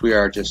 followers, which we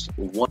are just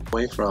one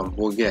away from,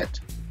 will get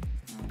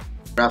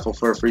raffle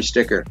for a free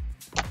sticker.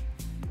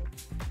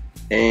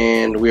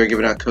 And we are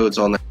giving out codes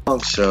all night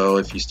long, so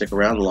if you stick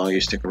around, the longer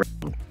you stick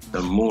around,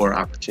 the more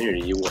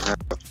opportunity you will have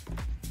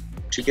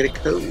to get a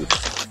code.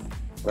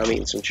 I'm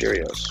eating some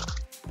Cheerios.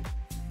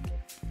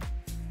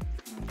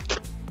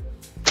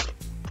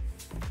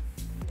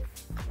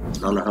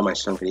 I don't know how my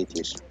son can eat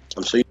these.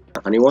 I'm so used to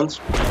the honey ones.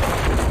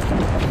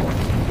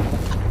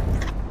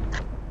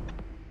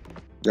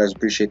 You guys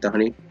appreciate the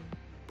honey?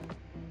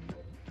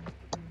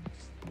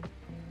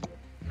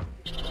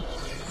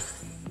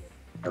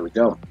 There we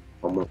go.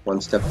 One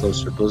step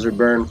closer to Blizzard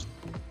Burn.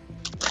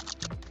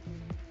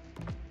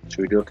 Should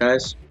we do it,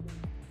 guys?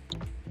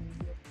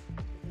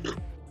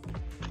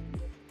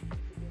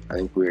 I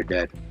think we are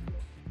dead.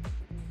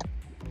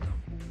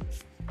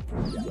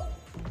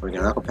 We're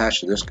gonna Aqua Patch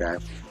to this guy.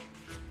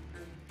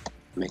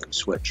 Make him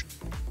switch.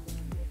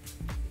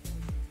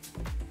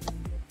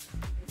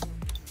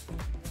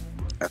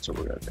 That's what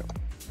we're gonna do.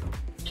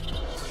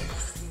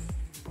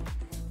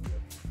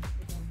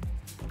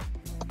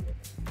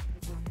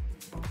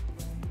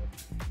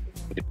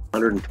 We did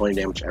 120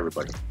 damage to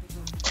everybody.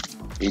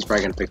 He's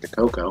probably gonna pick the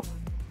Coco.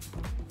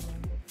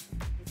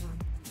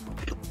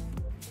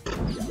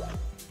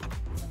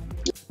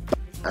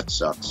 That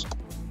sucks.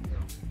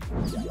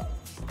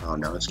 Oh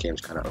no, this game's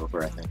kind of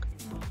over, I think.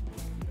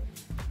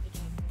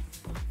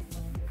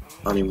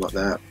 I don't even want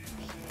that.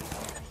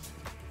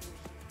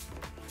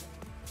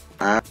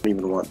 I don't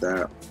even want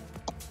that.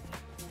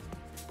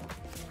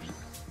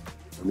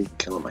 We can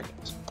kill him, I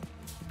guess.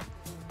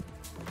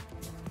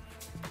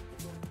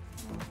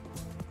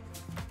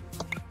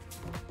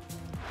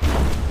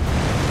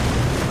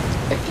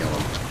 Can't kill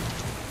him.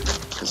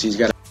 Because he's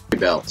got a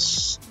belt.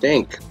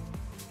 Stink.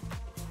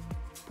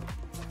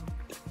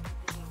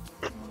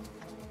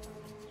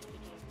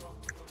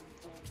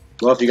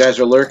 Well, if you guys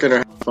are lurking or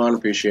having fun,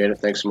 appreciate it.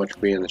 Thanks so much for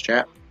being in the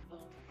chat.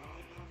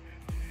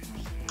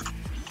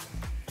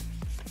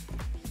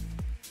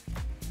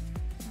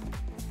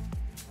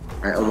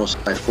 Alright,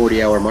 almost my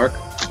 40-hour mark.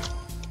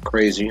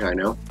 Crazy, I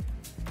know.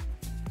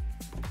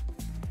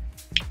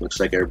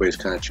 Looks like everybody's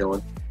kind of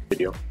chilling.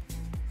 Video.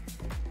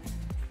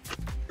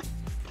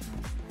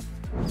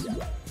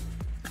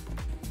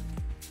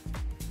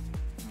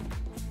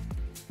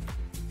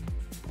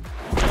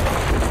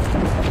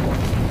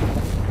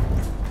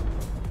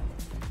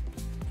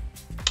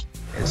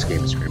 This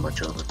game is pretty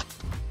much over.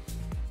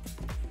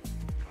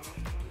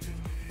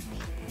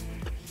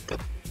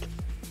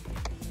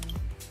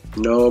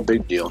 No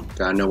big deal.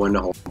 Gotta know when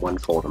to hold, when to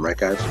fold them, right,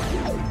 guys?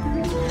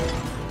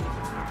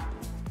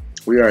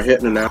 We are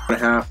hitting an hour and a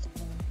half.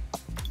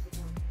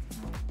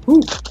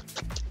 Woo.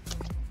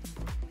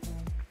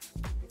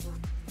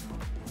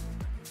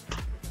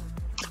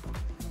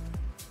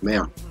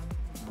 Man,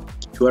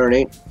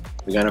 208.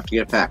 We got enough to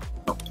get a pack.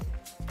 Oh.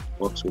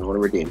 Whoops, we don't want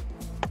to redeem.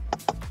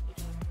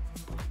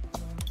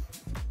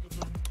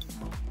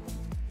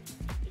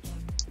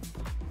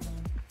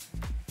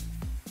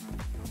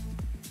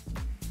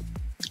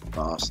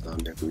 Lost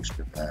Thunder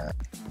booster pack.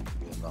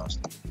 Lost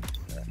Thunder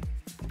booster pack.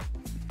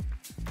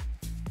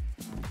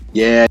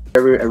 Yeah,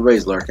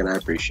 everybody's lurking. I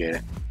appreciate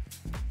it.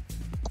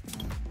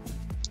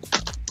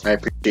 I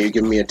appreciate you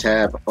giving me a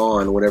tab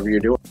on whatever you're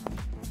doing.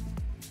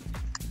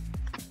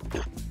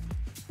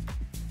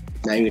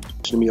 Now you're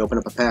watching me open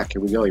up a pack.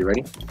 Here we go. You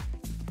ready?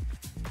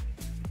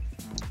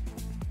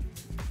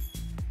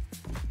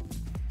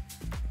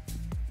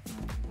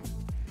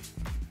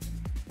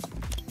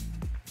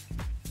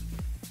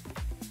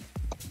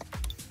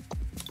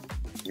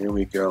 Here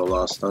we go.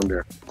 Lost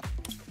Thunder.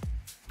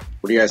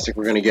 What do you guys think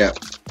we're gonna get?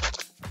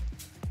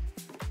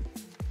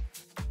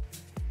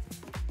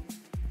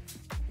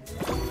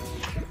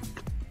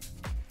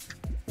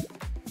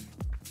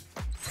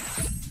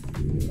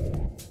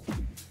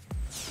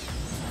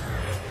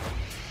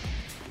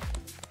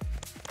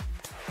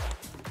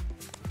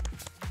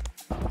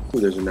 Ooh,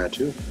 there's a nat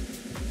too.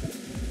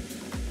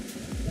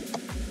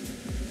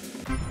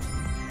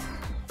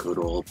 Good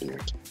old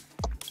beard.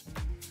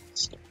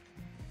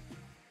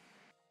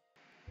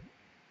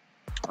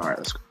 Alright,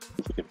 let's go.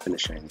 If we can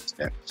finish any of these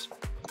decks.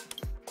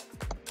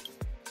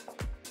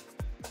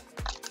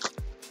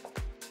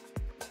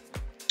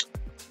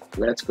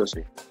 Let's go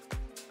see.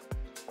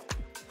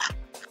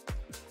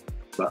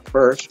 But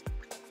first,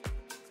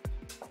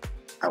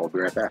 I will be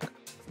right back.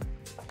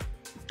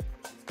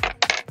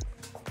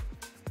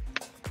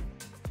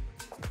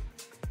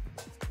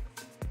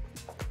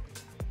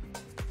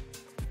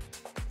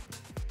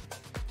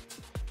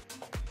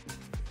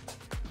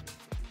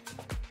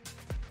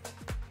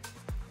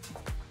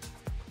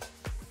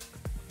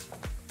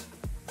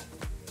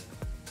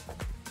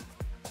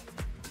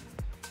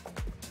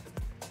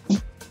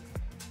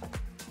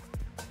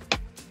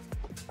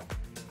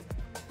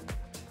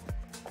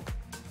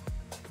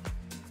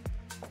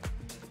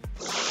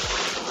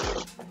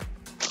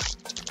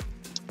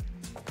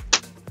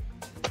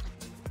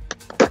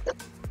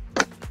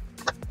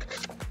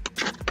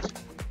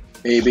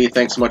 AB,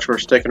 thanks so much for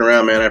sticking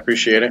around, man. I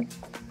appreciate it.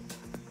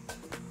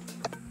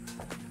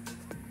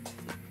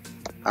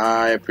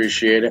 I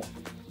appreciate it.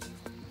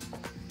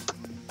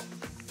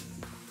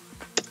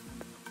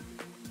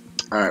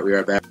 Alright, we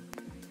are back.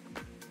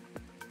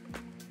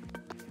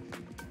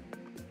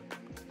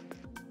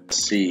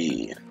 Let's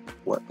see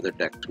what other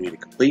decks we need to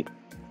complete.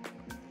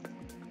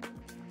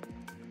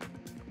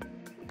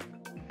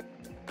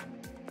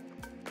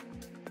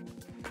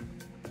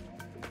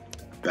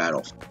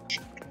 Battle.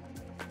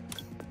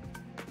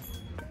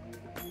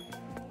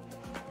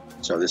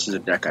 So this is a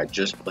deck I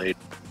just played.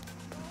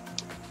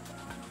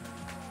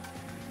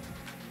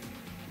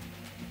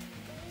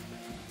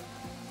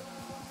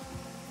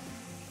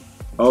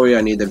 Oh yeah,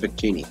 I need the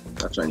Victini.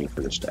 That's what I need for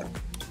this deck.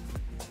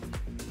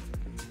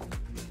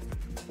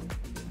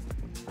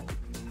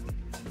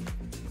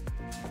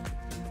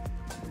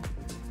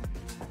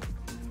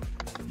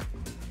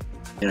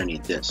 And I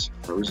need this,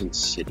 Frozen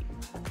City.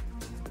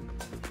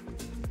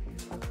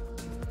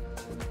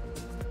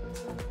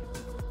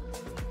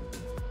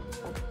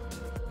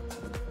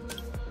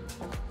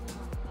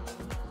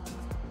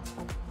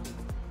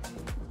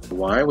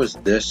 Why was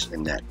this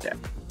in that deck?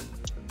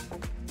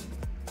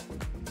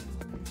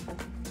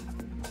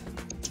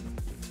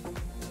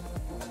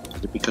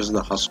 Is it because of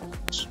the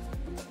Hustlers?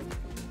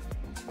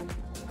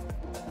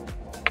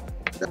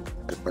 That's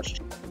the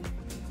question.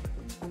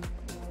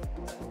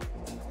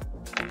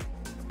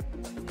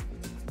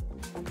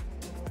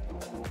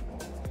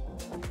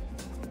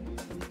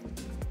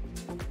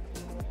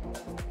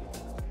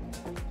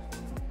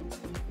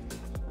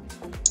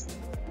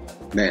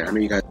 Man, how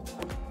many of you guys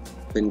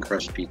thin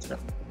crust pizza?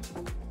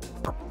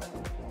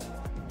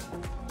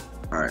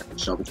 Alright,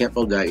 so we can't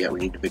build that yet.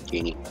 We need the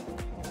Victini.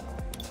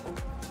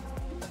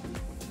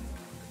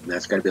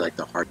 that's got to be like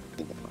the hard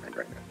thing to find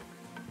right now.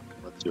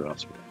 Let's see what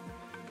else we got.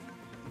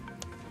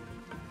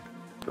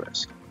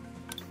 Chris.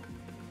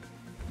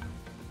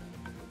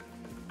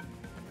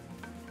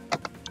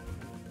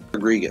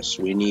 Rodriguez.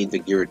 We need the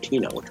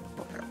Giratina, which we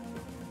don't have.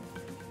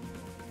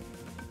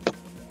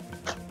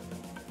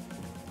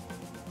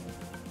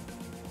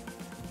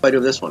 I do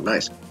this one,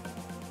 nice.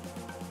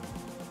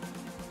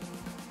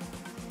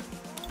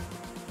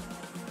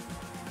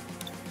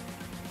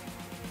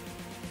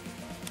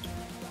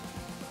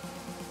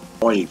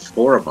 Oh, I need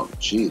 4 of them.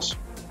 Jeez.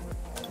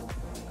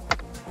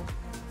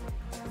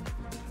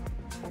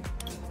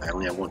 I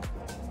only have 1.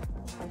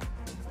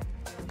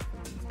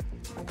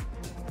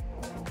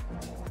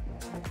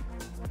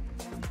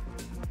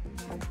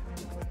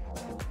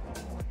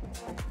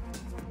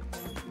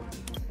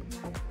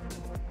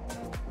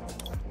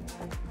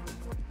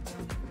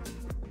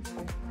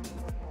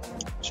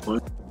 Just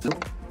one.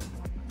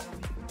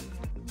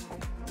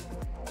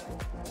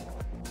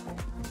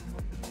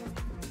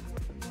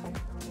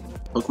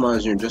 Pokemon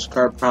is your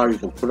discard power, you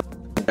can put it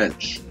on the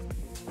bench.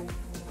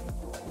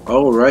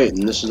 Oh, right,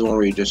 and this is the one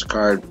where you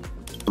discard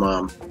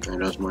and it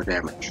does more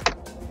damage.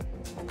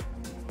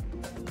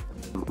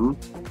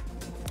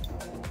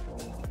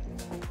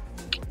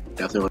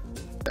 Definitely want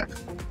to deck.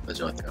 That's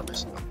the only thing I'm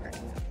missing on right now.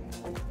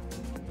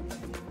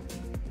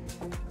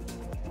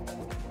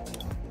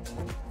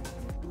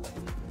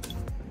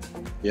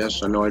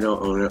 Yes, I know I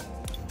don't own it.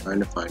 Trying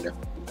to find it.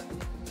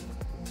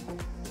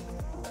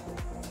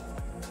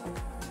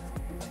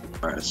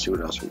 Alright, let's see what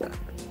else we got.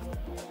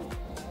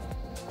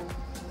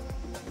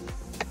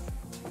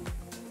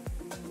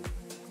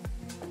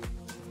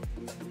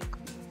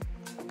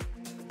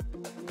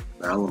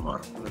 Malamar,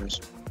 what is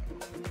it?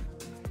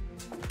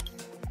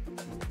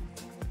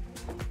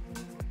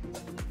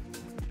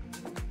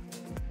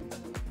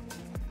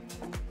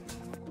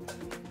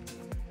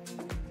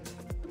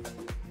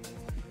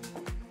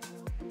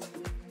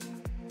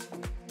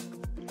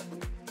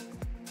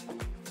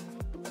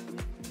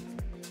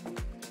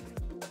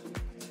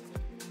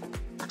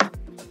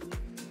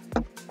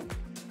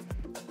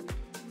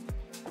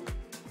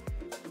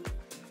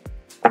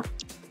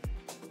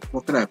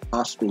 What could I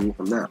possibly need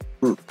from that?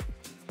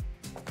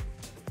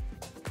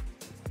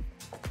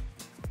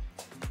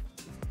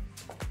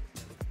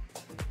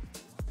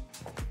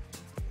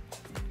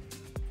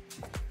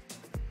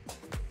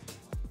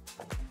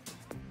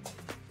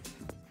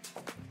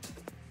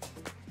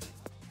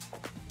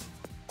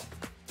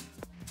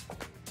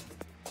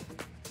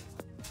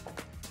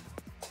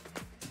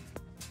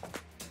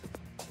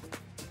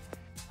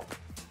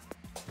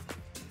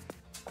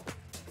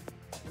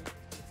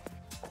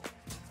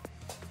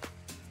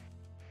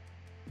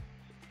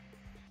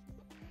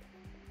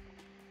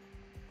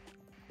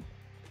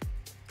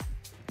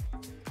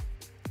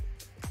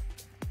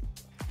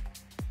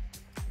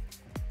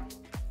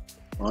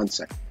 One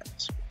second,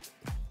 guys.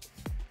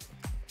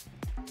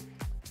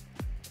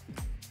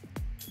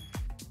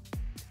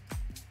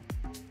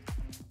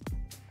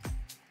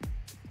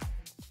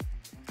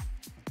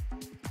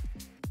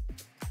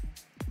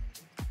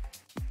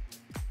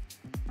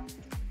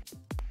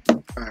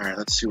 Alright,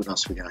 let's see what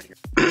else we got here.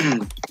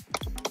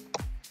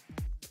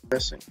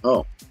 Missing.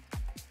 Oh.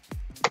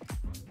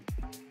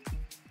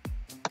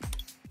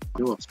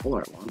 Do a full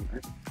art one,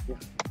 right? Yeah.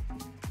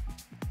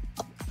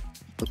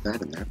 Put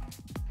that in there.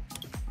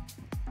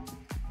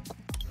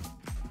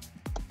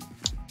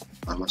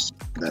 I must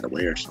give that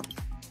away or something.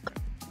 Okay.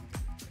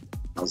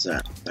 How's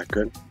that? Is that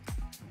good?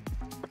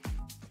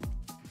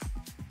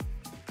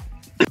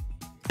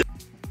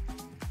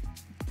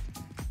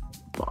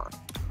 Come on.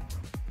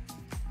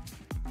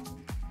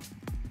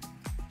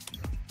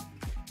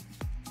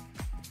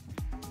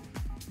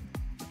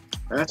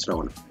 That's not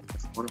what I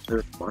want to play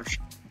with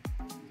Marshall.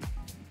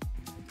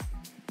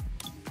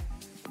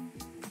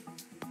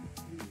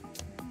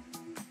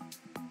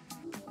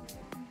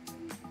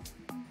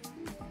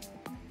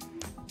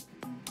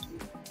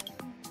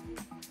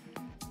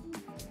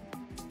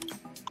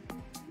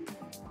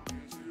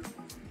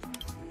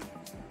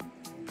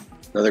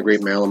 Another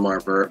great Malamar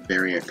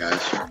variant,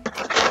 guys.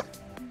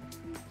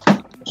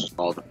 This is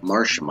called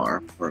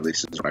Marshamar, or at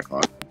least this is what I call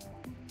it.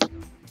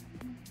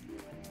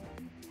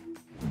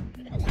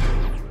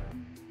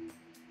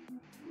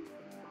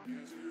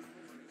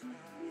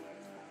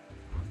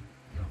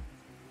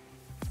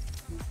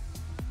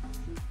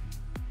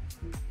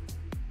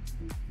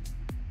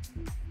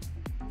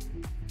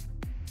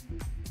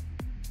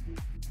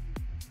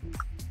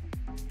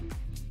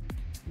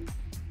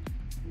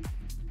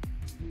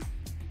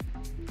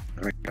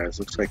 Alright guys,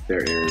 looks like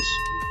there is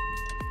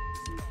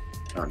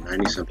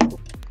 90-something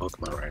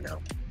Pokemon right now.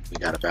 We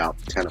got about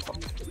 10 of them.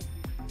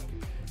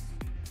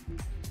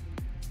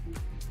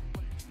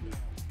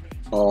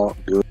 All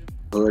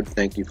good.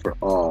 Thank you for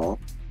all.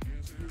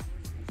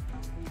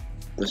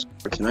 This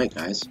for tonight,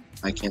 guys.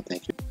 I can't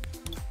thank you.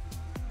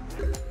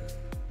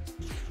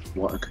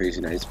 What a crazy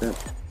night it's been.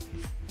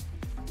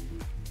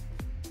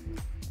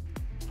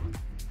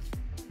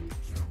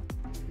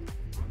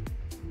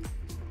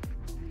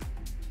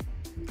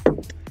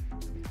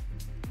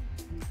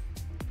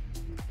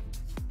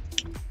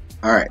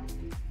 Alright,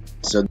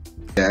 so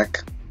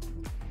deck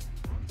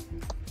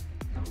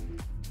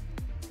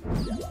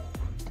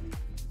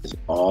is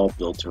all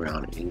built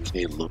around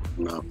NK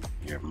looking up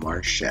your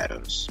Marsh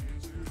Shadows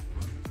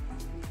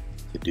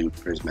to do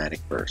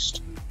Prismatic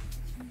Burst.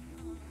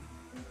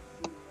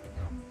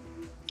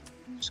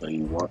 So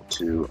you want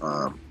to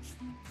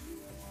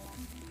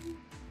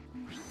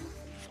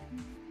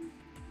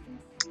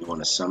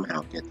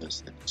somehow get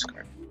those to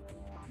discard.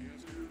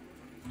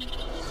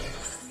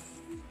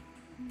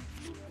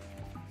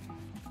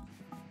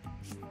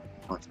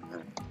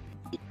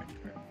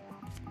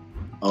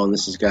 Oh, and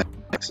this has got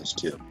access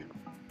too.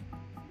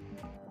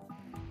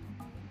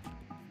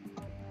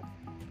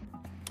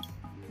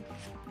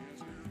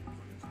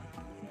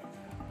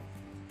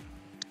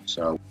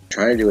 So,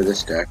 trying to do with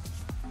this deck.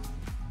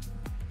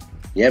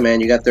 Yeah, man,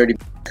 you got 30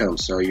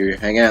 combs. So you're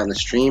hanging out in the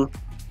stream.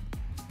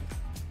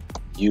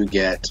 You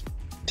get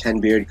 10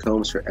 beard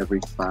combs for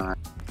every 5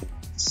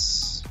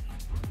 minutes.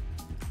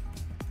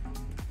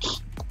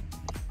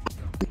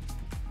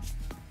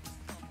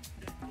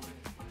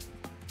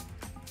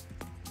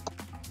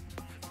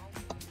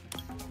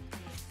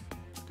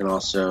 You can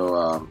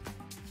also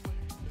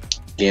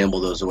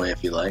gamble those away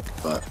if you like,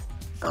 but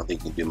I don't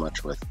think you can do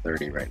much with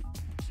 30 right now.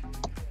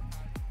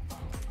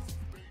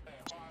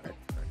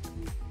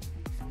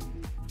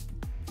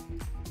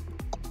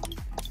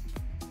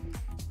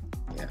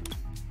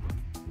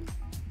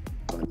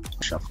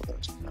 Shuffle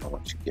those. I don't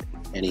want you to get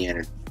any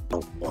energy you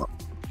don't want.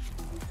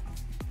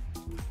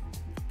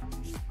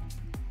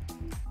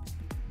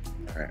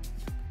 Alright.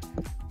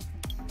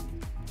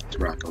 Let's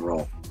rock and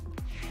roll.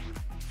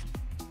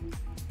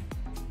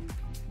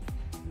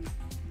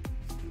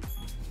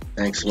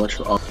 Thanks so much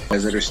for all you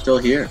guys that are still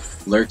here.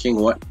 Lurking,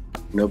 what?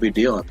 No big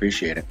deal. I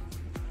appreciate it.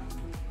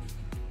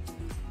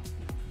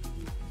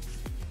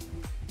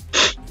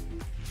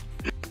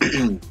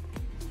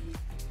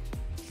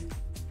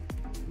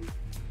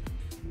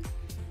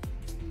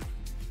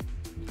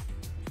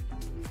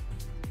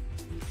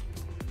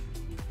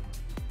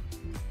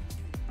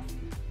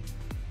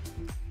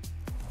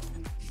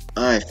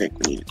 I think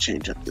we need to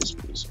change up this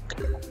music.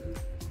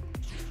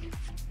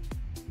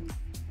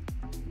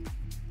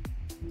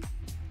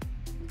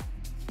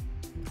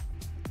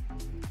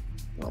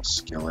 Little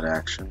skillet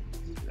action.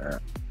 Yeah.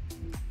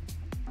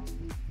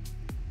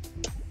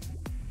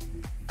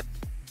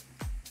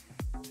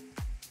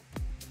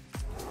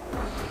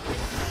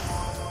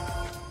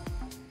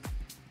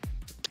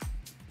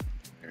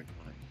 We're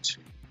going to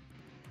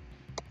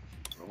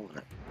roll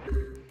it.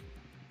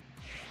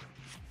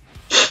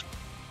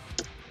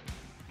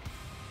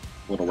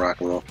 Little rock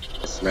and roll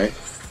tonight.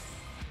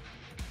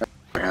 For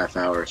a half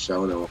hour or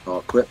so, and then we'll call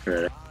it quit for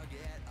today.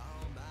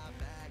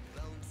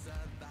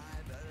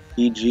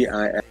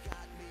 TGIF.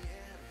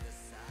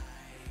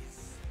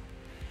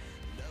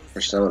 For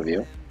some of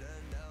you,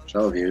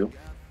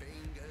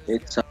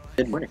 it's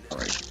mid morning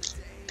already.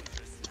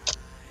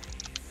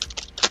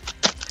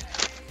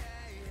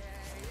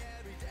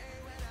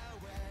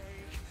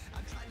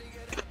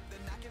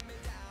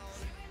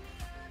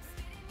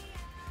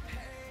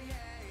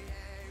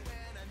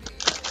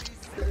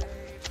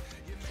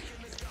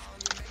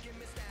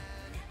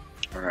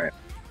 Alright.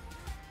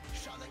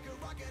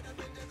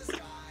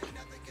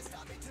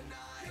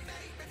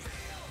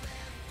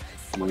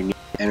 We need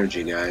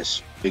energy,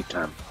 guys. Big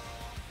time.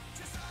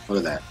 Look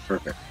at that.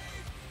 Perfect.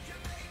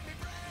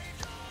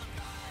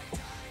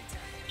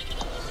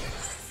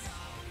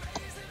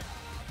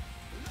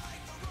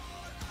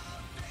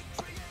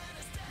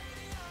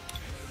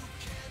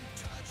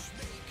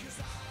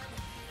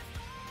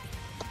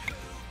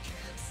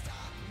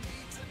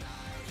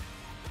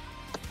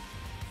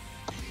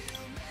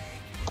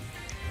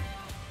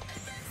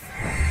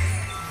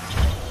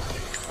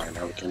 Alright,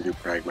 now we can do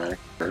pragmatic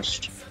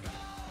first.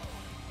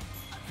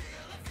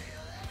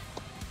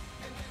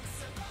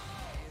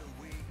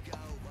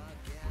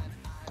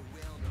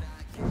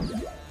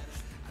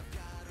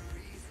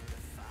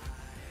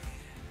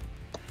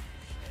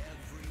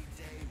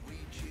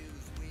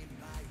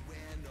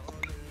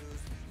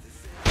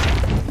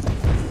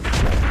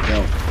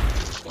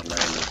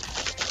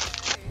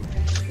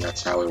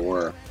 That's how we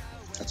were.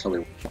 That's how we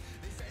were.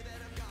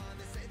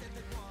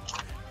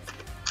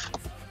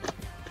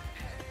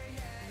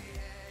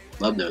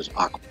 Love those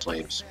aqua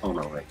slaves. Oh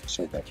no, right.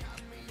 So good.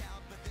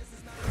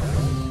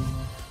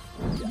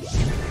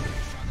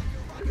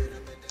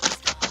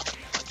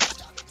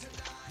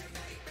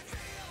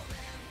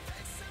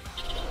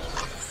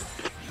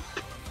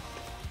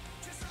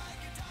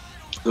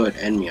 Good,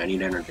 end me. I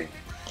need energy.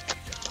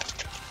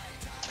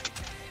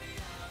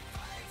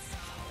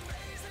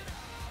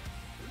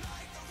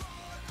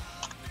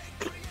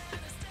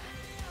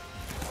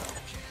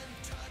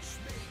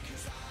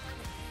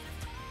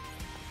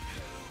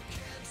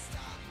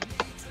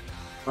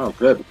 Oh,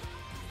 good.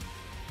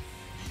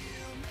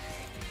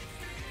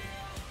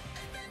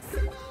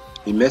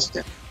 You missed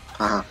it.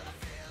 Haha.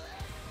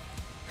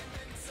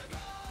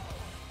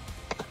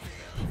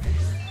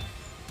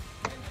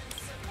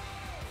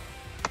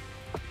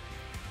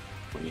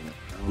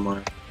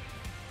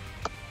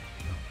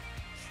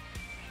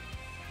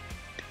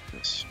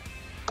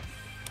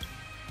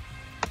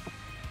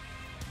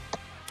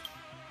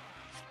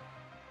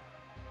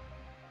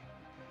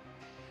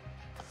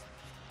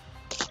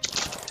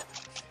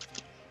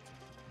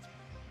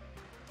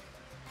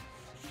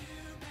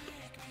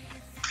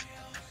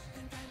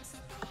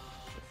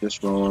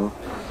 this rolling.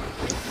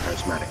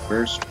 Charismatic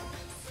burst.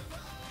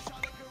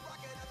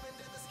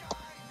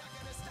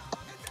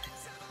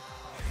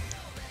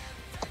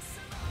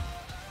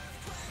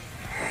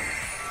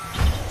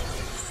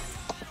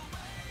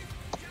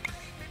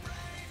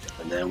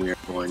 And then we are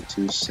going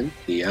to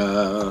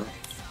Cynthia.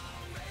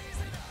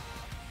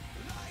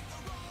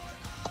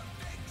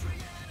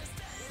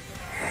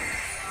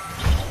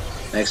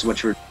 Thanks so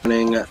much for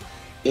joining.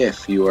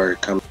 If you are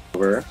coming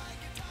over,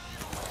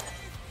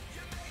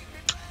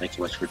 thank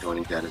you much for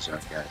joining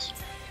Dadizard, guys.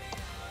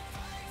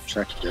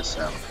 Check this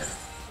out. Okay.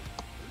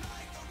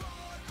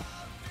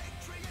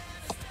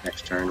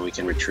 Next turn we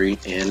can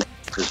retreat, and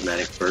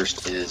Prismatic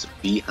Burst is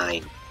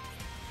behind.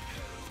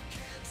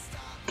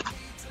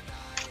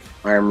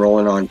 I am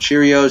rolling on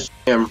Cheerios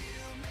and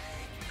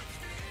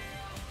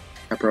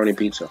pepperoni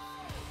pizza.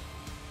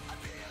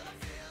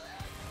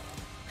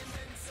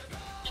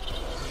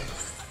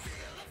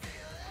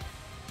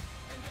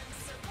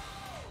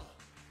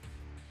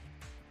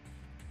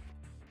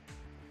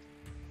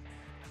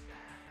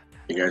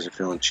 You guys are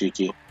feeling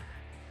cheeky?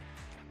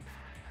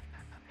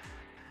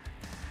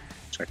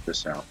 Check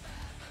this out.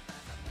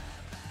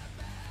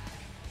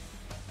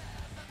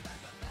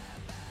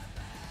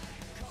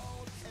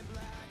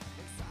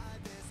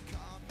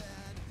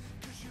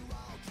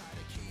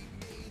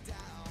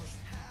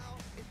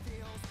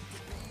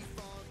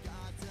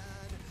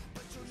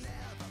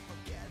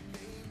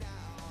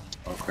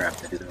 Oh crap,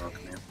 I did the wrong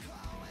command.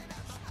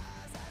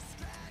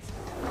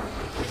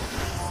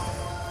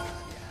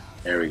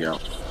 There we go.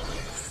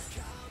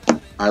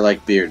 I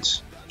like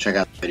beards. Check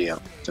out the video.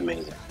 It's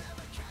amazing.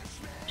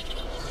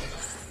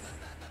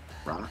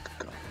 Rock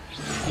guard.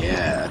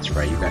 Yeah, that's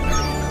right. You got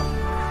nothing.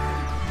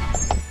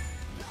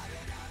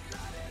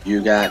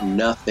 You got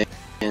nothing.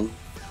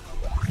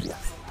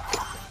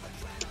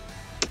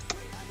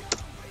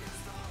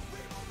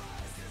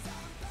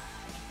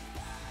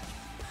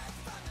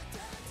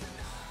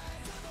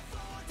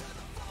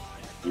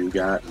 You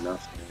got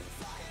nothing.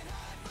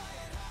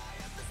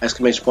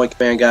 Exclamation point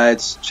command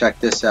guides. Check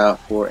this out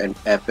for an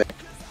epic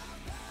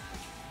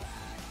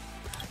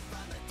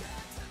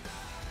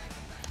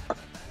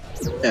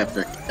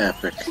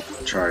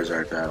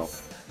Charizard battle.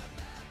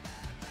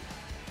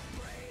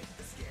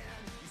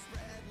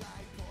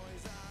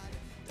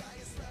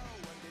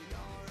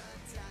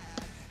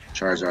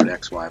 Charizard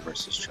XY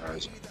versus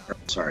Charizard.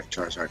 Sorry,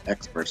 Charizard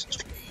X versus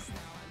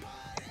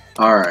Charizard.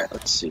 Alright,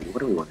 let's see. What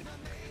do we want to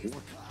do?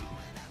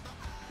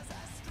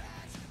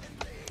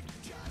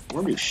 I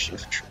want to do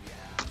shift tree.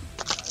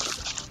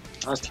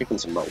 I was kicking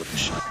some butt with the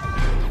shift.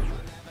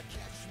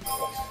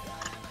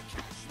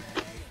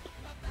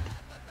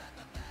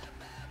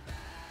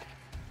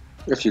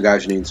 If you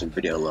guys need some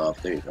video love,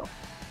 there you go.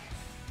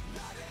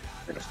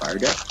 Get a fire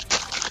deck.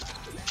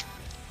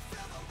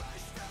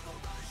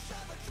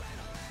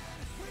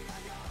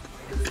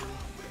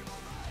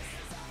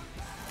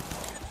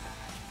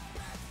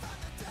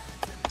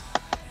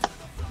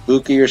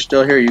 Buki, you're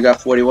still here. You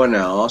got 41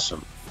 now.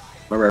 Awesome.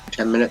 Remember, every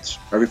 10 minutes,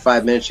 every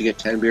 5 minutes, you get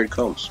 10 beard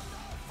combs.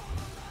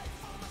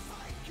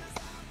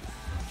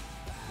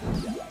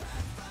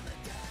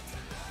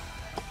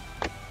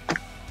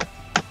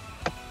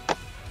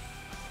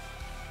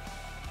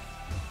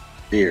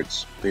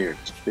 Beards,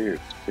 beards,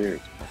 beards,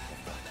 beards.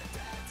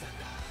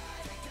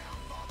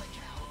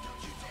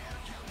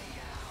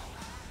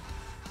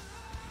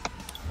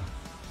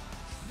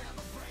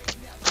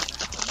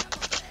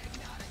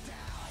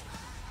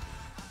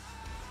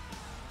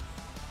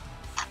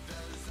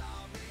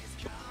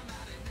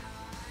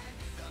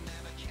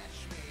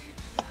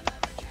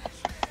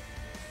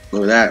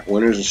 Look at that.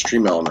 Winners of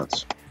stream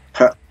elements.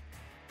 Huh.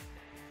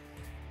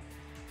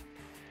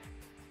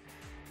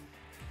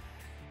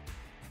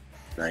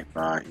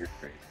 Nightbot, you're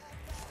crazy.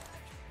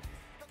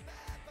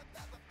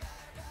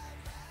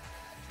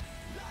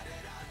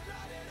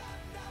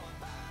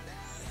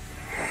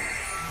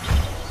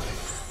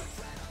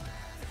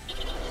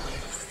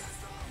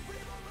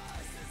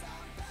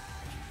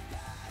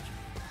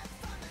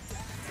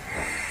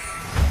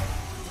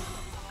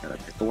 Gotta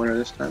pick the winner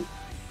this time.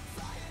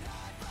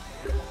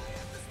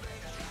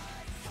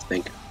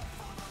 Think.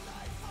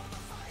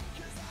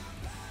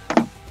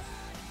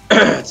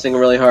 Singing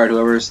really hard.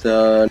 Whoever's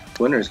the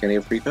winner is gonna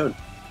get a free code.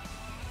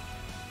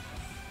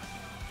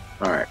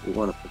 Alright, we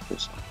want to put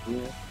this on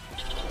here.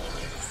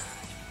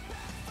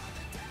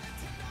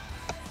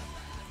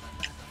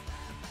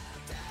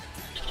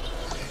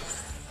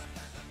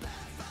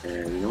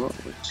 And you know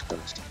what? We're just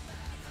gonna stop.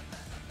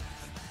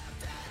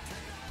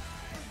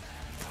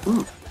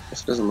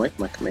 This doesn't like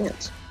my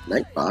commands.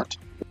 Nightbot,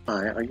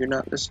 why are you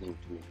not listening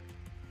to me?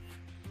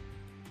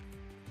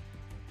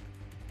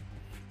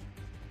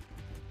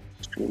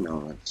 Stream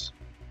elements.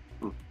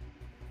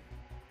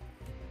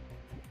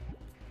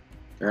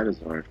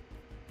 Dadizard.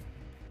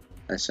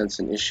 I sense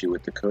an issue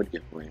with the code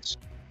giveaways.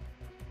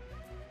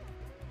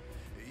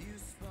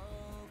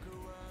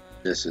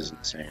 This is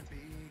insane.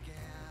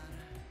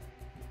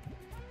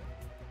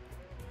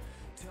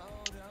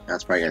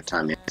 That's probably got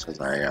time because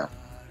I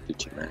do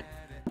too many.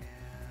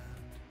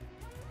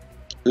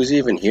 Who's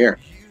even here?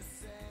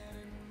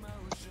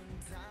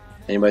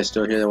 Anybody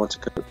still here that wants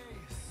to cook?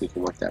 We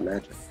can work that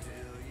magic.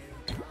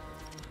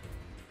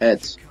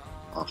 Heads.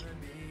 Oh.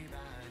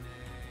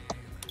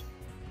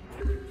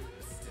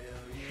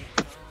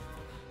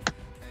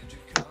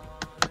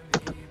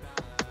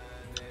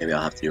 Maybe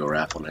I'll have to do a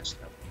raffle next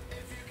time.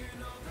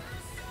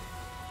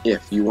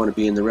 If you want to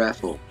be in the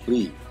raffle,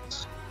 please.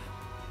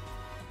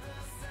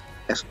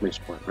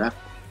 Exclamation point raffle.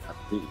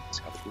 Please.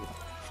 How to do it.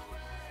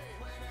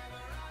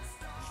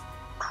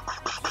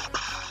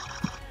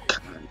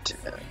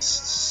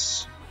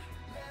 Contests.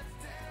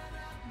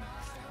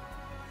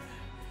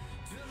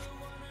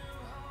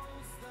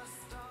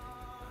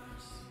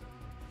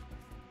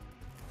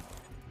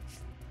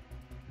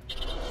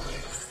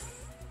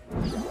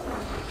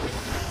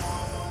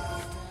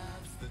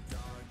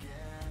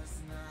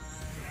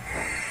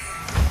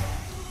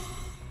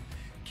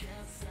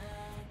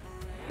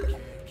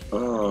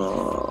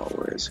 Oh,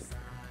 where is it?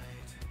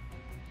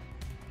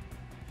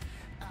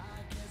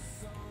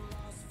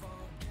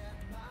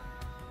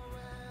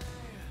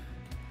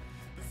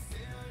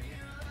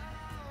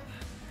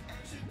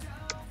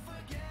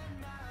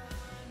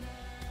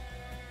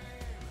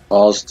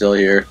 Paul's still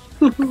here.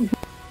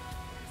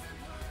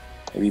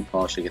 Maybe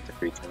Paul should get the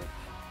free kill.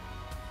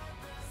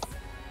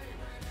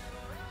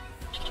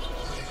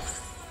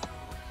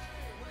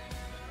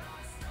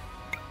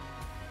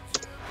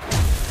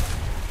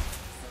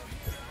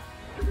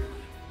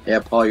 Yeah,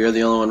 Paul, you're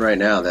the only one right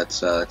now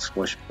that's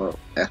exclamation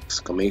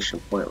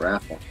point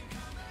raffle.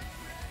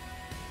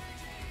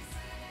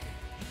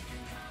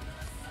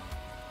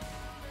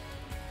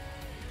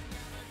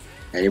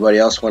 Anybody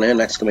else want in?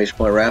 Exclamation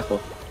point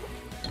raffle.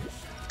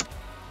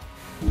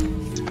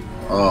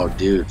 Oh,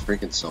 dude,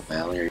 freaking so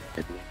badly. Are you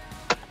kidding me?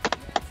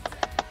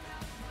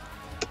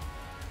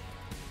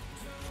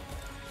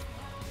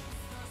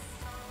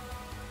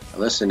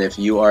 Listen, if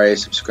you are a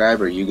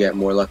subscriber, you get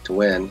more luck to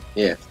win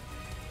if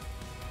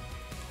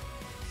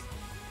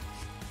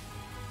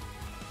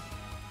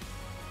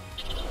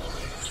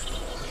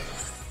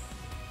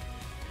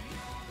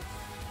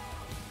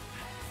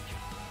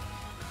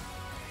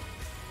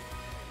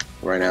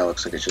right now it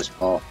looks like it's just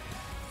Paul.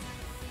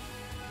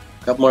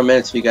 A couple more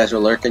minutes if you guys are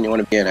lurking. You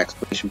want to be an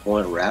exclamation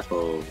point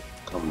raffle.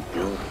 Come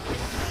join.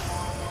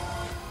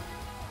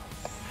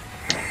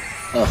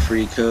 A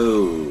free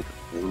code.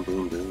 Boom,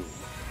 boom, boom.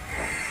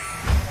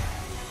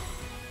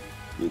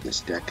 Dude,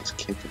 this deck is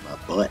kicking my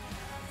butt.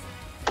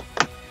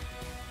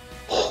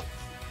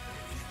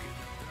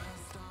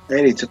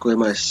 And he took away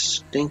my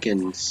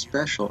stinking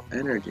special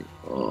energy.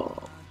 Oh,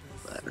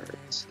 that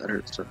hurts. That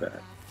hurts so bad.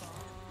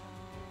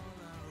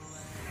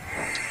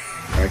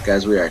 Alright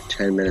guys, we are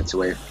 10 minutes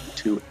away from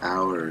 2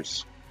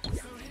 hours.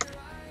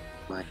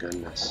 My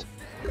goodness.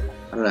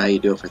 I don't know how you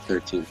do it for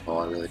 13,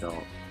 Paul. I really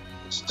don't.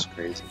 This is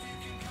crazy.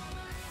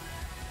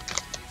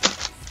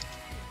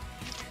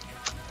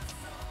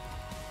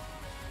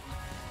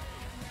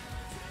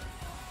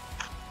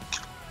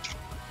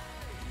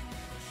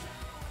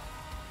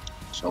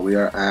 So we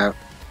are at...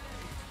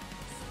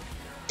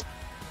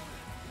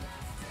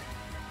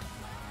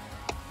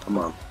 Come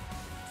on.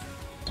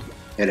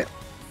 Hit it.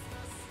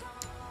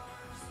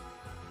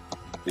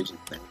 Vision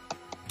thing.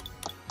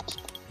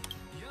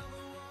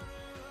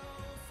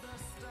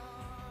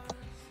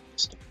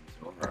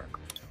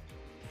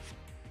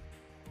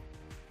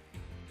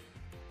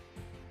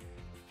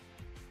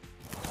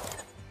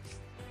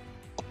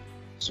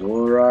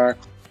 Zorak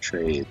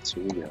trades.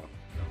 Here we go.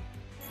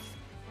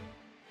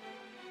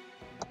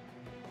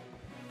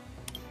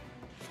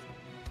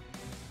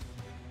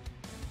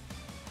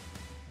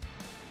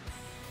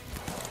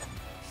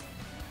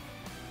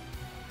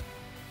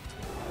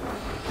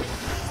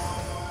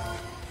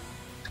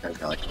 I've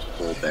got like a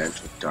full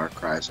bench with dark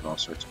cries and all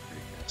sorts of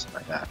prettiness, and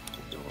I got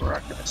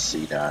Zorak and a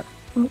C-Dot.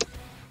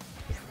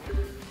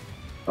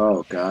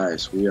 Oh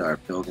guys, we are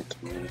building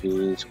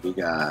communities. We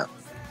got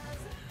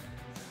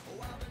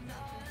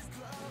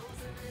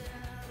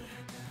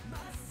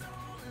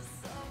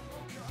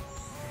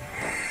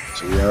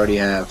so we already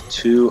have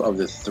two of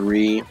the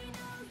three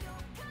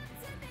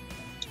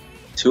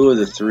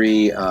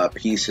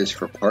pieces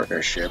for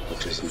partnership,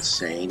 which is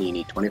insane. You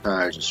need 25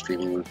 hours of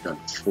streaming. We've done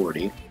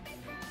 40.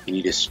 You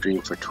need to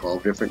stream for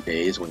 12 different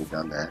days when you've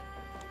done that.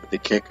 But the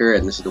kicker,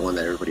 and this is the one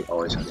that everybody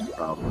always has a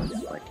problem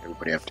with, like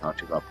everybody I've talked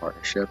to about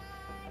partnership,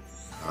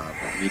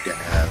 you need to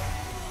have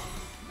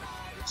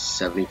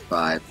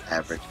 75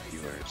 average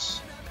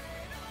viewers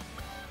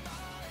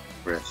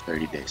for a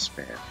 30-day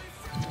span.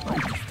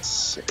 Like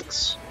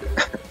 6.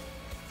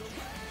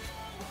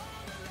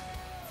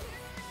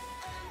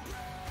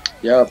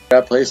 Yo,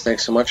 that place,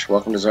 thanks so much.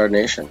 Welcome to Zard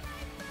Nation.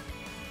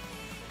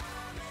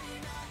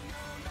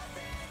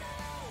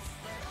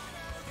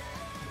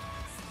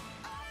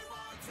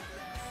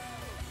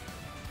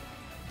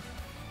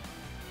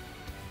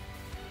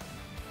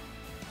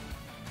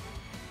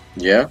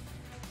 Yeah.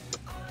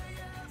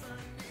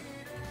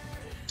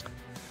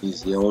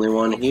 He's the only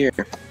one here.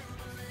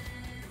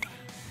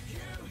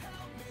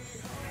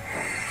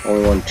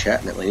 Only one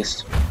chatting, at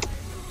least.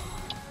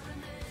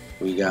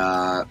 We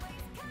got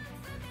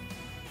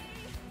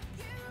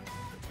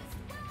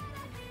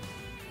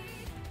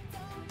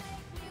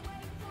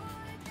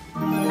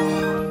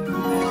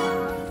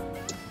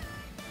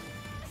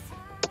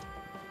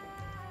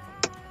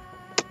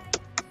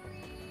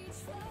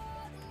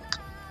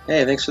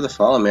Hey, thanks for the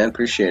follow, man.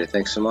 Appreciate it.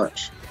 Thanks so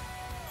much.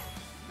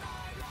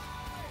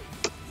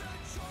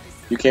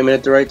 You came in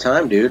at the right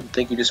time, dude. I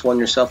think you just won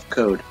yourself a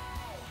code.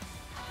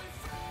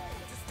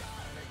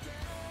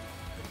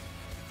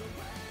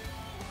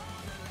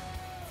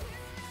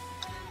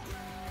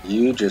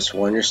 You just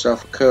won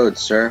yourself a code,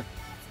 sir.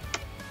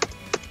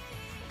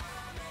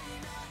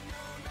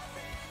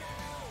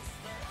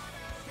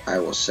 I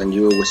will send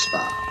you a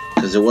whisper.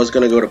 Because it was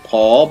going to go to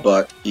Paul,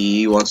 but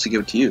he wants to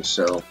give it to you,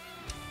 so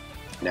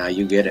now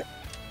you get it.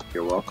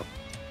 You're welcome.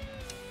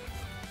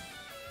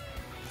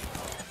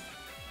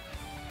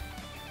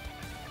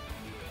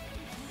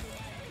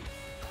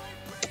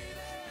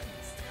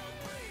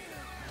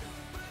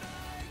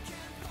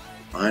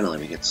 Finally,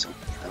 we get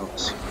something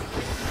else.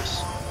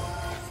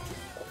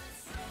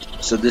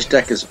 So this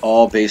deck is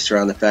all based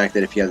around the fact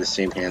that if you have the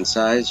same hand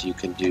size, you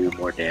can do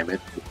more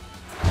damage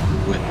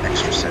with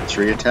extra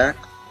sensory attack.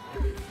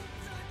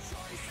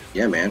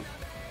 Yeah, man.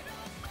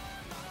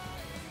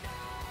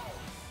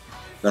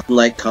 Nothing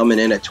like coming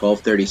in at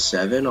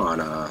 12:37 on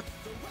a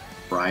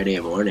Friday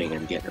morning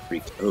and getting a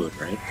free code,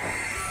 right?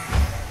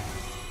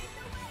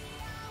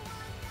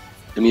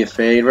 Do me a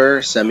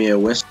favor, send me a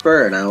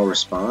whisper, and I will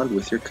respond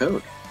with your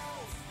code.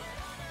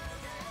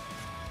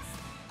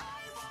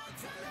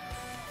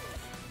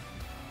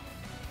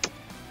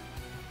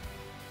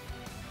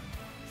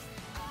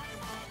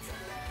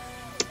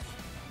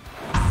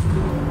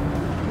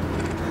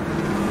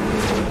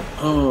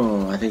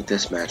 Oh, I think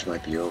this match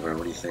might be over.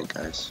 What do you think,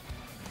 guys?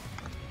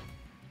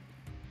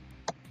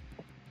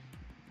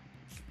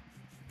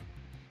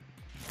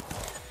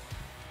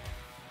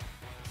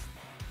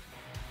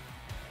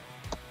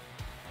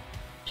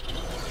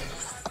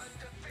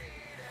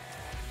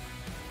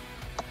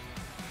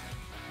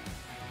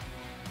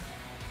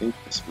 I think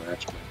this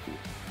match might be.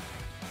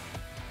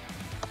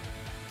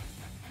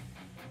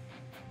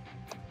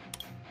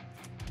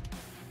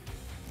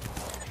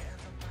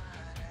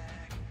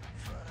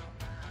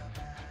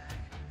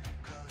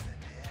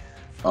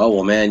 Oh,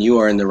 well, man, you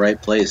are in the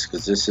right place,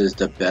 because this is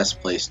the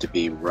best place to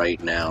be right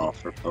now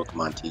for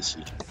Pokemon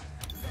TCG.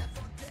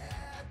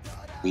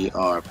 We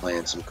are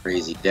playing some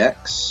crazy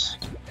decks.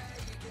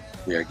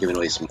 We are giving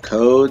away some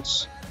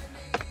codes.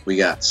 We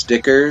got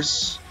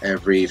stickers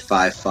every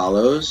 5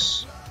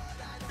 follows.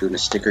 Doing a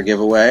sticker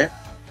giveaway.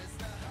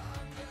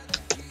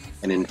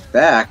 And in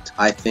fact,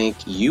 I think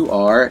you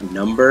are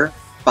number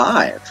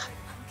 5.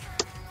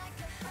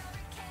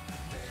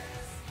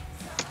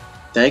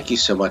 Thank you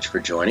so much for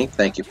joining.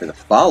 Thank you for the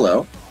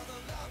follow.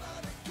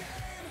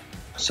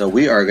 So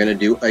we are going to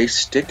do a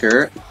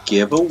sticker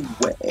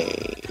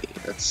giveaway.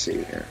 Let's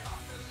see here.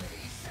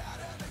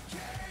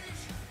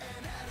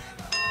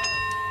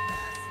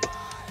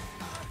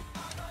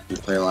 You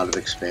play a lot of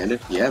Expanded?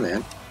 Yeah,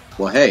 man.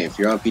 Well, hey, if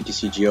you're on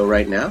PTCGO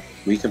right now,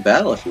 we can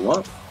battle if you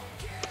want.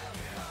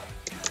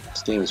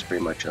 This game is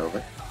pretty much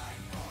over.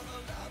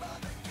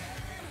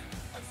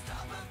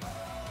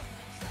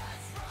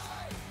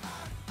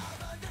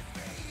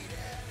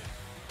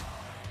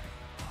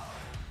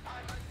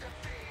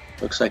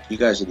 Looks like you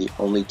guys are the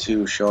only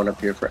 2 showing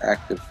up here for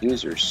active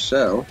users,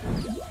 so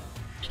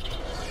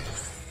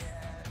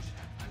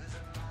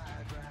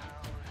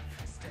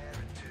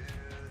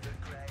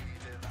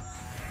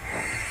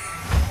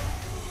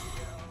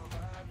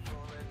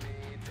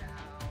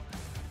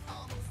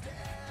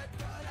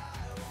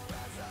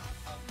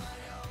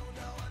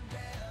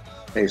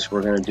okay, so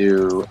we're going to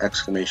do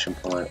exclamation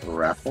point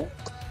raffle,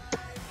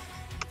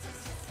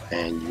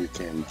 and you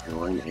can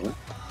join in.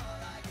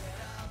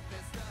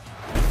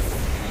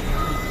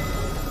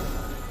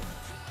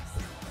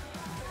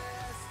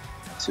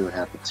 See what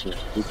happens here.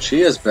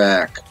 Lucia's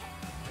back.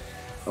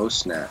 Oh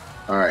snap.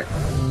 Alright.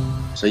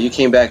 So you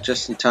came back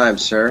just in time,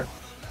 sir.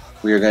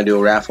 We are going to do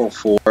a raffle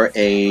for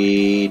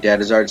a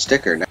Dadizard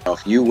sticker. Now,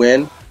 if you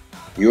win,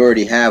 you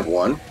already have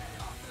one.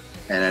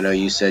 And I know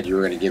you said you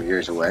were going to give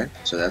yours away,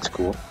 so that's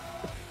cool.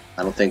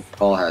 I don't think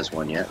Paul has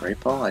one yet, right,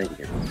 Paul? I didn't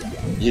get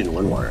one. You didn't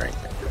win one or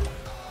anything.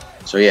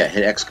 So yeah,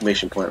 hit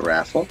exclamation point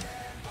raffle.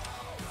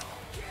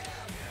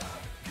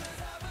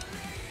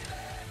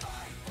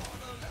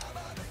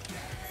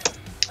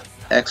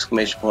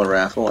 Exclamation point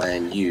raffle,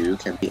 and you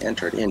can be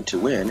entered in to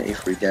win a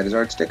free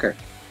Dadizard sticker.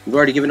 We've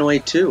already given away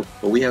 2,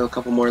 but we have a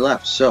couple more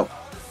left, so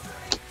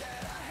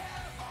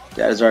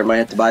Dadizard might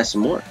have to buy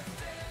some more.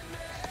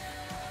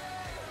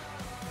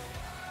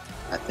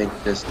 I think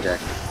this deck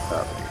is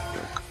probably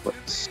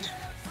close.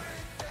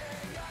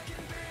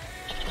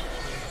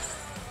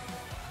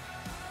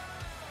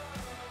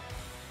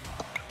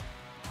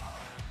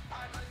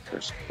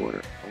 First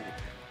quarter. Oh.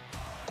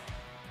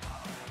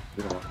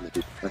 We don't want him to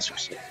do Professor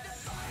Save.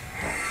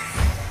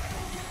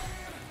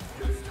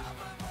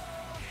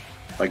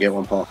 If I get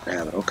one, Paul can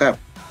have it. Okay.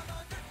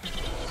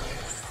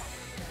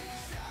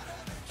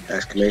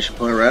 Exclamation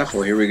point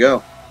raffle. Here we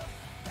go.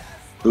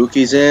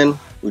 Buki's in.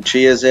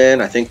 Uchiha's in.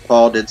 I think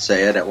Paul did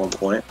say it at one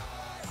point.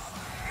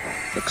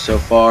 Look, so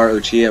far,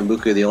 Uchiha and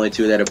Buki are the only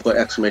two that have put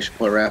exclamation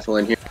point raffle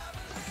in here.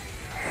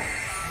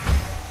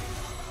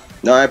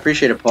 No, I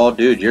appreciate it, Paul.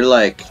 Dude, you're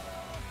like...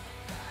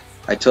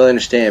 I totally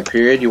understand,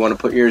 period. You want to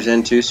put yours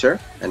in too, sir?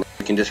 And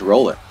we can just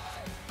roll it.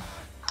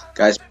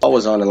 Guys, Paul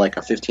was on like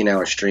a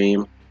 15-hour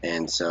stream,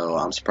 and so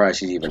I'm surprised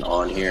he's even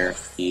on here.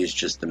 He's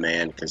just the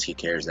man because he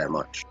cares that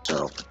much.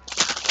 So,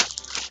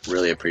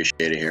 really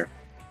appreciate it here.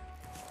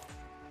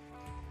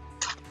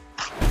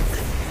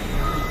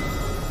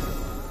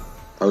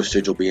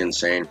 Postage will be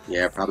insane.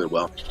 Yeah, probably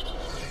will.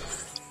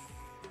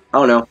 I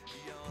don't know.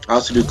 I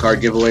also do card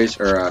giveaways,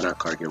 or not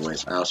card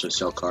giveaways. I also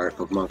sell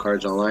Pokemon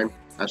cards online.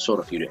 I've sold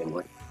a few to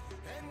England.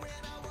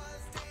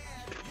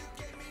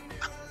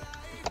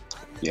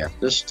 Yeah,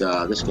 this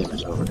game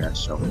is over, guys.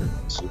 So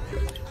let's see.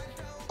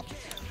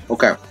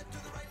 Okay.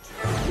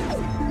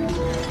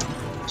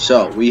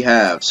 So we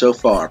have so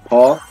far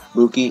Paul,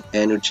 Buki,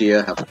 and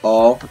Uchiha have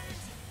all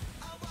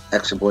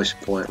exclamation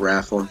point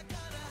raffle.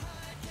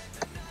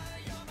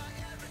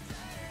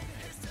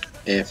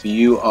 If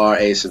you are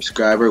a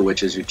subscriber,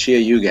 which is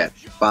Uchiha, you get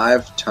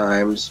 5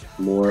 times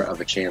more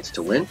of a chance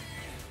to win.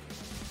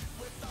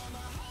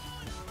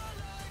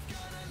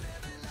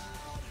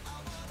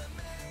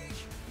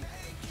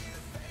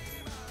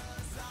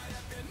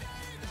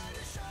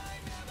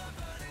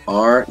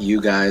 Are you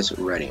guys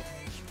ready?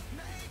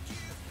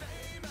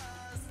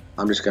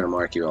 I'm just going to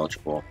mark you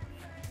eligible.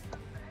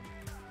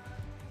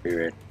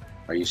 Period.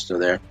 Are you still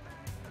there?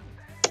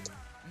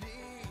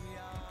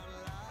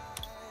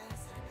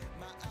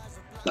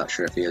 Not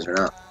sure if he is or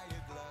not.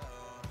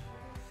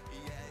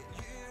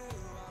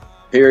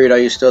 Period. Are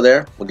you still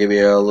there? We'll give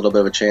you a little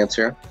bit of a chance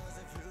here.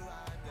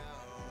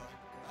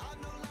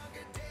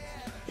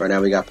 Right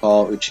now we got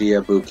Paul,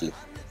 Uchiha, Buki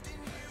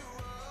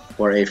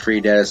for a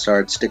free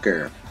Dadizard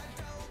sticker.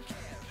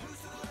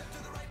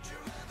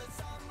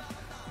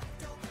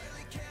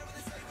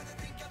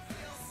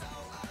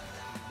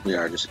 We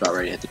are just about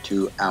ready to hit the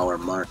 2-hour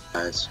mark,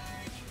 guys.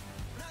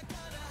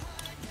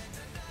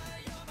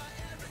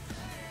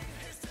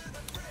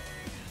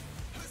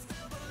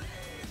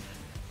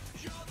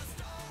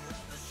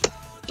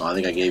 Oh, I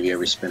think I gave you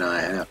every spin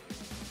I have.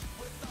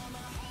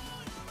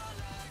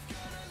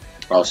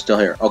 Oh, still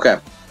here. Okay.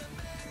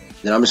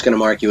 Then I'm just going to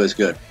mark you as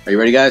good. Are you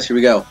ready, guys? Here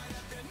we go.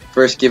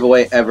 First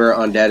giveaway ever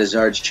on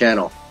Dadizard's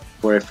channel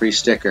for a free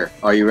sticker.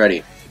 Are you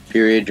ready?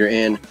 Period, you're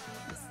in.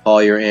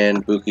 Paul, you're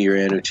in. Buki, you're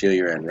in. Uchiha,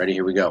 you're in. Ready?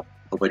 Here we go.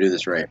 Hope I do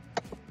this right.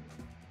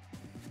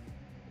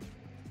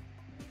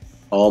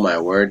 Oh my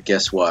word,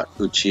 guess what?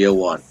 Uchiha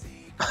won.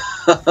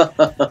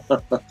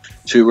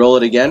 Should we roll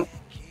it again?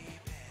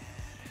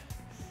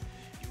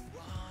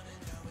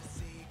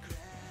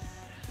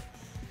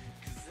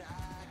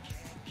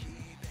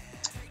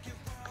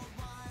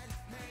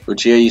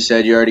 Uchiha, you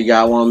said you already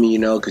got one, you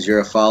know, because you're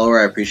a follower.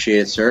 I appreciate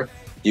it, sir. Do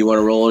you want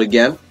to roll it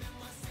again?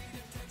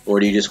 Or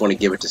do you just want to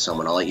give it to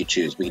someone? I'll let you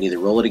choose. We can either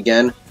roll it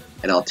again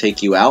and I'll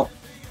take you out,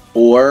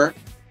 or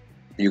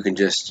you can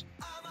just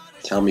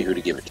tell me who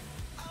to give it to.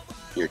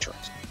 Your choice.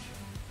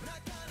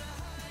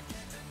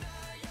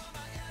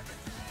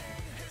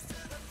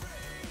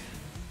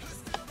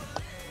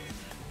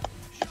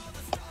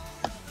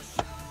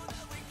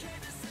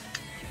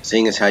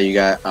 Seeing as how you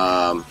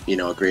got, you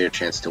know, a greater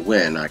chance to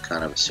win, I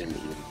kind of assumed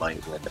that you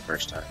might win the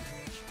first time.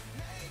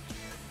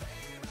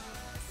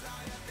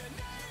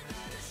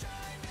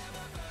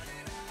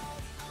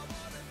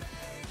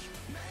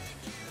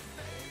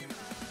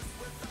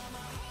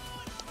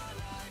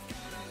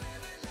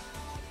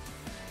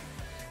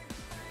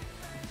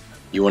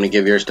 You want to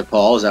give yours to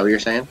Paul? Is that what you're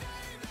saying?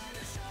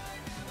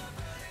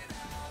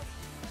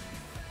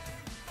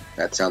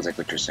 That sounds like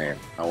what you're saying.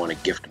 I want to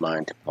gift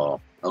mine to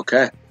Paul.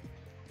 Okay.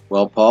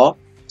 Well, Paul,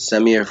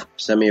 send me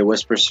a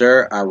whisper,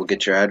 sir. I will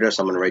get your address.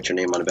 I'm going to write your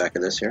name on the back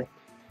of this here.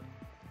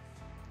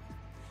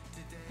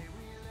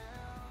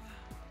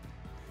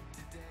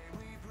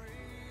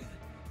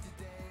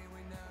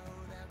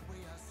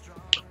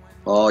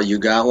 Paul, you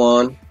got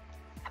one.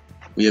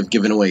 We have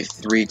given away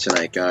 3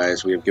 tonight,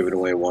 guys. We have given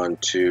away one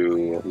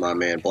to my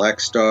man Black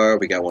Star.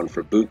 We got one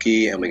for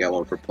Buki, and we got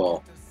one for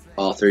Paul.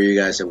 All 3 of you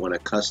guys have won a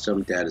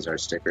custom Dadizard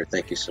sticker.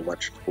 Thank you so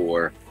much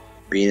for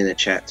being in the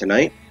chat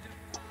tonight.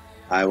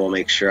 I will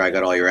make sure I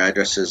got all your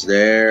addresses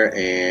there,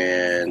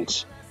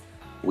 and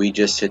we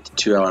just hit the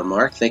 2-hour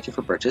mark. Thank you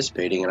for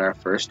participating in our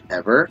first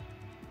ever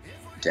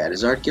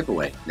Dadizard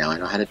giveaway. Now I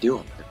know how to do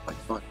them. They're quite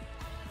fun.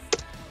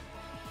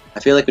 I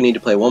feel like we need to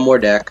play one more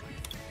deck.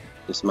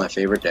 This is my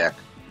favorite deck.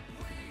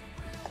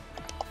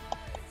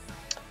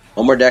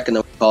 One more deck and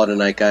then we'll call it a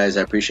night, guys.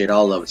 I appreciate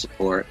all love and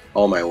support.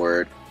 Oh my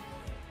word.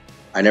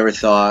 I never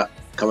thought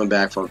coming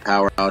back from a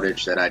power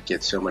outage that I'd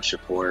get so much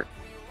support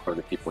from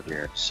the people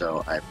here.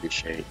 So I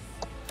appreciate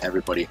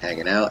everybody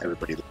hanging out,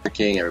 everybody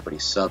lurking, everybody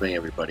subbing,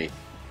 everybody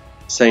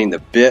saying the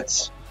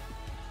bits.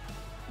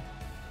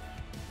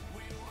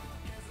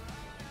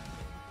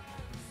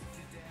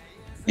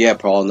 Yeah,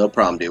 Paul, no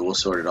problem, dude. We'll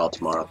sort it all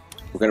tomorrow.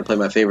 We're gonna play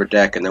my favorite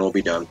deck, and then we'll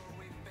be done.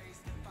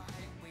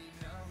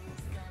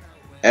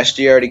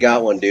 SG already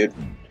got one, dude.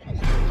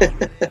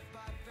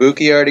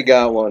 Buki already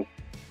got one.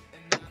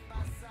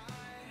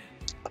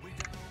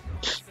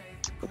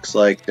 Looks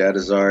like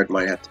Dadizard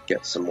might have to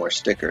get some more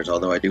stickers,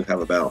 although I do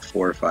have about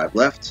 4 or 5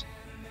 left.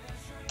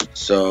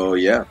 So,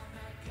 yeah.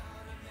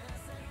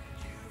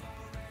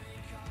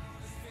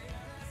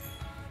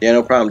 Yeah,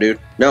 no problem, dude.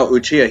 No,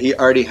 Uchiha, he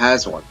already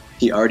has one.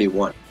 He already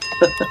won.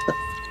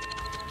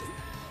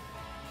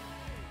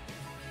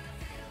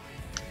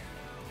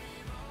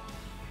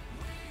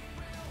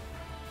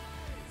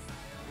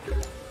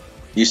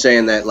 You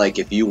saying that, like,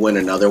 if you win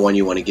another one,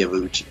 you want to give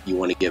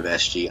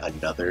SG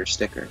another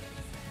sticker?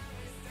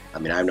 I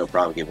mean, I have no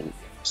problem giving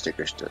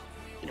stickers to,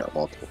 you know,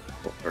 multiple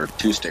people, or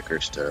 2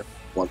 stickers to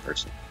 1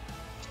 person.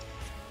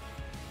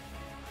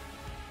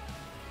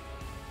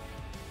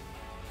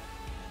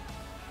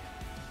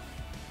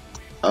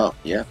 Oh,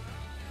 yeah.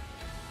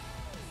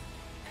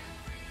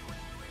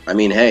 I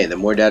mean, hey, the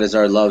more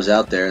Dadizard loves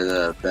out there,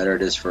 the better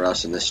it is for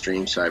us in this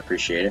stream, so I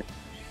appreciate it.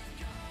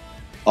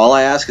 All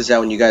I ask is that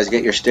when you guys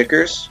get your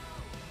stickers,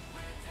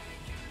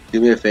 do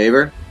me a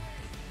favor,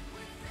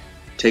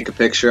 take a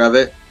picture of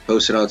it,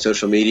 post it on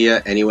social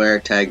media,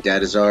 anywhere, tag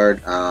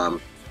Dadizard.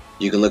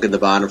 You can look at the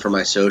bottom for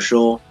my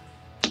social.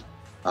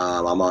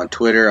 I'm on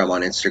Twitter, I'm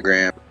on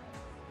Instagram.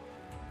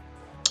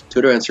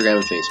 Twitter, Instagram,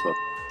 and Facebook.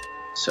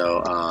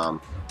 So,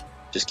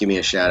 just give me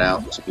a shout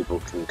out so people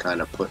can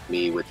kind of put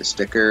me with the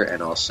sticker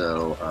and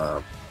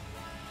also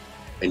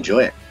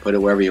enjoy it. Put it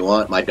wherever you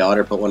want. My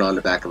daughter put one on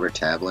the back of her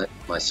tablet.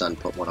 My son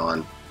put one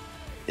on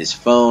his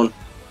phone.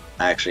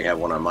 I actually have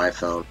one on my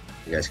phone.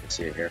 You guys can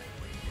see it here.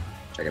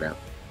 Check it out.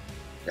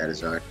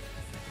 Dadizard.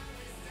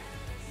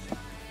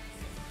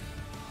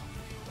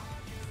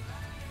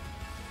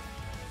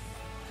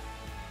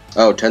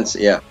 Oh, 10,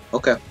 yeah.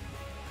 Okay.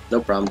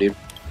 No problem, dude.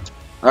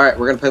 Alright,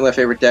 we're going to play my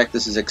favorite deck.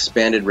 This is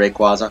Expanded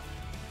Rayquaza.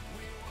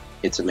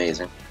 It's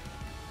amazing.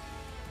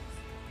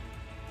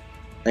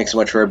 Thanks so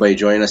much for everybody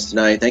joining us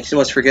tonight. Thanks so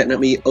much for getting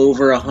me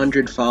over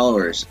 100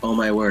 followers. Oh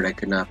my word, I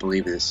could not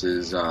believe it. This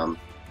has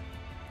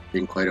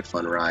been quite a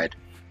fun ride.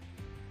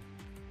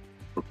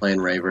 We're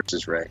playing Ray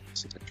versus Ray.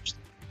 This is interesting.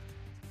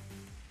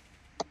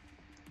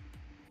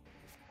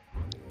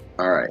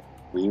 Alright,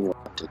 we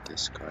want to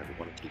discard. We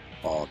want to keep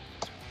all of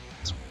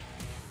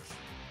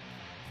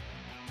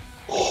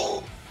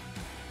these.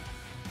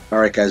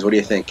 Alright guys, what do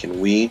you think? Can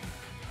we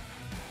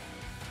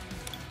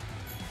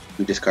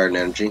discard an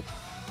energy?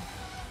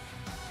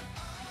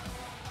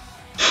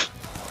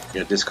 We're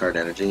gonna discard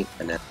energy,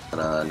 and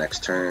then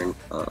next turn,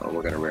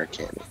 we're gonna rare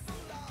candy.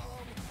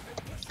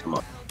 Come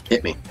on,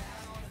 hit me.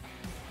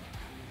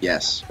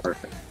 Yes,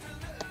 perfect.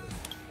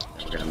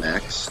 And we're gonna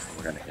max, and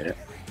we're gonna hit it.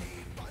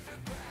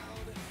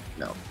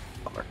 No,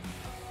 bummer.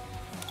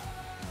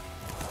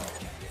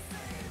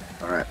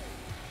 Alright,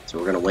 so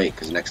we're gonna wait,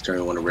 because next turn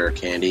we want a rare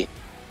candy.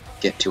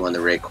 Get 2 on the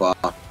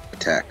Rayquaza,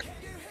 attack.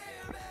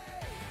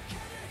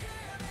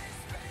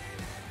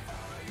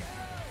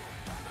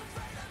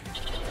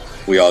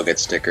 We all get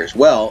stickers.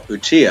 Well,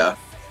 Uchiha,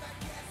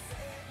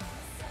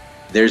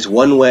 there's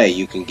one way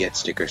you can get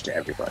stickers to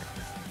everybody.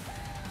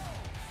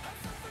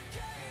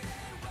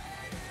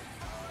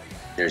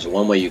 There's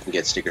one way you can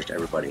get stickers to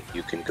everybody.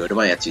 You can go to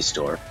my Etsy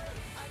store,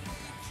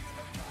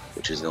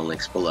 which is in the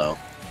links below.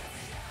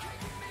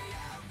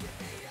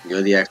 You go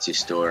to the Etsy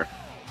store,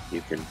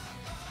 you can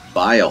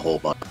buy a whole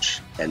bunch,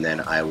 and then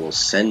I will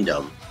send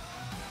them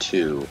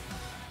to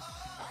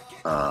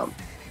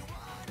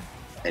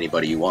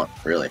anybody you want,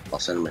 really. I'll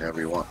send them whoever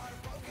you want.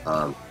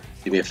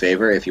 Do me a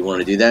favor, if you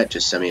want to do that,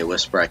 just send me a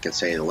whisper. I can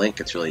send you the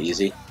link. It's really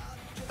easy.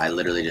 I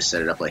literally just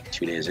set it up like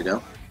 2 days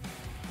ago.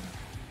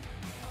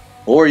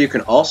 Or you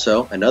can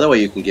also, another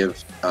way you can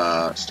give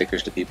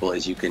stickers to people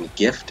is you can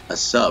gift a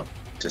sub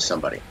to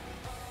somebody.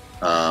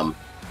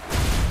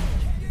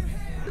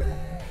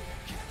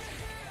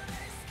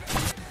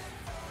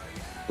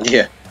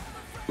 Yeah,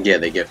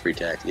 they get free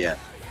tags, yeah.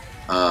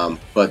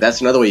 But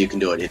that's another way you can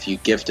do it. If you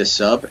gift a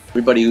sub,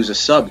 everybody who's a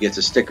sub gets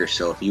a sticker.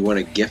 So if you want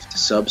to gift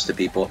subs to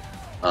people,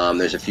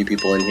 there's a few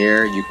people in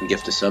here you can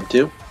gift a sub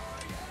to.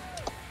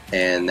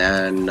 And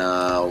then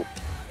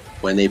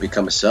when they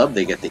become a sub,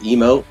 they get the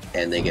emote,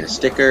 and they get a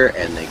sticker,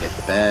 and they get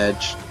the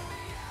badge.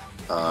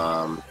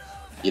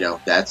 You know,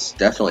 that's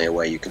definitely a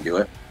way you can do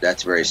it.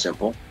 That's very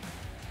simple.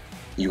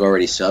 You've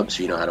already subbed,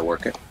 so you know how to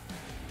work it.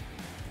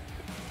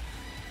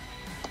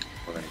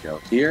 We're going to go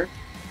here.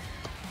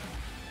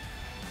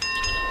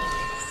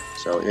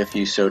 So if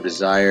you so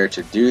desire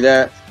to do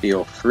that,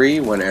 feel free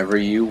whenever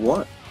you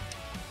want.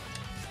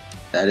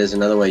 That is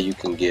another way you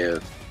can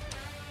give.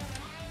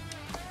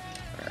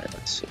 Alright,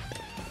 let's see.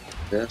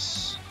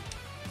 This.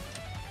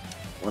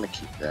 I want to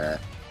keep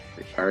that.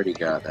 We already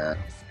got that.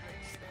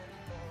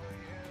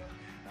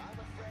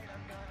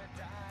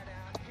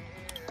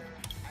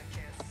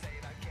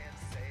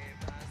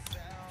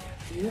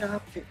 Yeah,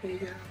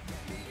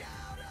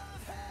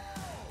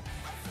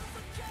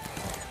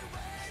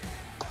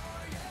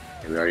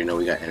 we already know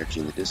we got energy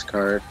in the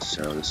discard,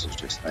 so this is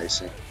just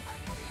icing.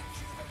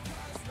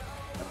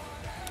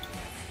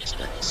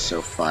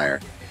 So fire.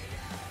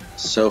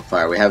 So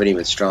fire. We haven't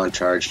even strong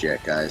charged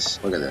yet, guys.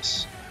 Look at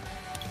this.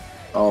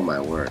 Oh my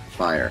word.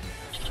 Fire.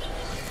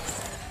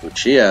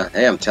 Lucia.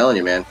 Hey, I'm telling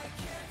you, man.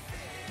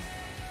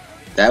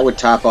 That would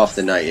top off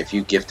the night if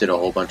you gifted a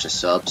whole bunch of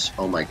subs.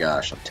 Oh my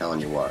gosh, I'm telling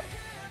you what.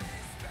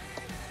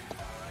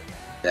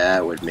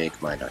 That would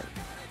make my night.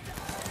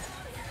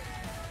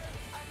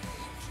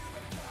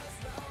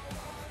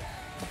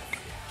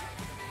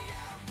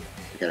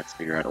 We gotta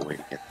figure out a way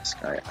to get this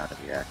guy out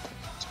of the act.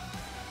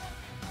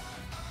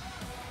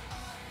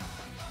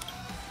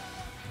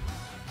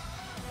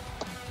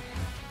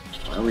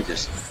 Why don't we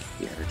just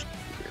get the energy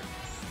here?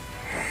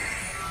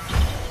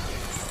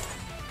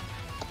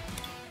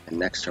 And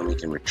next turn we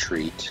can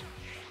retreat.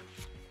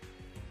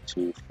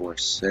 2, 4,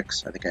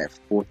 6. I think I have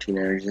 14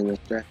 energies in this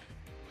deck.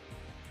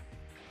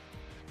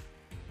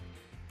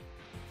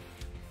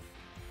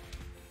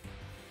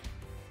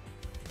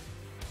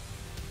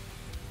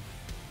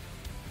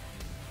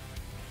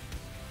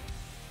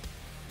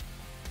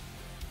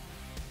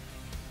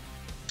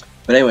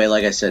 But anyway,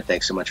 like I said,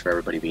 thanks so much for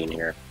everybody being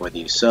here. Whether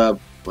you sub,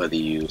 whether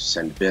you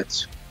send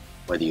bits,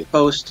 whether you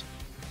post,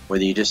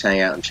 whether you just hang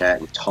out and chat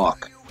and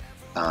talk,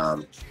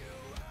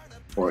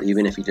 or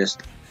even if you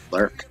just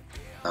lurk,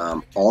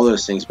 all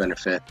those things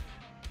benefit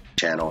the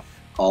channel.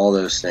 All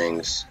those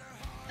things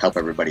help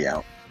everybody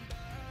out.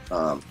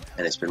 And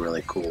it's been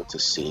really cool to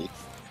see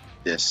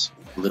this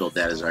little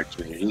Dadizard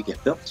community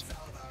get built.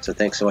 So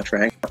thanks so much for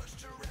hanging out.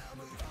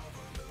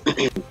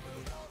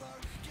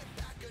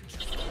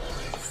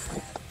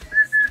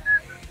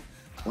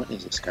 What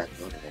is this guy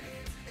building?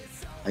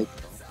 Light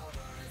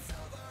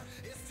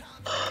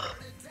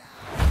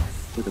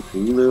with a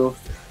Hulu.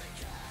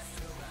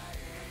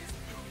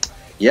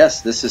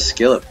 Yes, this is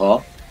Skillet,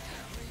 Paul.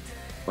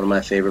 One of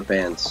my favorite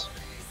bands.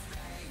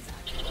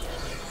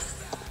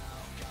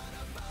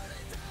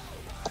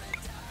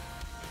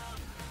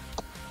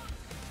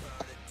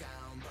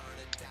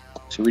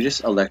 Should we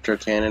just electro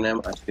cannon him?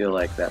 I feel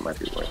like that might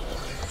be worth it.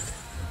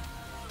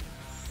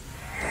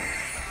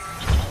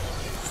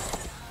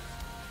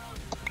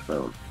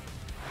 Boom.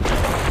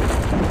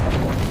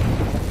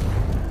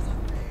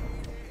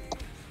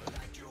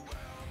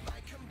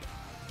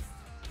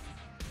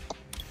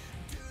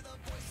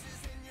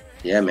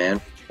 Yeah,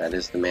 man. That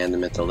is the man, the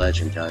myth, the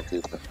legend, John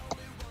Cooper.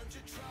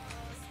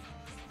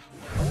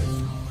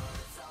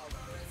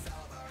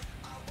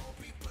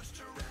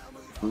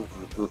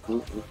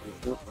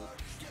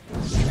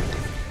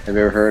 Have you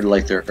ever heard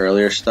like their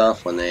earlier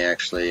stuff when they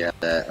actually had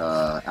that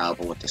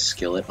album with the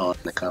skillet on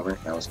the cover?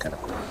 That was kind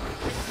of cool.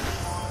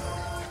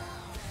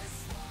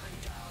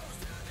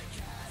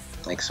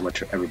 Thanks so much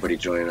for everybody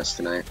joining us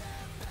tonight.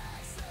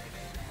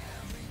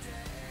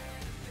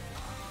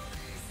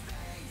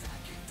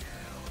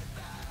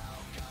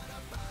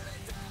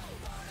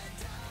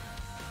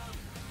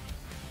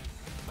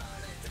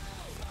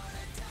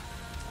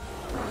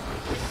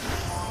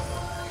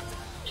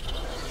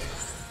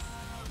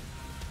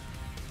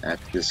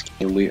 After this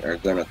game, we are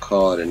going to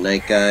call it a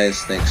night,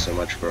 guys. Thanks so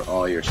much for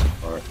all your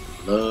support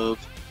and love.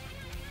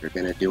 If you're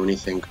going to do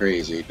anything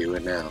crazy, do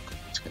it now, because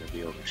it's going to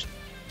be over soon.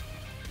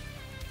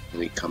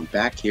 We come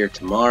back here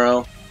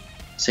tomorrow,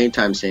 same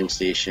time, same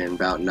station,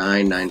 about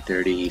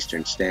 9:30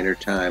 Eastern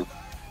Standard Time,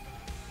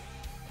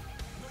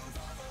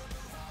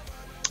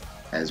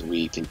 as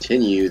we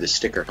continue the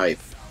sticker hype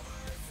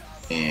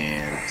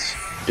and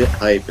bit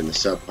hype and the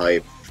sub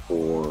hype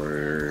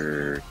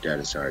for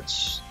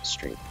Dadizard's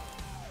stream.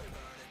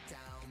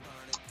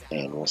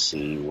 And we'll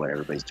see what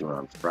everybody's doing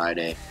on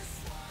Friday.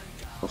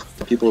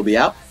 Hopefully people will be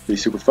out. It'll be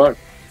super fun.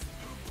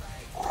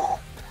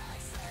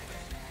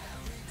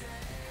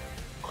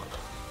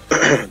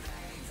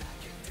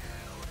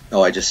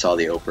 Oh, I just saw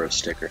the Oprah of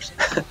stickers.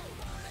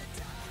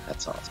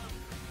 That's awesome.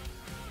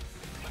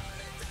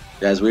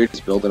 Guys, we're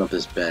just building up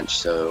this bench,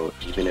 so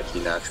even if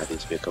you knock out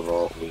these vehicle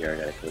vault, we are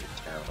going to go to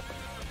town.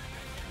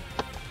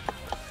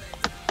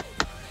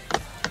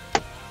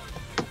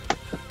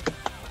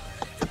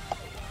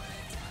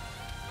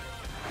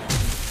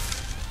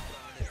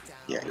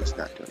 Yeah, he's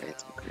not doing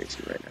anything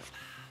crazy right now.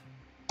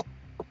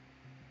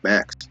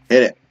 Max,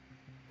 hit it.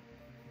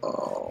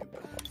 Oh.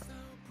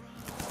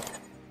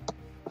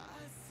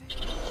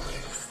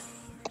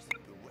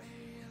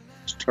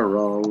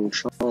 Strong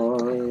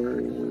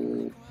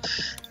charge.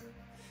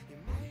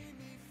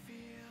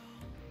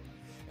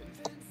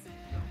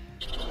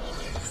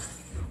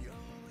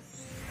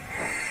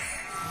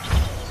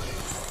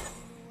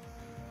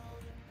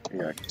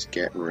 Yeah, just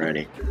getting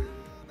ready.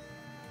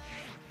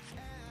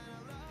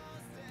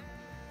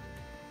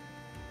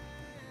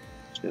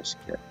 Just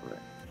get ready.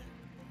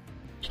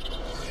 That's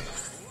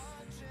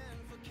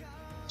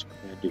what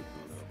I do.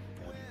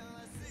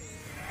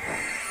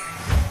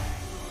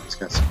 It's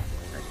got some.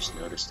 I just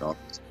noticed all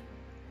this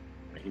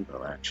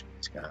rainbow action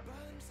it's got.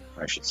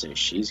 Or I should say,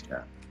 she's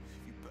got.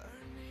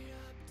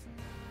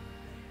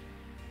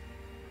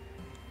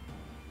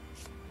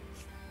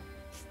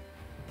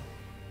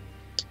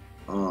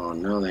 Oh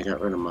no, they got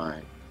rid of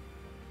my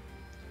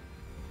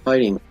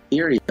fighting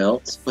theory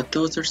belts, but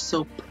those are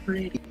so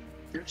pretty.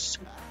 They're so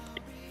pretty.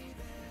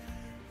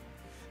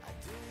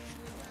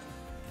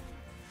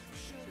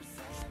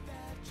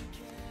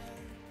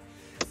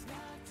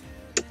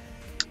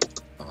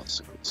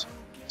 seconds.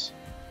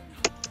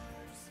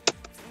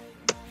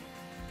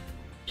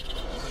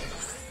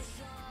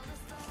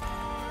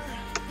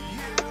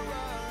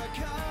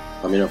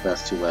 Let me know if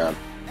that's too loud.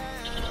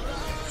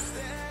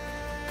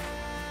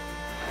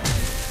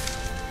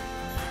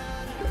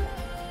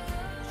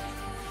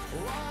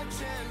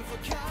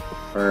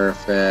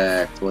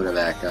 Perfect. Look at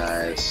that,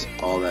 guys.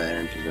 All that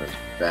energy goes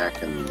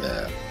back in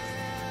the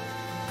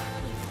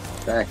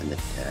tag.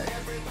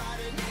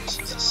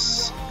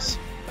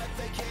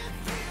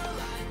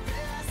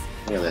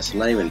 Look at this. I'm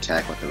not even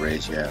attacking with the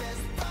rage yet.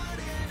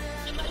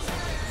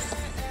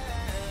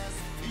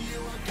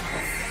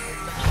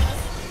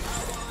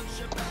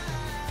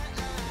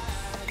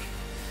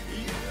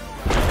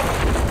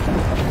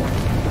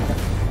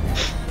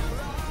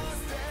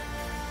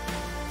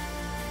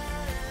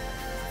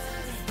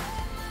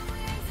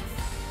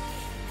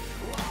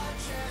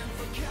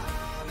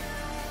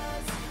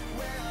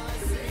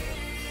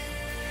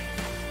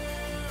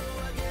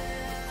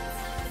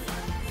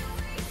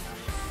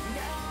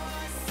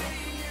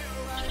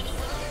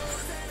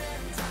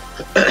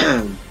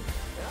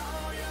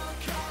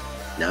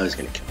 Now he's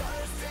gonna kill him.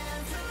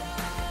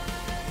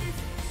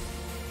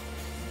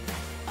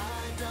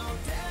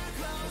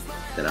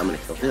 Then I'm gonna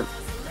kill him.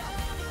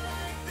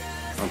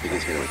 I don't think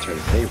he's gonna return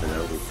the favor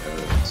though,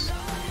 because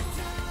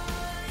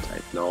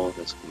type null,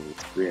 that's gonna be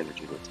 3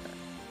 energy to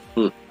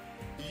attack.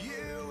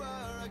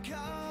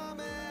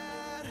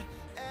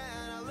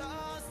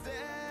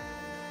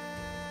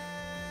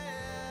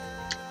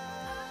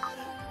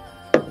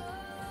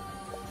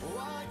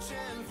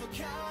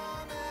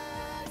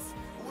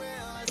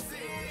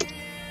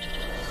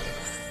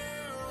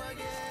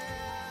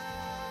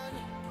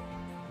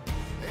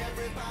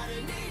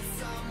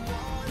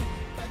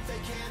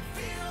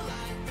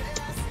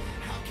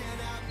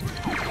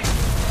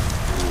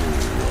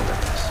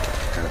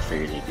 Kind of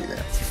figured he'd do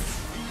that.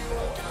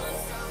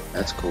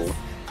 That's cool.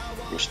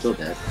 You're still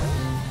dead.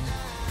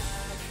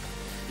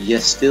 You're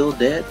still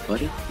dead,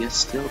 buddy. You're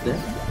still dead.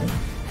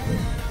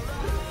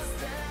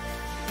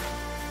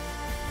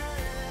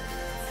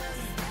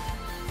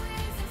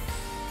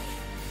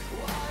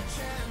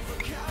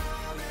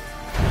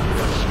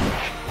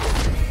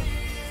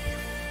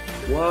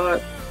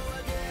 What?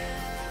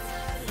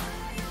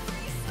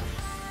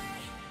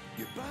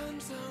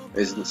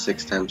 Isn't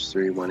 6 times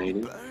 3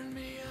 180?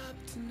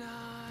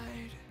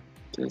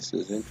 This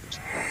is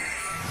interesting.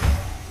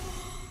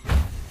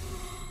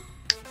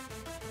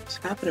 This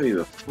happened to me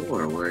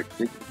before where it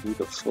didn't do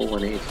the full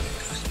 180.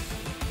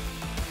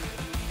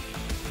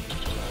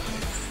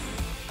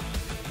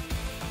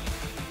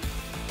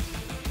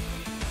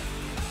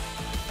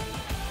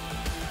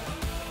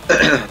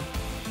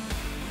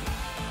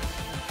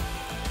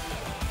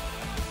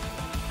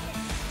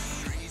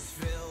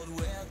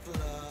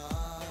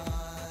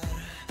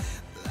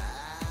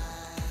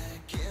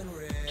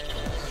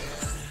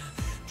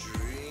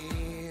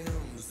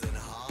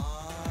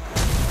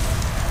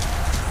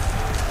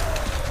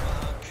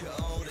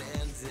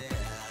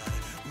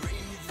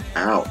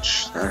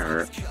 Ouch, that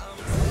hurt.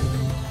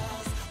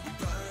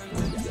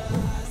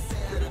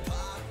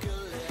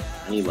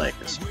 I need like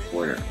a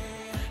supporter.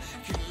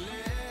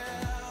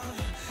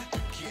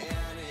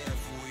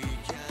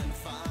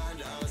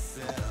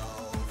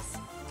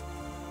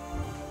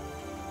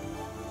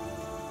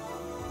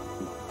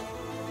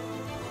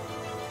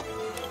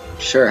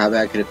 Sure, how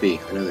bad could it be?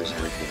 I know there's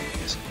everything in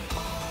this.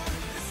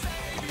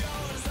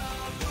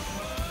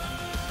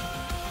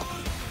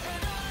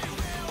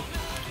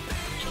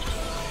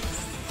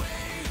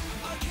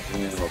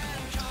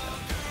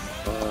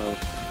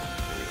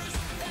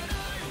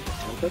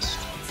 Tempest?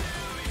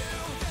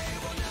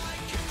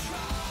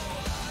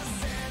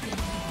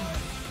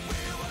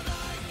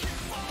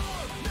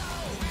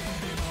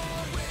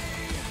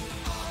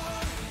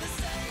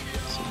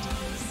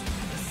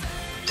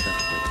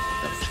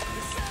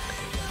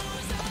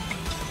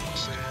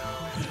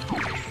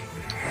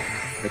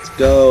 Let's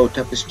go,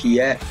 Tempest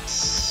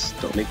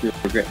GX. Don't make me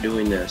regret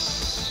doing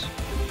this.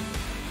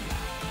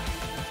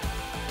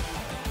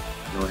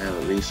 I have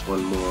at least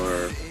one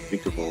more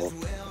beatable.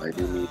 I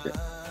do need it.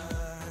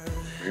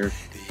 Here.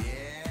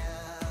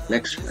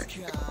 Next turn I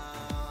can go.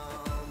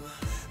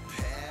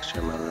 Next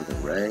turn I'm out of the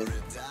ray.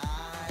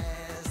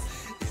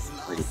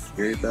 Like a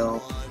Fury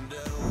Bell.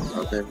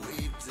 Okay.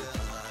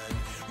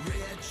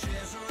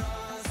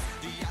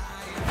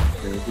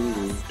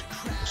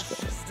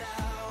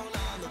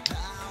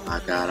 I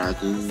got a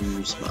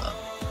goosebump.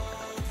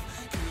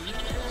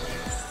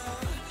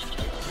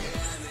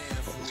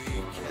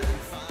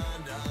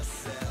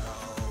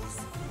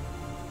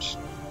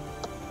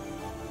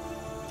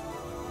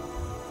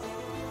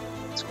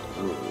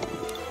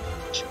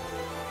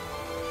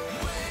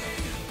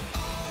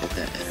 Get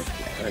that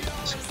energy out of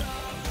this.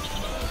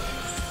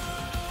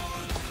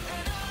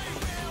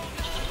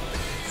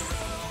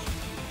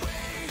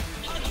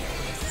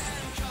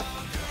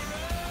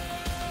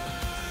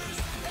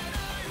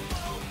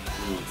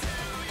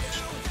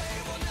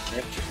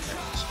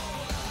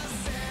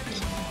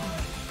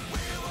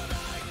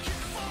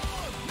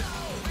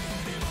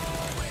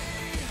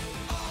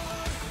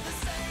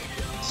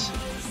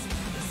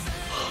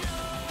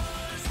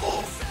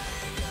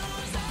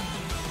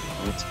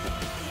 let's go.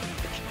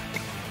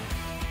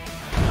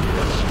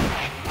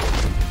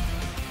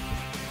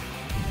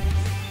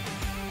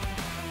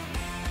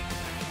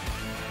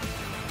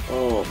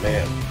 Oh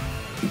man.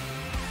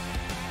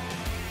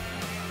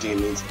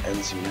 Demons and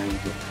some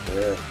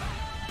good.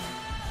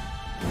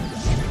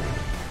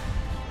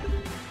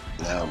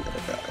 Now I'm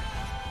gonna die.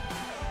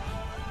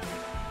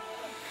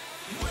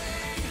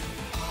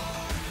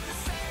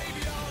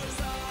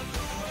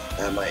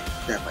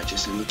 That might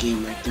just end the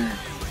game right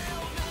there.